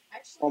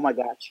gosh! Oh my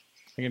gosh!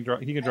 He can draw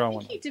I one.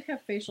 think he did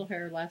have facial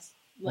hair last,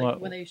 Well,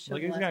 when they showed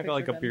the he's last got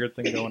like picture a of him. beard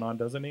thing going on,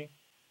 doesn't he?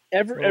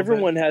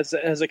 Everyone has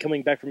a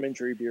coming back from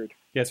injury beard.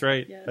 That's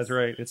right. Yes. That's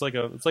right. It's like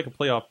a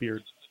playoff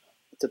beard.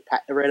 It's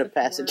a rite of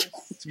passage.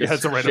 Yeah,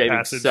 it's a rite of Shaving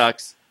passage.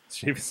 sucks.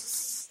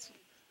 Shaving's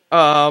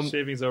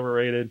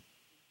overrated.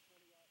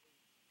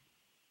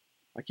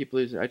 I keep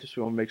losing. I just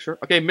want to make sure.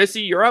 Okay,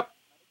 Missy, you're up.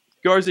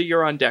 Garza,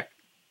 you're on deck.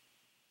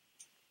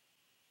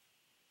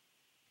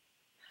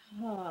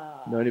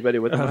 Know anybody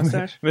with a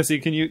mustache? Missy,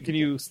 can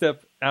you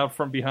step out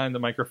from behind the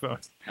microphone?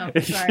 Oh,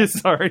 sorry.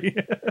 Sorry.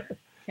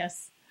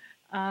 Yes.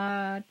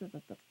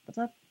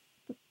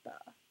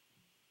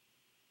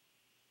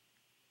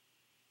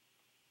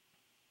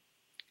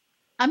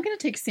 I'm going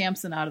to take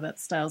Samson out of that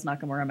Styles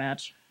Nakamura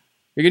match.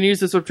 You're going to use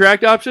the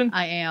subtract option?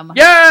 I am.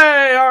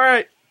 Yay! All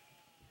right.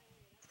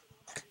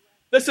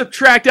 The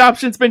subtract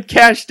option's been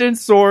cashed in,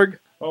 Sorg.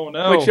 Oh,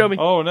 no. Wait, show me.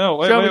 Oh, no.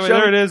 Wait, Show wait, me, wait. show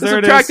There me. it is. The There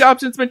it subtract is.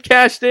 option's been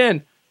cashed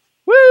in.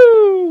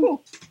 Woo!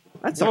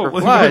 That's a Whoa,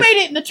 flies. You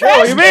made it in the trash.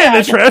 Oh, you made it in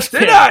the trash can.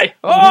 Did I?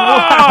 Oh!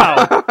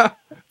 Wow.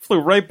 Flew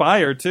right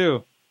by her,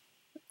 too.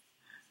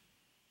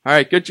 All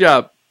right, good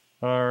job.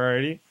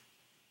 Alrighty.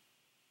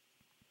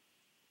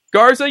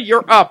 Garza,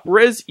 you're up.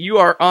 Riz, you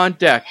are on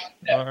deck.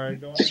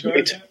 Alright, going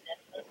Sweet.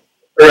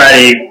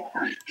 Right.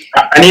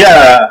 I need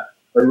a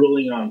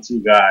ruling on two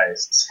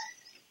guys.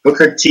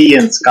 Booker T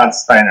and Scott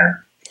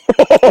Steiner.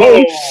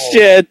 Oh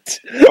shit!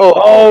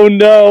 Oh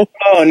no!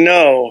 Oh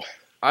no!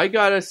 I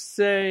gotta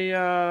say,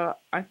 I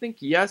think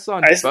yes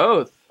on I-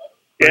 both.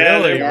 Yeah,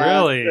 Really? they're-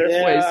 Really?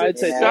 they're- Wait, is I'd it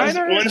say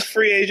Steiner? One's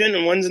free agent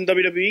and one's in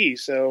WWE.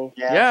 So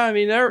Yeah, I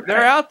mean they're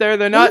out there.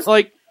 They're not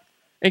like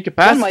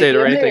incapacitated or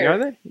One might be anything, there.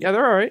 are they? Yeah,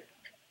 they're all right.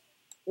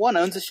 One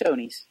owns a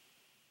Shoney's.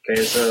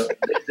 Okay, so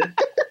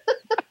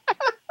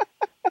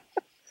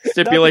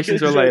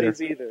Stipulations are later.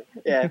 Either.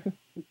 Yeah.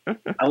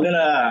 I'm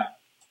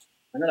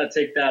gonna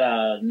take that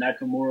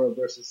Nakamura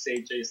versus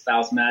AJ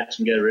Styles match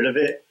and get rid of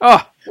it.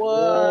 Oh,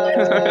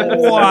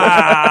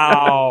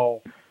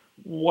 Wow.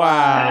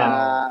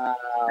 Wow.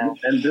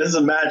 And this is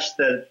a match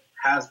that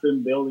has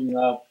been building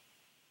up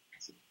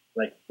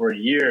like for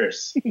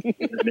years.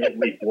 The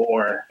midweek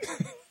war.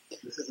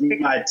 This is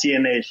my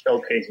TNA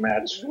showcase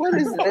match. What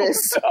is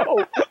this?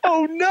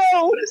 Oh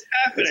no! what is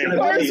happening?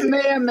 Where's the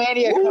Mayhem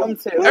Mania come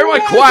to?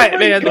 everyone quiet,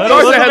 man. Let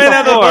Garza him has the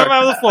have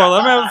floor. the floor. Let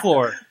him have the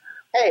floor.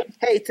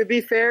 Hey, to be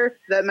fair,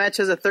 that match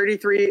has a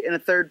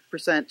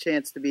 33.3%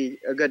 chance to be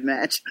a good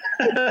match.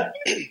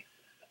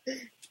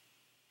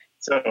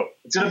 So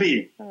it's gonna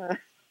be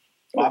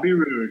Bobby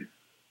Roode,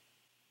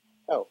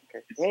 Oh,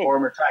 okay. his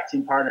former tag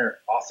team partner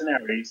Austin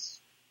Aries,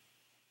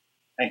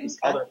 and his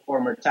other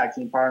former tag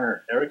team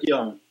partner Eric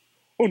Young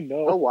Oh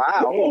no! Oh, wow.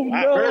 Oh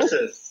no!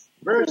 versus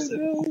Oh,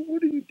 no.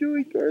 What are you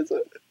doing,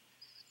 Garza?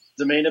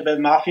 the main event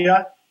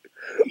Mafia,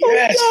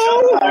 Yes.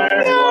 Oh,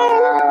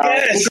 no.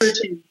 Yes. Booker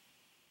T,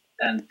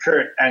 and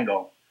Kurt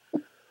Angle.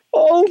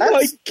 Oh my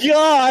That's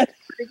god!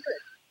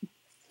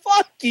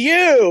 Fuck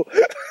you!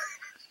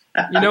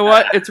 You know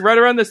what? It's right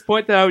around this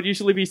point that I would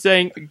usually be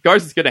saying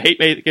Garza's going to hate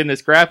making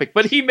this graphic,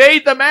 but he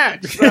made the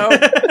match. So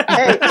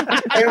Hey,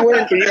 and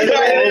when, Can you put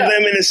all of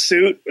them in a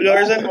suit,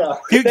 Garza?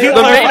 Can- the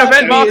can- main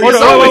event Mafia Hold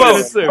is on, always hold in on,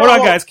 a suit. hold on,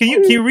 guys. Can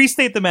you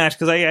restate the match?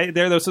 Because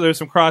there's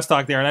some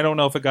crosstalk there, and I don't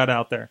know if it got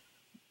out there.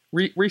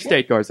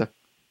 Restate, Garza.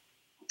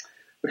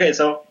 Okay,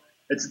 so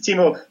it's a team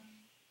of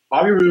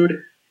Bobby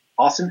Roode,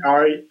 Austin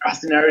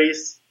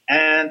Aries,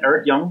 and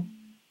Eric Young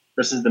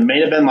versus the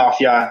main event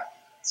Mafia,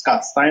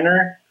 Scott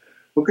Steiner,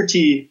 Booker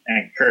T,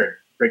 and Kurt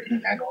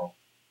freaking Angle.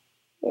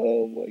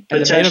 Oh my god! And the main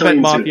Potentially event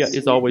in Mafia suits.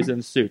 is always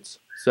in suits.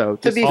 So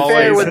To just be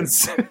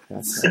Always fair, in-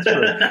 that's true.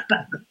 to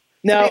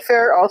Now, be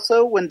fair,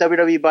 also, when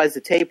WWE buys the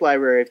tape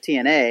library of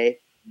TNA,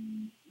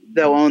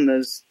 they'll own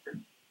those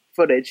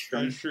footage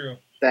from That's true.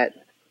 that.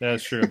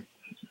 That's true.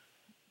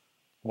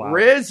 Wow.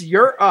 Riz,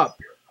 you're up.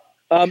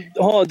 hold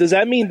on. Does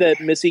that mean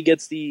that Missy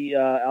gets the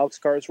Alex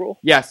Cars rule?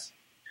 Yes.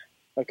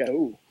 Okay.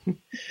 Ooh.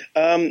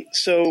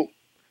 So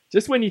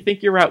Just when you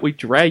think you're out, we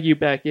drag you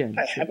back in.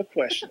 I have a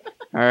question.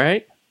 All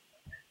right?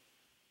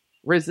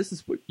 Riz, this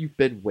is what you've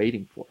been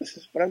waiting for. This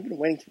is what I've been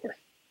waiting for.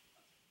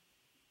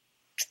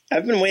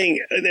 I've been waiting,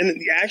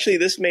 and actually,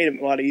 this made it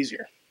a lot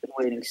easier. Been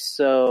waiting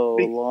so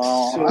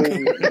long.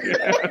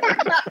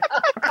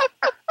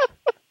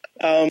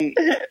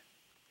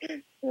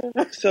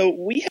 So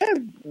we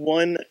have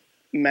one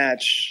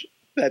match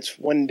that's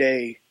one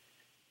day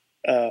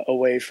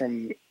away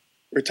from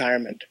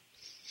retirement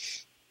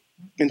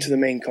into the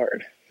main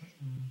card.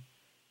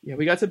 Yeah,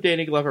 we got some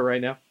Danny Glover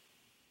right now.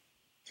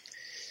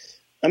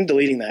 I'm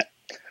deleting that.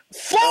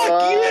 Fuck you!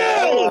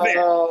 All of it.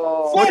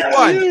 Oh. Which Fuck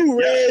one? you,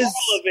 Riz!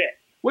 All of it.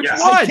 Which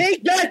Yes. one? I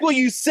take back what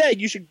you said.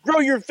 You should grow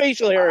your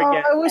facial hair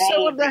again. I wish that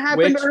would have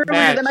happened Which earlier.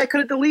 match? Then I could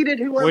have deleted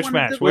who I Which wanted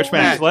match? to Which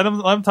delete. match? Let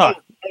him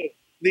talk.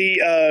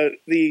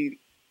 The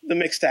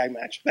mixed tag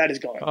match that is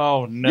gone.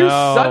 Oh no! You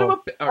son of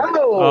a. All right.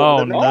 Oh,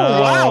 Oh no.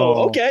 wow.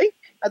 Okay.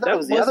 I thought it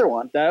was the other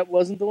one. That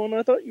wasn't the one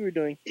I thought you were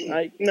doing.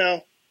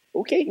 No,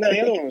 Okay. no,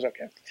 the other one was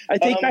okay. I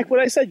take back what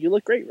I said. You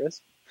look great,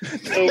 Riz.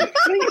 So,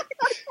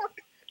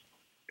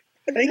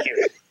 thank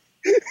you.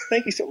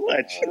 Thank you so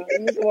much.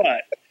 It means a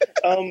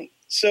lot.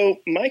 So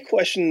my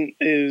question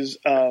is,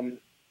 are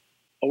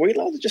we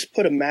allowed to just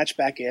put a match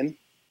back in?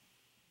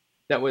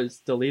 That was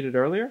deleted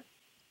earlier?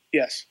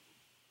 Yes.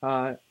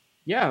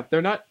 Yeah,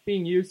 they're not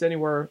being used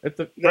anywhere. If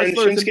the Then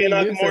wrestler isn't Shinsuke being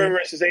used, Nakamura then...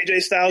 versus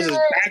AJ Styles is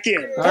back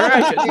in. All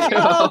right, good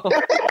to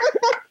go.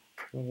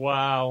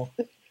 Wow.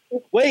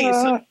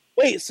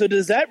 Wait. So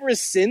does that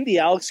rescind the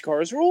Alex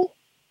Cars rule?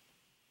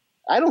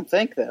 I don't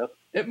think though,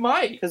 It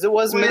might. because it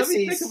was Wait, let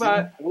me Missy's. think about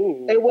it.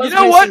 Ooh. It was You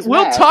know what? Missy's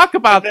We'll match. talk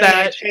about Then they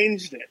that.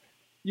 changed it.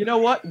 You know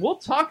what? We'll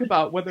talk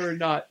about whether or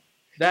not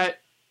that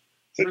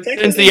So rescinds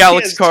technically the he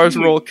Alex has Cars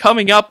two. rule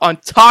coming up on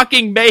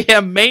Talking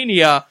Mayhem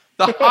Mania,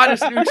 the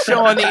hottest new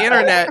show on the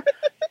internet.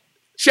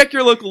 Check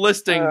your local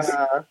listings,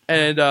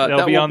 and It'll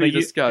that be will on be the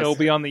discussed. It'll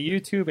be on the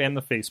YouTube and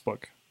the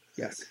Facebook.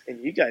 Yes, And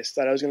you guys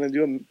thought I was going to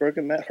do a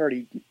broken Matt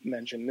Hardy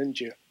mention,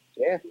 didn't you?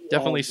 Yeah.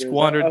 definitely Oh, dude.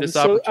 squandered I this was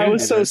opportunity. I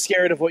was so man.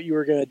 scared of what you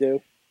were going to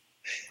do.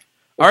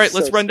 All right, so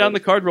let's run down the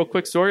scared. card real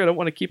quick. Sorry, I don't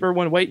want to keep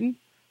everyone waiting.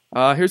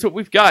 Here's what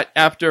we've got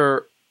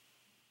after.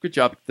 Good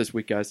job this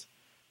week, guys.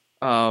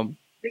 Thank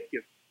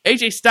you.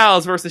 AJ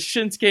Styles versus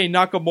Shinsuke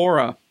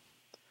Nakamura.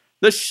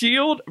 The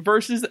Shield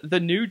versus The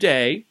New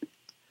Day.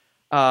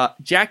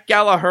 Jack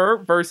Gallagher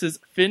versus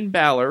Finn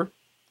Balor.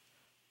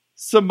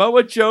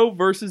 Samoa Joe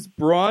versus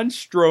Braun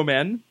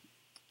Strowman.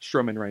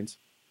 Strowman reigns.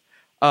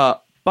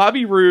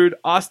 Bobby Roode,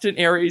 Austin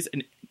Aries,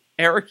 and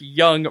Eric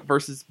Young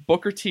versus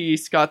Booker T,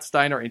 Scott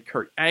Steiner, and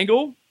Kurt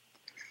Angle.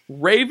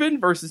 Raven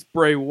versus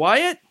Bray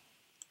Wyatt.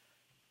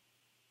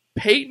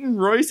 Peyton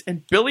Royce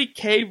and Billy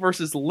Kay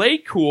versus Lay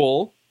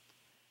Cool.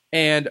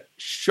 And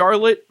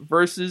Charlotte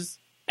versus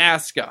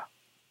Asuka.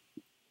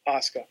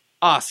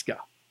 Asuka.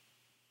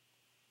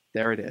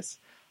 There it is.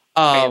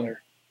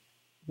 Taylor.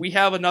 We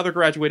have another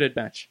graduated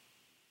match.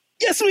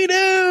 Yes, we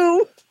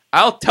do.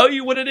 I'll tell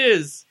you what it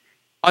is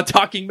on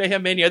Talking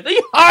Mayhem Mania,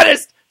 the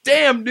hottest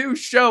damn new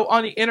show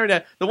on the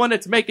internet, the one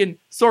that's making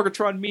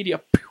Sorgatron Media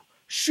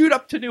shoot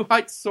up to new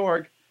heights,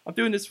 Sorg. I'm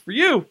doing this for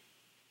you.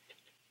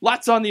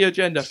 Lots on the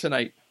agenda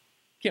tonight.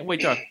 Can't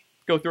wait to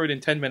go through it in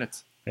 10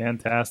 minutes.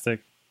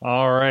 Fantastic.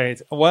 All right.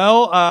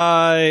 Well,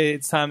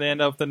 it's time to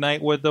end up the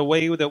night with the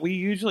way that we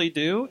usually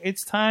do.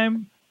 It's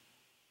time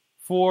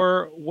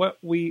for what's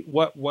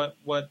What?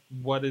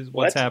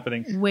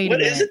 happening. Wait a What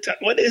minute. is it?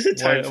 What is it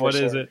time for? What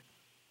is Sorg? it?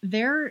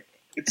 There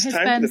It's has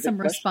time for been the some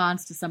big question.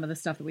 response to some of the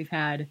stuff that we've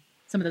had,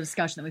 some of the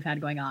discussion that we've had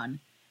going on.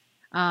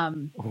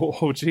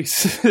 Oh,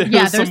 jeez.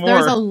 Yeah, some there's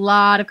more. a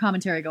lot of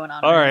commentary going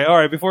on. All right right, now. all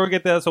right. Before we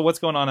get to that, so what's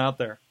going on out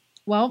there?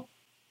 Well,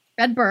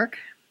 Ed Burke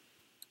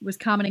was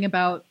commenting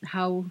about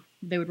how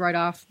they would write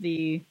off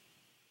the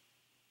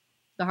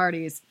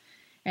Hardys,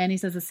 and he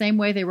says the same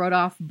way they wrote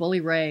off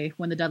Bully Ray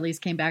when the Dudleys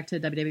came back to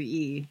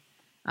WWE.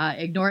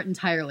 Ignore it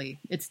entirely.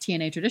 It's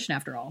TNA tradition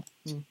after all.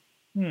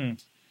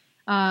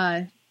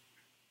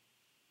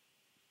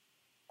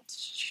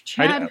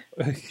 Chad.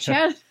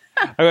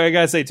 I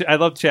gotta say, I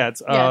love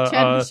Chad's.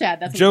 Chad.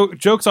 That's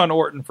Jokes on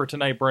Orton for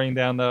tonight, bringing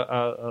down the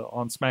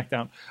on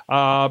SmackDown.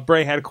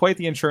 Bray had quite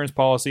the insurance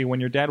policy. When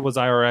your dad was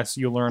IRS,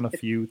 you learn a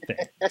few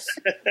things.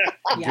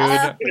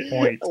 Yes. Good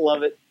point. I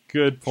love it.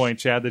 Good point,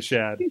 Chad the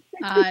Shad.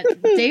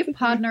 Dave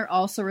Podner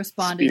also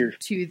responded Spear.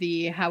 to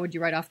the "How would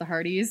you write off the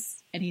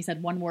Hardys?" and he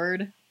said one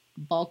word: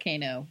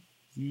 volcano.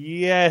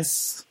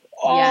 Yes.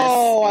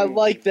 Oh, I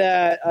like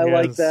that. I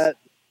like Yes. that.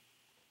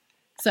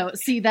 So,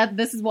 see that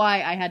this is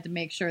why I had to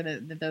make sure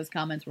that those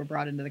comments were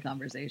brought into the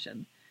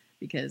conversation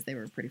because they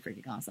were pretty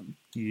freaking awesome.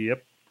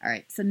 Yep. All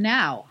right, so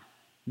now,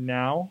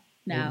 Now,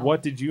 Now.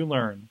 what did you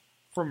learn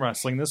from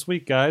wrestling this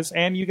week, guys?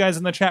 And you guys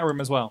in the chat room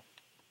as well.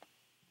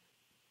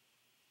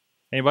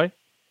 Anybody?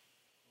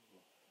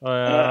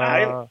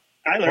 I hold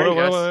learned.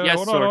 on, Yes,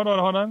 hold Sorg. on,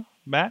 hold on.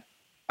 Matt?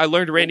 I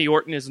learned Randy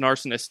Orton is an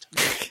arsonist.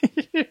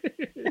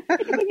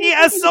 He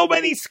has so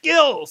many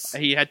skills.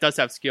 He does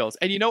have skills.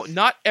 And you know,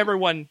 not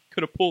everyone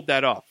could have pulled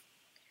that off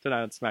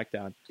tonight on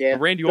SmackDown. Yeah.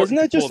 But Randy Doesn't Orton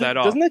that could pull just that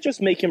off. doesn't that just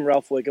make him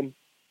Ralph Wiggum?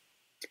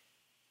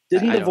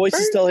 Didn't I the don't-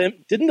 voices tell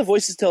him? Didn't the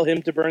voices tell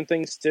him to burn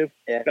things too?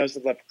 That was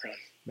the Leprechaun.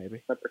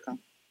 Maybe. Leprechaun.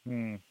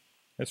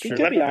 That's He true.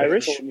 could be Leprechaun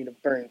Irish. told me to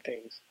burn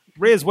things.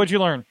 Riz, what'd you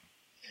learn?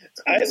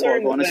 I That's what I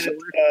learned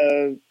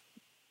wanna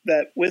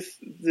that with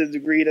the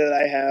degree that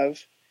I have,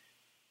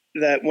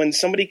 that when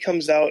somebody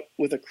comes out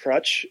with a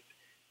crutch,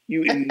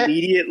 you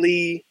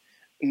immediately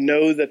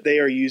know that they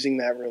are using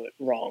that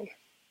wrong.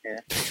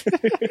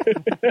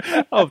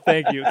 Oh,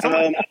 thank you.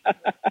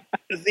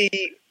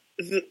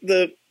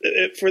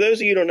 For those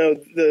of you who don't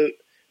know,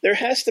 there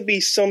has to be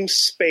some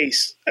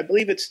space. I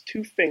believe it's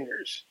 2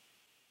 fingers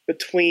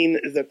between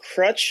the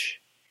crutch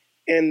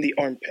and the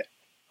armpit.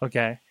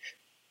 Okay.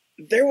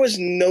 there was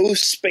no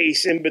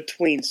space in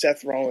between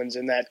Seth Rollins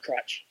and that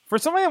crutch. For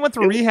somebody that went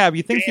through rehab,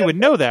 you think he would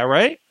know that,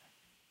 right?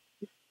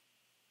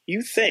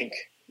 You think,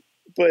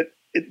 but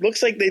it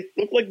looks like they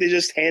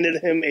just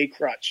handed him a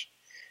crutch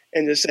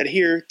and just said,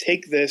 "Here,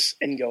 take this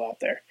and go out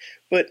there."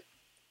 But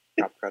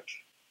Not crutch.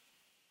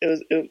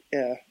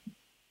 yeah.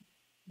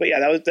 But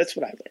yeah, that's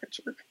what I learned.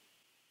 Sort of.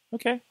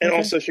 Okay. And okay.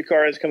 also,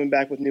 Shakara is coming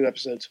back with new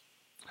episodes.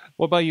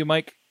 What about you,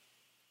 Mike?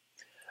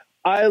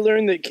 I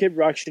learned that Kid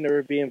Rock should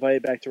never be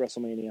invited back to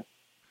WrestleMania.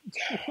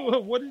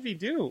 What did he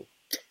do?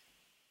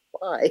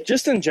 Why?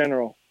 Just in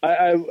general.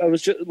 I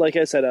was just, like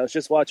I said, I was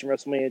just watching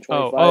WrestleMania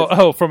 25.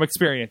 Oh, from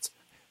experience.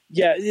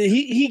 Yeah,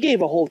 he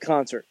gave a whole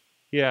concert.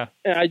 Yeah.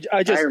 And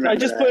I just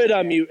remember put it that.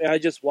 on mute and I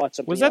just watched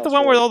something. Was that the else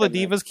one for where like all the 10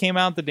 minutes. divas came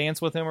out to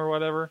dance with him or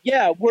whatever?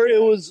 Yeah, where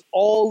it was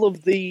all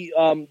of the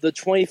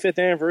 25th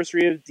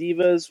anniversary of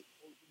Divas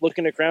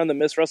looking to crown the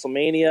Miss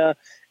WrestleMania,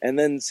 and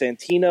then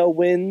Santina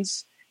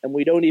wins, and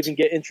we don't even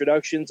get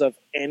introductions of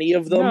any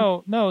of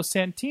them. No,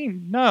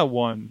 Santina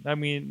won. I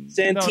mean,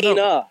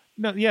 Santina.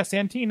 No, yeah,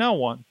 Santina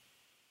won.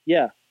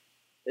 Yeah.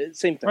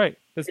 Same thing. Right.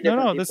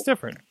 Different That's people.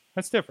 different.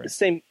 That's different.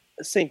 Same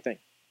thing.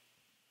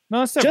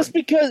 No, it's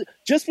different.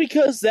 Just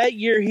because that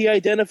year he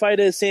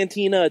identified as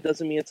Santina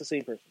doesn't mean it's the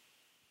same person.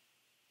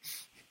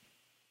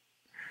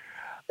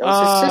 That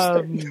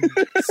was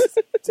his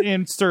sister.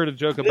 Insert a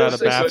joke about a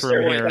This is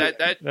bathroom so here.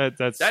 That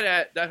That's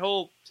that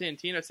whole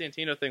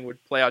Santino thing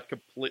would play out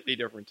completely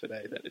different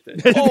today than it did.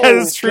 that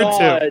is true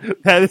God. too.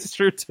 That is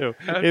true too.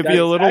 It'd be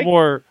a little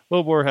more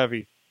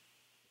heavy.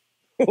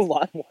 a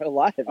lot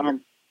heavier.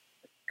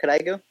 Could I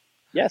go?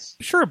 Yes.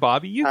 Sure,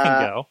 Bobby, you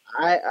can go.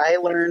 I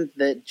learned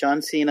that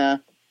John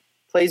Cena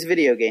plays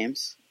video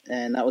games,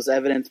 and that was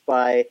evidenced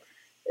by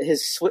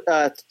his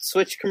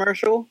Switch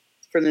commercial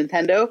for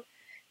Nintendo.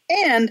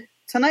 And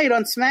tonight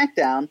on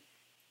SmackDown,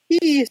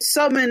 he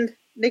summoned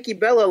Nikki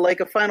Bella like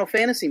a Final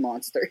Fantasy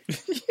monster.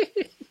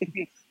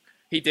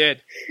 He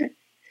did.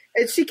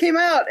 And she came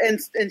out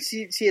and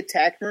she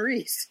attacked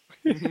Maurice.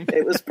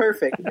 It was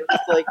perfect. It was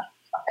like,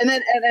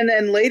 and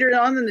then later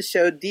on in the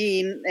show,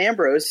 Dean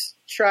Ambrose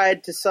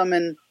tried to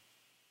summon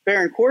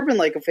Baron Corbin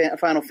like a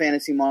Final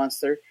Fantasy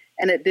monster,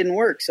 and it didn't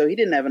work. So he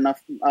didn't have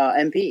enough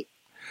MP.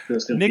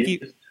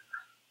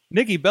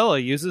 Nikki Bella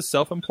uses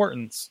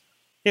self-importance.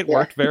 It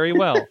worked very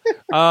well.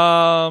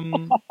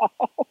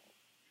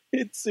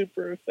 It's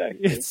super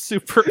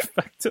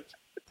effective.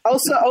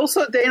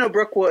 Also, Dana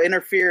Brooke will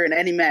interfere in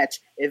any match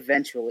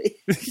eventually.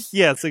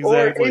 Yes, Or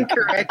exactly.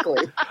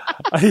 incorrectly.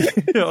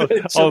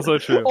 Also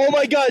true. Oh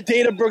my God,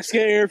 Dana Brooks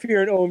can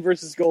interfere in Owen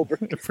versus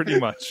Goldberg. Pretty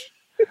much.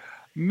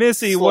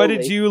 Missy, what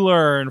did Slowly. you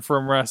learn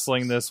from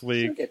wrestling this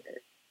week?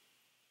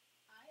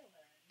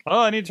 Oh,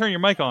 I need to turn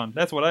your mic on.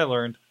 That's what I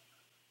learned.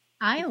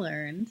 I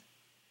learned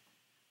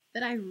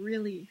that I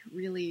really,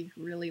 really,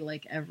 really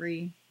like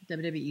every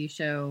WWE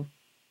show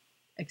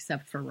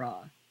except for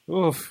Raw.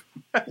 Oof.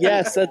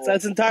 Yes,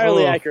 that's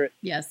entirely Oh. accurate.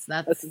 Yes,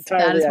 That's that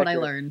entirely is what I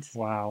accurate. learned.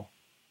 Wow.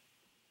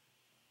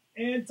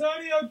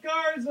 Antonio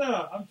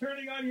Garza, I'm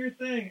turning on your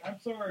thing. I'm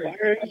sorry. Why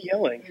are you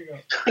yelling? There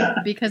you go.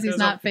 Because he's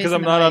not facing Because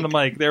I'm the not mic. on the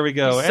mic. There we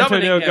go. He's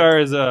summoning Antonio him.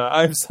 Garza,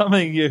 I'm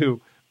summoning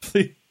you.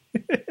 Please.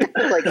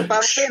 Like a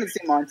Final Fantasy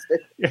monster.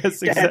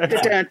 Yes, exactly.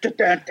 Dun,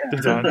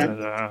 dun,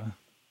 dun.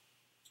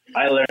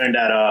 I learned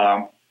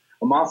that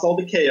amongst all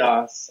the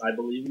chaos, I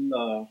believe in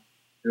the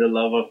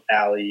love of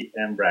Allie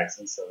and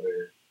Braxton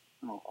Sutter.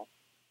 Oh,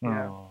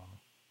 Oh.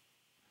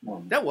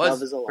 That Love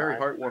is was very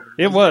alive. heartwarming.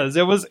 It was.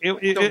 It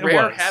The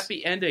rare was.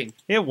 happy ending.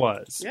 It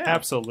was. Yeah.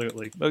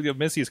 Absolutely. Look at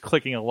Missy's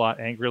clicking a lot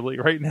angrily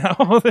right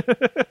now.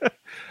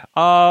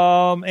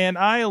 And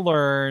I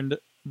learned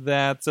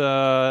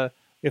that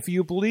if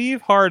you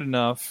believe hard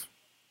enough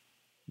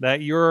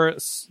that your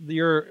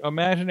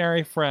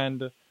imaginary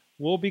friend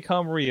will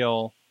become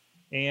real,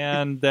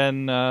 and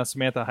then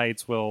Samantha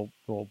Heights will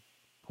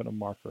put a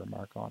mark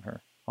on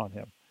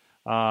him.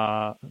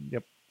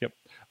 Yep.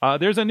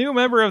 There's a new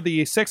member of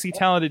the Sexy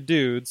Talented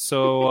Dudes,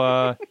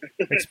 so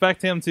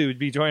expect him to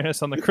be joining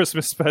us on the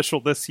Christmas special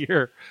this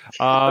year.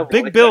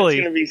 Big That's Billy,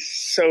 going to be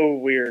so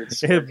weird.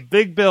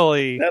 Big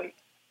Billy, That-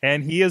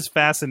 and he is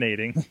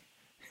fascinating.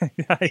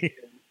 he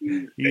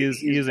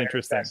is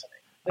interesting.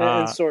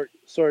 And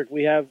Sorg,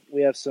 we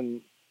have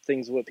some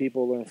things what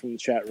people learn from the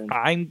chat room.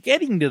 I'm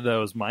getting to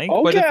those, Mike.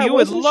 Okay, but if I you would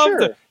wasn't love sure.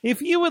 to,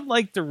 if you would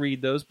like to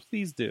read those,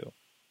 please do.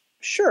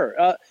 Sure.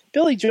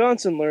 Billy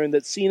Johnson learned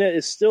that Cena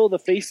is still the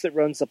face that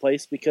runs the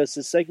place because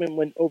his segment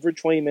went over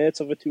 20 minutes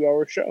of a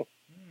 2-hour show.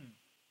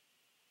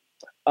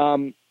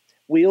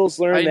 Wheels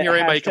I learned didn't that hear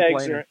anybody hashtags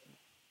complaining. are...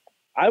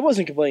 I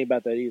wasn't complaining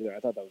about that either. I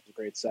thought that was a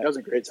great segment. That was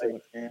a great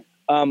segment.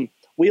 Yeah.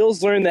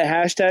 Wheels learned that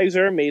hashtags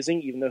are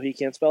amazing, even though he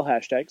can't spell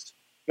hashtags.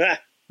 Ah,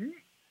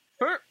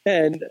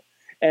 And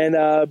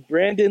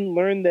Brandon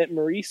learned that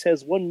Maurice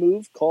has one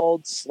move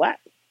called slap.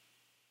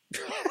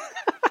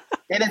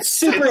 And it's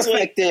super It's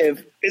like-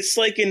 effective. it's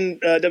like in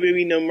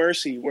WWE No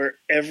Mercy, where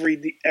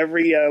every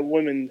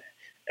woman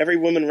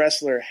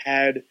wrestler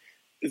had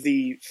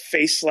the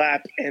face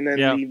slap and then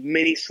Yeah. the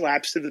mini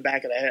slaps to the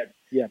back of the head.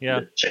 Yeah.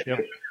 Yeah. Check.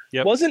 Yep.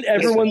 Yep. Wasn't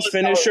everyone's was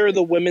finisher Howard-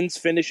 the women's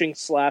finishing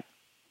slap?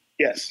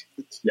 Yes.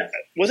 Yeah.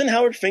 Wasn't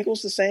Howard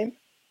Finkel's the same?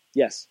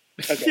 Yes.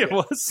 Okay. It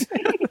was.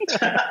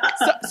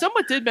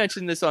 Someone did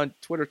mention this on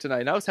Twitter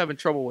tonight, and I was having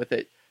trouble with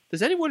it.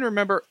 Does anyone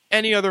remember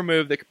any other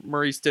move that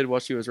Maurice did while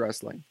she was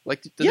wrestling?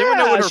 Like, does anyone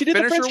know what her she did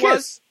the finisher French was?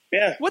 kiss.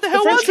 Yeah. What the The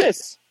hell French was it?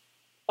 kiss.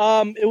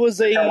 It was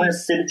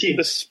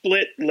The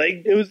split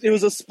leg. it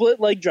was a split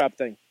leg drop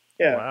thing.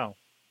 Yeah. Wow.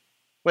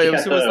 Wait, She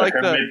it was like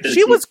her the. mid-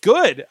 She was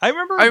good. I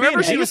remember. I being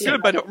remember she was decent.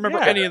 good, but I don't remember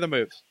Yeah. any of the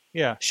moves.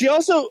 Yeah. She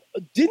also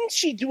didn't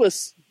she do a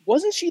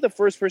wasn't she the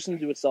first person to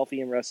do a selfie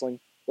in wrestling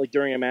like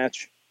during a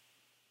match?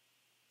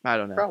 I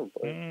don't know.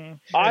 Probably. I maybe.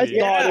 thought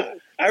Yeah,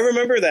 I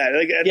remember that.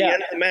 Like at Yeah. the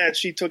end of the match,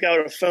 she took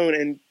out a phone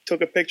and took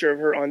a picture of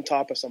her on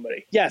top of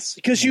somebody. yes,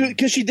 because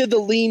she did the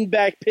lean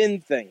back pin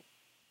thing.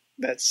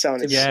 That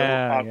sounded so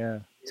Yeah.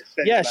 awkward.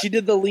 Yeah. Yeah, she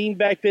did the lean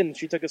back pin.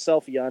 She took a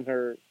selfie on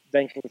her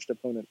vanquished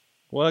opponent.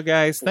 Well,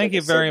 guys, thank you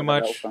Like a very silver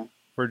much medal phone.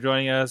 for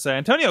joining us.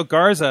 Antonio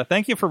Garza,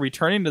 thank you for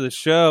returning to the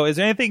show. Is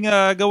there anything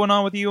going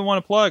on with you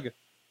want to plug?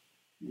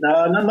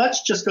 No, not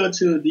much. Just go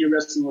to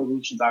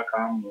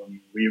thewrestlingrevolution.com.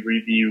 We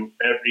review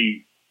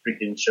every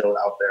freaking show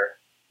out there,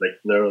 like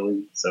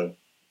literally. So if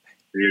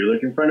you're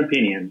looking for an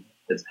opinion,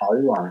 it's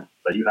probably wrong,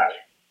 but you have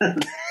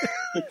it.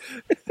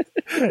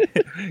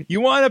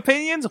 You want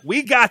opinions?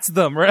 We got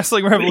them. We got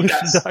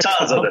WrestlingRevolution.com.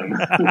 tons of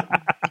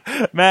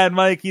them. Mad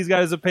Mike, he's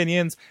got his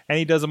opinions, and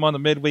he does them on the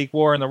Midweek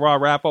War and the Raw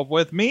Wrap-Up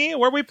with me,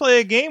 where we play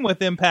a game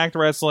with Impact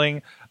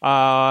Wrestling,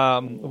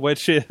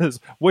 which is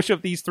which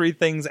of these three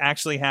things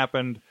actually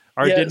happened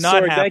or Yeah, did not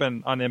sorry,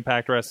 happen on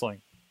Impact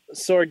Wrestling.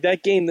 Sorg,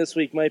 that game this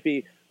week might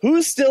be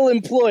who's still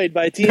employed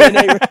by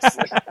TNA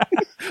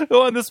Wrestling.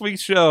 Who on this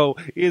week's show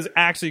is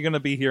actually going to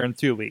be here in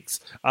 2 weeks.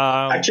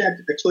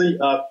 Actually,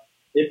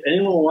 if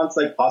anyone wants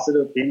like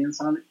positive opinions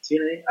on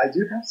TNA, I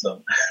do have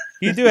some.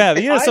 You do have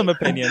some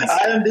opinions.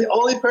 I am the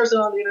only person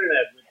on the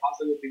internet with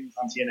positive opinions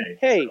on TNA.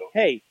 Hey, so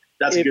hey,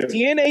 that's if good.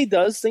 TNA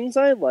does things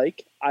I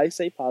like, I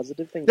say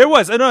positive things. There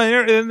was.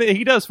 No,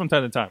 he does from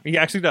time to time. He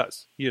actually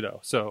does,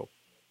 so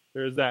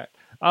there's that.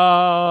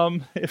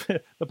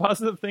 The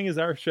positive thing is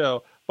our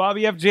show.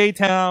 Bobby F. J.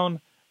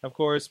 Town, of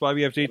course,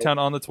 Bobby F. J. Town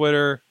on the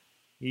Twitter.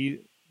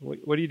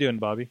 What are you doing,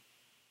 Bobby?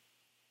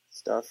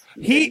 Stuff.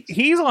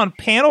 He's on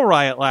Panel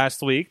Riot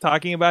last week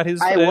talking about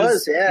his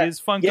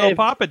Funko Yeah.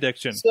 Pop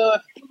addiction. So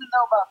if you want to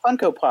know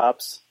about Funko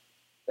Pops,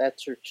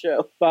 that's your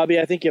show. Bobby,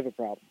 I think you have a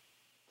problem.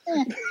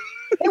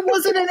 It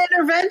wasn't an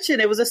intervention.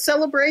 It was a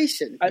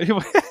celebration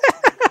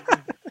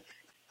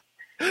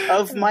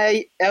of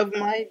my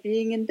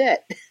being in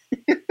debt.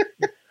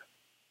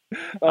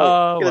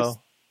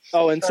 Well.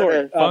 Oh, and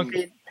sorry.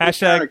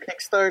 Hashtag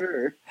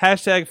Kickstarter.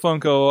 Hashtag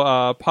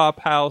Funko Pop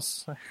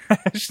House.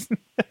 Hashtag,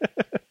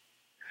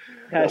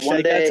 One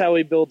day- that's how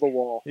we build the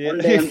wall. Yeah. One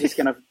day I'm just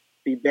gonna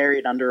be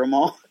buried under them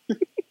all.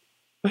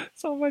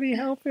 Somebody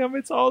help him.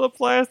 It's all the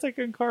plastic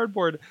and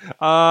cardboard.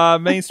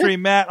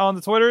 Mainstream Matt on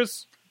the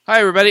Twitters. Hi,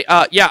 everybody.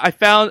 I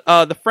found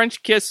the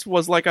French kiss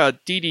was like a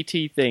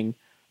DDT thing.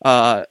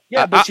 Yeah,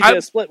 but she did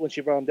a split when she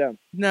brought him down.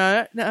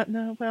 No.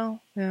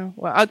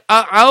 Well,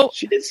 I'll.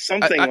 She did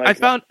something like I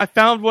that.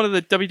 found one of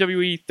the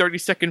WWE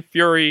 30-second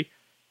Fury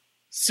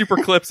super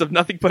clips of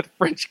nothing but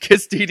French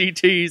kiss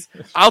DDTs.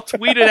 I'll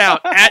tweet it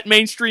out at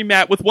Mainstream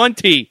Matt with one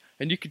T,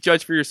 and you can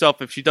judge for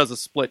yourself if she does a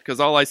split, because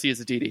all I see is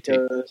a DDT.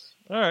 Goes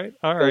All right.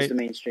 to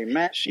mainstream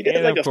match. She did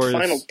And like of a course-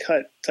 final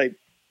cut type.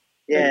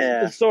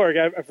 Yeah. Sorg,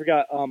 I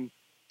forgot.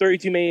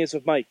 32 Manias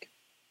with Mike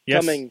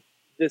Yes. coming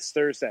this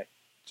Thursday.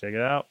 Check it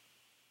out.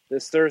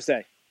 This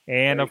Thursday.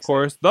 And, Very of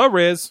course, The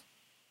Riz.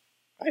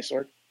 Hi,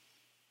 Sword.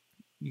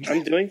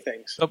 I'm doing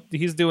things. Oh,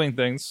 he's doing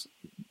things.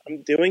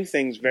 I'm doing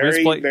things Riz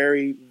very, play-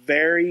 very,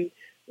 very,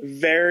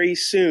 very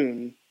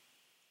soon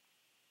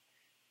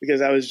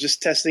because I was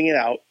just testing it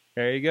out.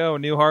 There you go.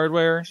 New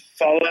hardware.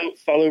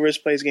 Follow Riz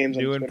Plays Games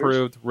on New Twitter.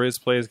 improved Riz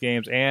Plays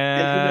Games.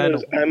 And who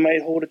knows, I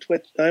might hold a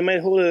Twitch. I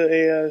might hold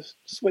a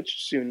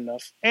Switch soon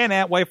enough. And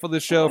at Wife of the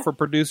Show for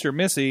producer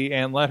Missy,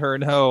 and let her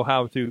know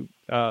how to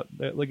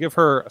give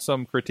her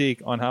some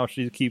critique on how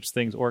she keeps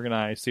things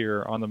organized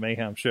here on the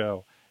Mayhem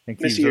Show and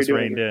keeps Missy, you're us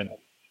doing reined a good in. job.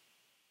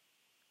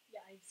 Yeah,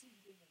 I see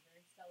you doing a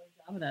very stellar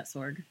job of that,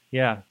 Sorg.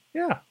 Yeah,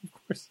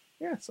 of course.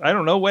 Yes. I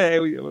don't know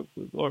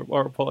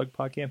or plug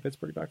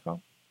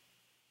podcastpittsburgh.com.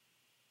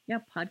 Yeah,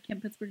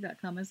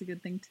 podcastpittsburgh.com is a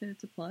good thing to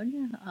plug.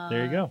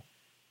 There you go.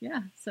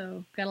 Yeah,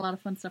 so got a lot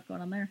of fun stuff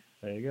going on there.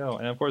 There you go.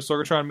 And of course,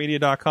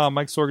 SorgatronMedia.com,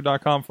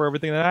 MikeSorg.com for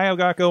everything that I have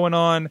got going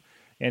on.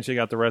 And check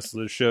out the rest of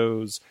the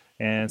shows.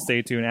 And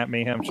stay tuned at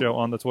Mayhem Show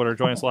on the Twitter.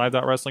 Join us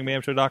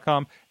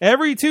live.wrestlingmayhemshow.com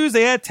every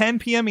Tuesday at 10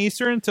 p.m.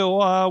 Eastern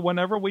until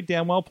whenever we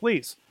damn well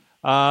please.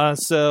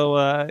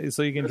 So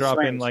you can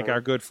drop in like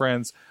our good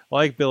friends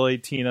like Billy,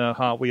 Tina,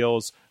 Hot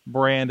Wheels,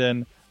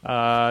 Brandon,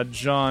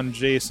 John,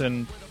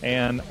 Jason,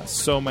 and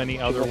so many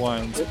other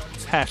ones.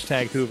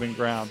 Hashtag Hooving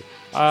Ground.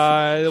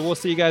 We'll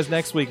see you guys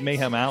next week.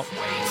 Mayhem out.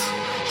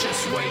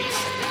 Just wait,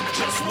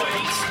 just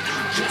wait,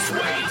 just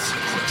wait,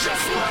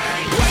 just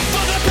wait. Wait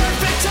for the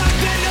perfect time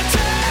then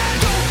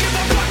attack. Don't give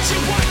up what you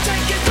want,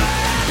 take it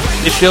back. Wait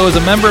This show is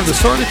a member of the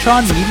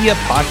Sorgatron Media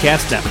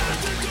Podcast Network.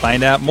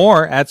 Find out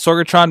more at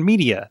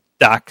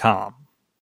sorgatronmedia.com.